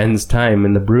 Hermione spends time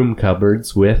in the broom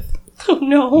cupboards with... Oh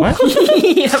no. What?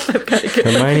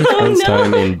 Hermione spends no.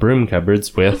 time in broom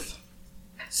cupboards with...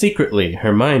 Secretly,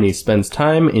 Hermione spends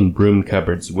time in broom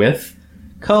cupboards with...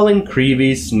 Colin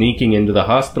Creevey sneaking into the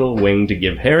hospital wing to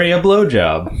give Harry a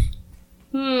blowjob.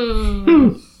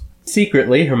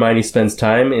 Secretly, Hermione spends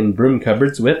time in broom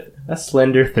cupboards with a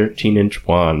slender 13-inch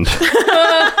wand.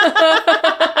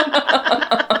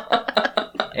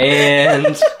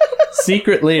 And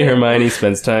Secretly, Hermione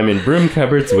spends time in broom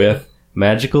cupboards with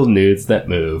magical nudes that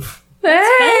move.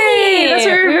 Hey, that's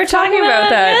what we were talking about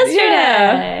that yesterday.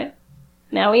 Yeah.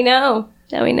 Now we know.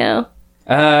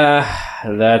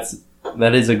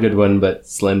 That is a good one, but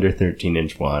slender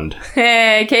 13-inch wand.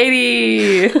 Hey,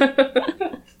 Katie.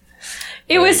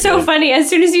 It was so funny. As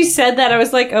soon as you said that, I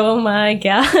was like, oh my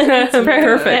god. It's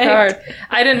Perfect card.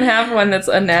 I didn't have one that's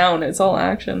a noun. It's all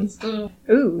actions.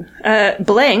 Ooh.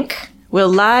 Blank will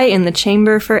lie in the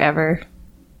chamber forever.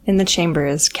 And the chamber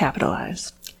is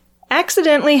capitalized.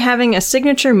 Accidentally having a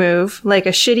signature move, like a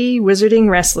shitty wizarding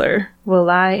wrestler, will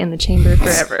lie in the chamber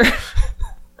forever.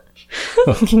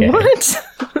 Okay. What?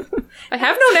 I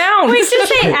have no noun. Wait, did you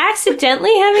say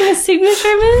accidentally having a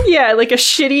signature move? Yeah, like a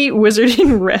shitty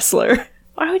wizarding wrestler.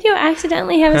 Why would you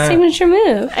accidentally have a signature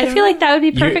move? I feel like that would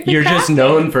be perfectly You're just crafted.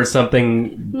 known for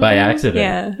something by accident.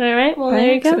 Yeah. All right, well, By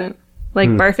there you go. accident. Like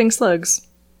barfing slugs.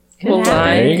 Will Could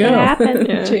lie. There you go. happen.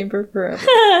 Yeah. Chamber forever.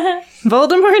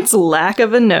 Voldemort's lack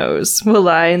of a nose will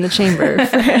lie in the chamber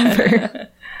forever.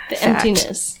 The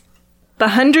emptiness. The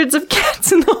hundreds of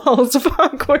cats in the halls of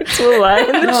Hogwarts will lie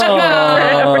in the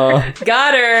chamber forever.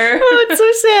 Got her. Oh, it's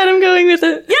so sad. I'm going with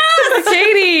it. Yes,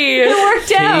 Katie. It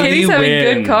worked out. Katie's having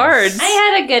good wins. cards. I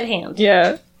had a good hand.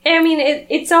 Yeah. I mean,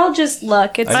 it's all just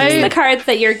luck. It's I just mean- the cards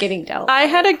that you're getting dealt. I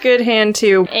had a good hand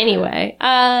too. Anyway,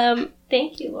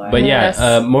 thank you, Laura. But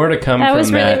Yes. more to come That from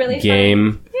was really, that really fun.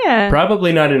 game. Yeah.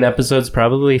 Probably not in episodes,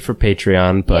 probably for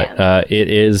Patreon, but it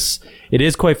is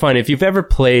quite fun. If you've ever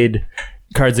played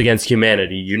Cards Against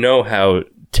Humanity, you know how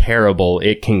terrible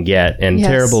it can get, and Yes.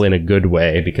 terrible in a good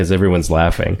way because everyone's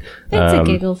laughing. It's a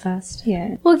giggle fest.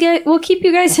 Yeah. We'll keep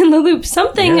you guys in the loop.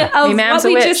 Something Yeah. of Hey, Mam's what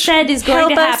we a witch. just said is going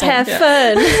Help to us happen.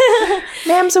 have fun.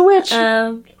 Mam's a witch.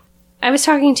 I was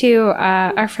talking to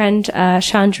our friend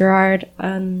Sean Gerard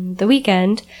on the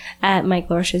weekend at Mike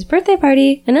Lorsch's birthday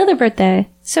party. Another birthday.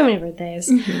 So many birthdays.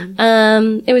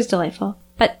 It was delightful.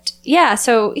 But yeah,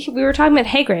 so we were talking about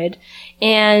Hagrid.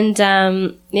 And,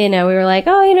 we were like,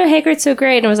 oh, Hagrid's so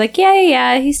great. And I was like,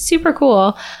 yeah, he's super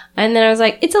cool. And then I was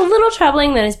like, it's a little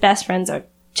troubling that his best friends are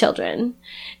children.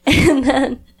 And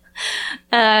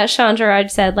then Sean Gerard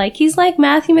said, like, he's like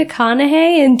Matthew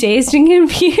McConaughey in Dazed and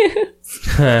Confused.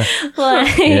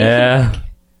 Like, Yeah.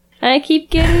 I keep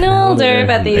getting older,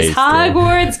 but these They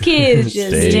Hogwarts kids just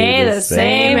stay the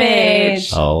same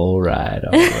age. All right.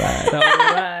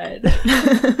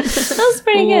 That was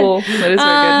pretty Cool. good. That is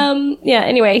very good. Yeah,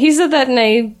 anyway, he said that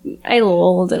and I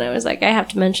lolled and I was like, I have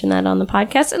to mention that on the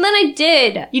podcast. And then I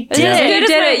did. You As did good it. as You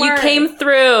did my it. You word. came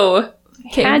through.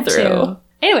 Had to.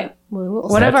 Anyway. we'll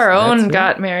One of That's- our own that's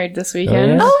got married this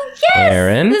weekend. yeah? Oh, yes!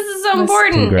 Aaron. This is so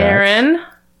important. Congrats. Erin.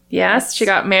 Yes, she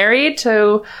got married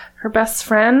to her best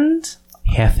friend.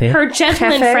 Her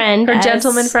gentleman Hefe. friend. Her as-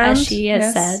 gentleman friend. As she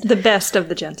has Yes. said. The best of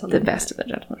the gentlemen. The best of the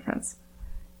gentleman friends.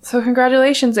 So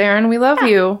congratulations, Erin. We love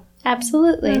you.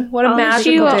 Absolutely. What a All of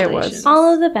magical you. day it was.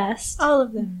 All of the best. All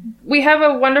of them. We have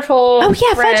a wonderful Oh,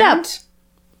 yeah, friend, fudge up.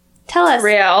 Tell us.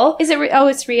 Riel. Is it?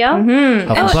 It's Rio?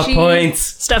 Hufflepuff she- points.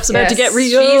 Stuff's about to Yes, get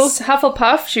real. She's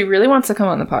Hufflepuff. She really wants to come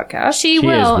on the podcast. She She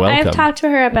will. is I've welcome. talked to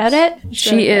her about it.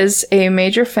 She is a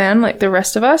major fan like the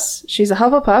rest of us. She's a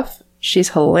Hufflepuff. She's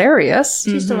hilarious.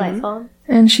 She's delightful.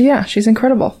 And she's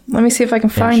incredible. Let me see if I can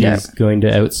And find she's it. going to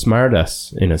outsmart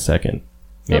us in a second.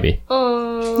 Maybe.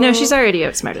 Oh. No, she's already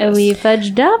outsmarted Are us. we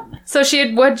fudged up? So she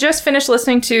had just finished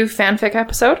listening to fanfic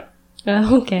episode.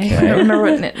 Oh, okay. I don't remember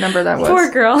what number that was.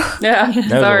 Poor girl. Yeah. That was a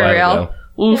Sorry, while Riel. ago.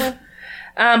 Oof.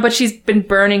 But she's been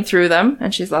burning through them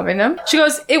and she's loving them. She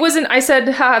goes, I said,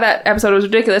 ha, that episode was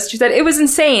ridiculous. She said, it was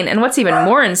insane. And what's even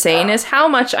more insane is how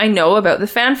much I know about the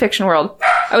fan fiction world.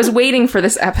 I was waiting for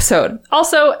this episode.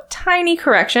 Also, tiny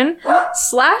correction.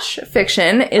 Slash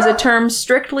fiction is a term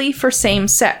strictly for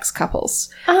same-sex couples.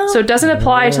 So it doesn't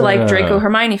apply to like Draco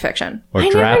Hermione fiction. Or I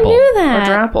Drapple. never knew Or that.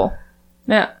 Drapple.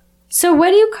 Yeah. So what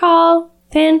do you call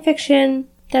fan fiction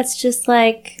that's just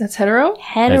like That's hetero?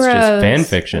 heteros? That's just fan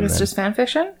fiction. It's then. just fan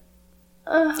fiction?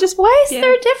 Just why is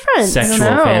there a difference? Sexual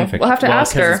know. fan fiction. We'll have to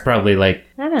ask 'cause her. It's probably like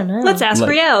I don't know. Let's ask Like-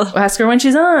 Riel. We'll ask her when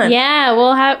she's on. Yeah,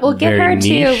 we'll get Very her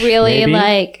niche, to really maybe?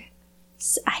 like.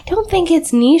 I don't think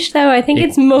it's niche though. I think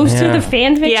it's most yeah. of the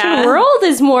fan fiction Yeah. world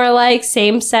is more like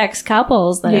same-sex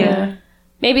couples. Than, Yeah.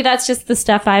 Maybe that's just the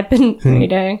stuff I've been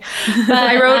reading. But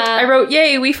I wrote,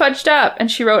 yay, we fudged up. And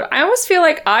she wrote, I almost feel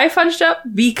like I fudged up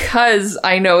because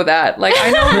I know that. Like, I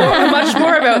know much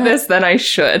more about this than I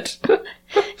should. now,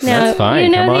 That's fine. you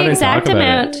know Come on the and exact talk about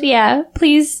amount. Yeah,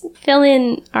 please fill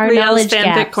in our Riel's knowledge fanfic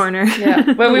gaps. corner.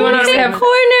 Yeah. But we went on, we have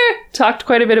Corner. talked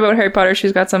quite a bit about Harry Potter.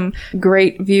 She's got some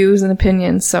great views and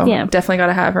opinions. So Yeah. definitely got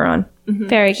to have her on.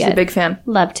 Very She's a good. big fan.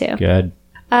 Love to. good.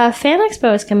 Fan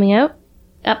Expo is coming out.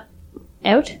 Out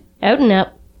and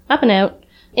up. Up and out.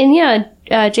 And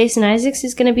yeah, Jason Isaacs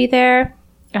is going to be there.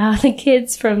 The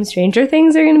kids from Stranger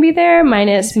Things are going to be there,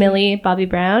 minus Millie Bobby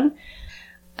Brown.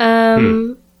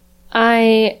 I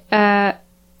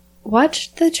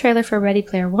watched the trailer for Ready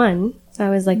Player One. That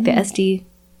was like the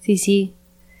SDCC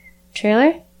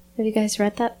trailer. Have you guys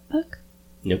read that book?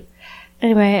 Nope.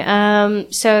 Anyway,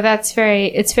 so it's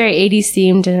very 80s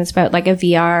themed, and it's about like a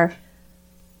VR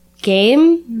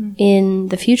game in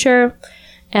the future.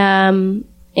 And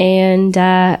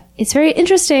it's very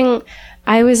interesting.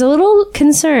 I was a little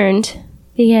concerned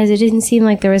because it didn't seem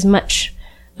like there was much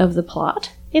of the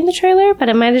plot in the trailer, but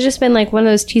it might have just been like one of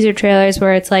those teaser trailers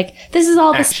where it's like, this is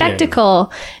all the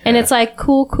spectacle, and it's like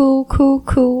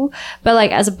cool. But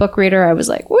like as a book reader, I was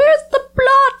like, where's the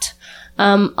plot?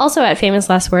 Also at Famous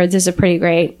Last Words, there's a pretty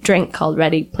great drink called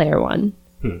Ready Player One.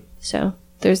 So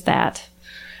there's that.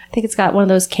 I think it's got one of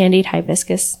those candied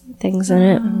hibiscus things in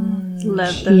it.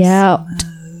 Love those so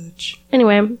much.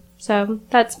 Anyway, so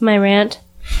that's my rant.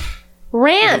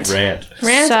 Rant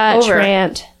Such over.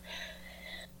 Rant.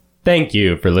 Thank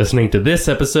you for listening to this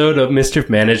episode of Mischief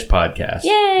Managed Podcast.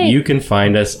 Yay! You can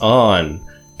find us on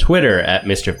Twitter at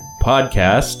Mischief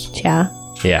Podcast.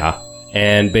 Yeah.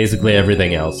 And basically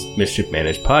everything else, Mischief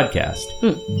Managed Podcast.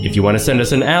 If you want to send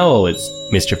us an owl, it's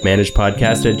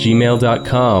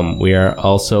mischiefmanagedpodcast@gmail.com. We are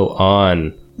also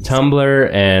on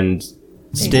Tumblr and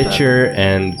Stitcher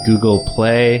and Google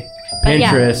Play,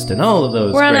 Pinterest, and all of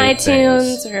those. We're on great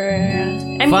iTunes.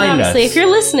 Find obviously, us. if you're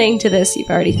listening to this, you've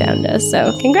already found us.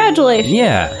 So congratulations.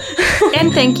 Yeah.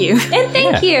 And thank you. And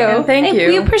thank you. And thank you.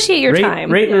 We appreciate your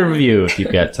time. Rate and review if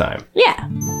you've got time. Yeah.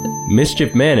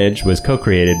 Mischief Managed was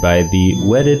co-created by the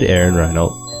wedded Aaron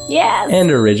Reynolds. Yes.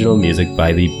 And original music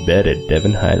by the bedded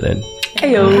Devin Highland.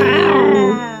 Heyo.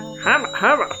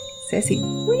 Sassy.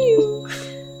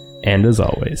 And as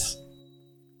always,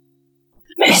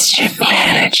 Mischief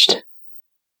Managed.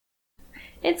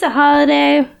 It's a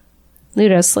holiday.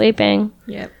 Ludo's sleeping.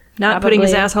 Yep. Not putting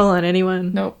his asshole on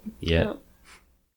anyone. Nope. yeah.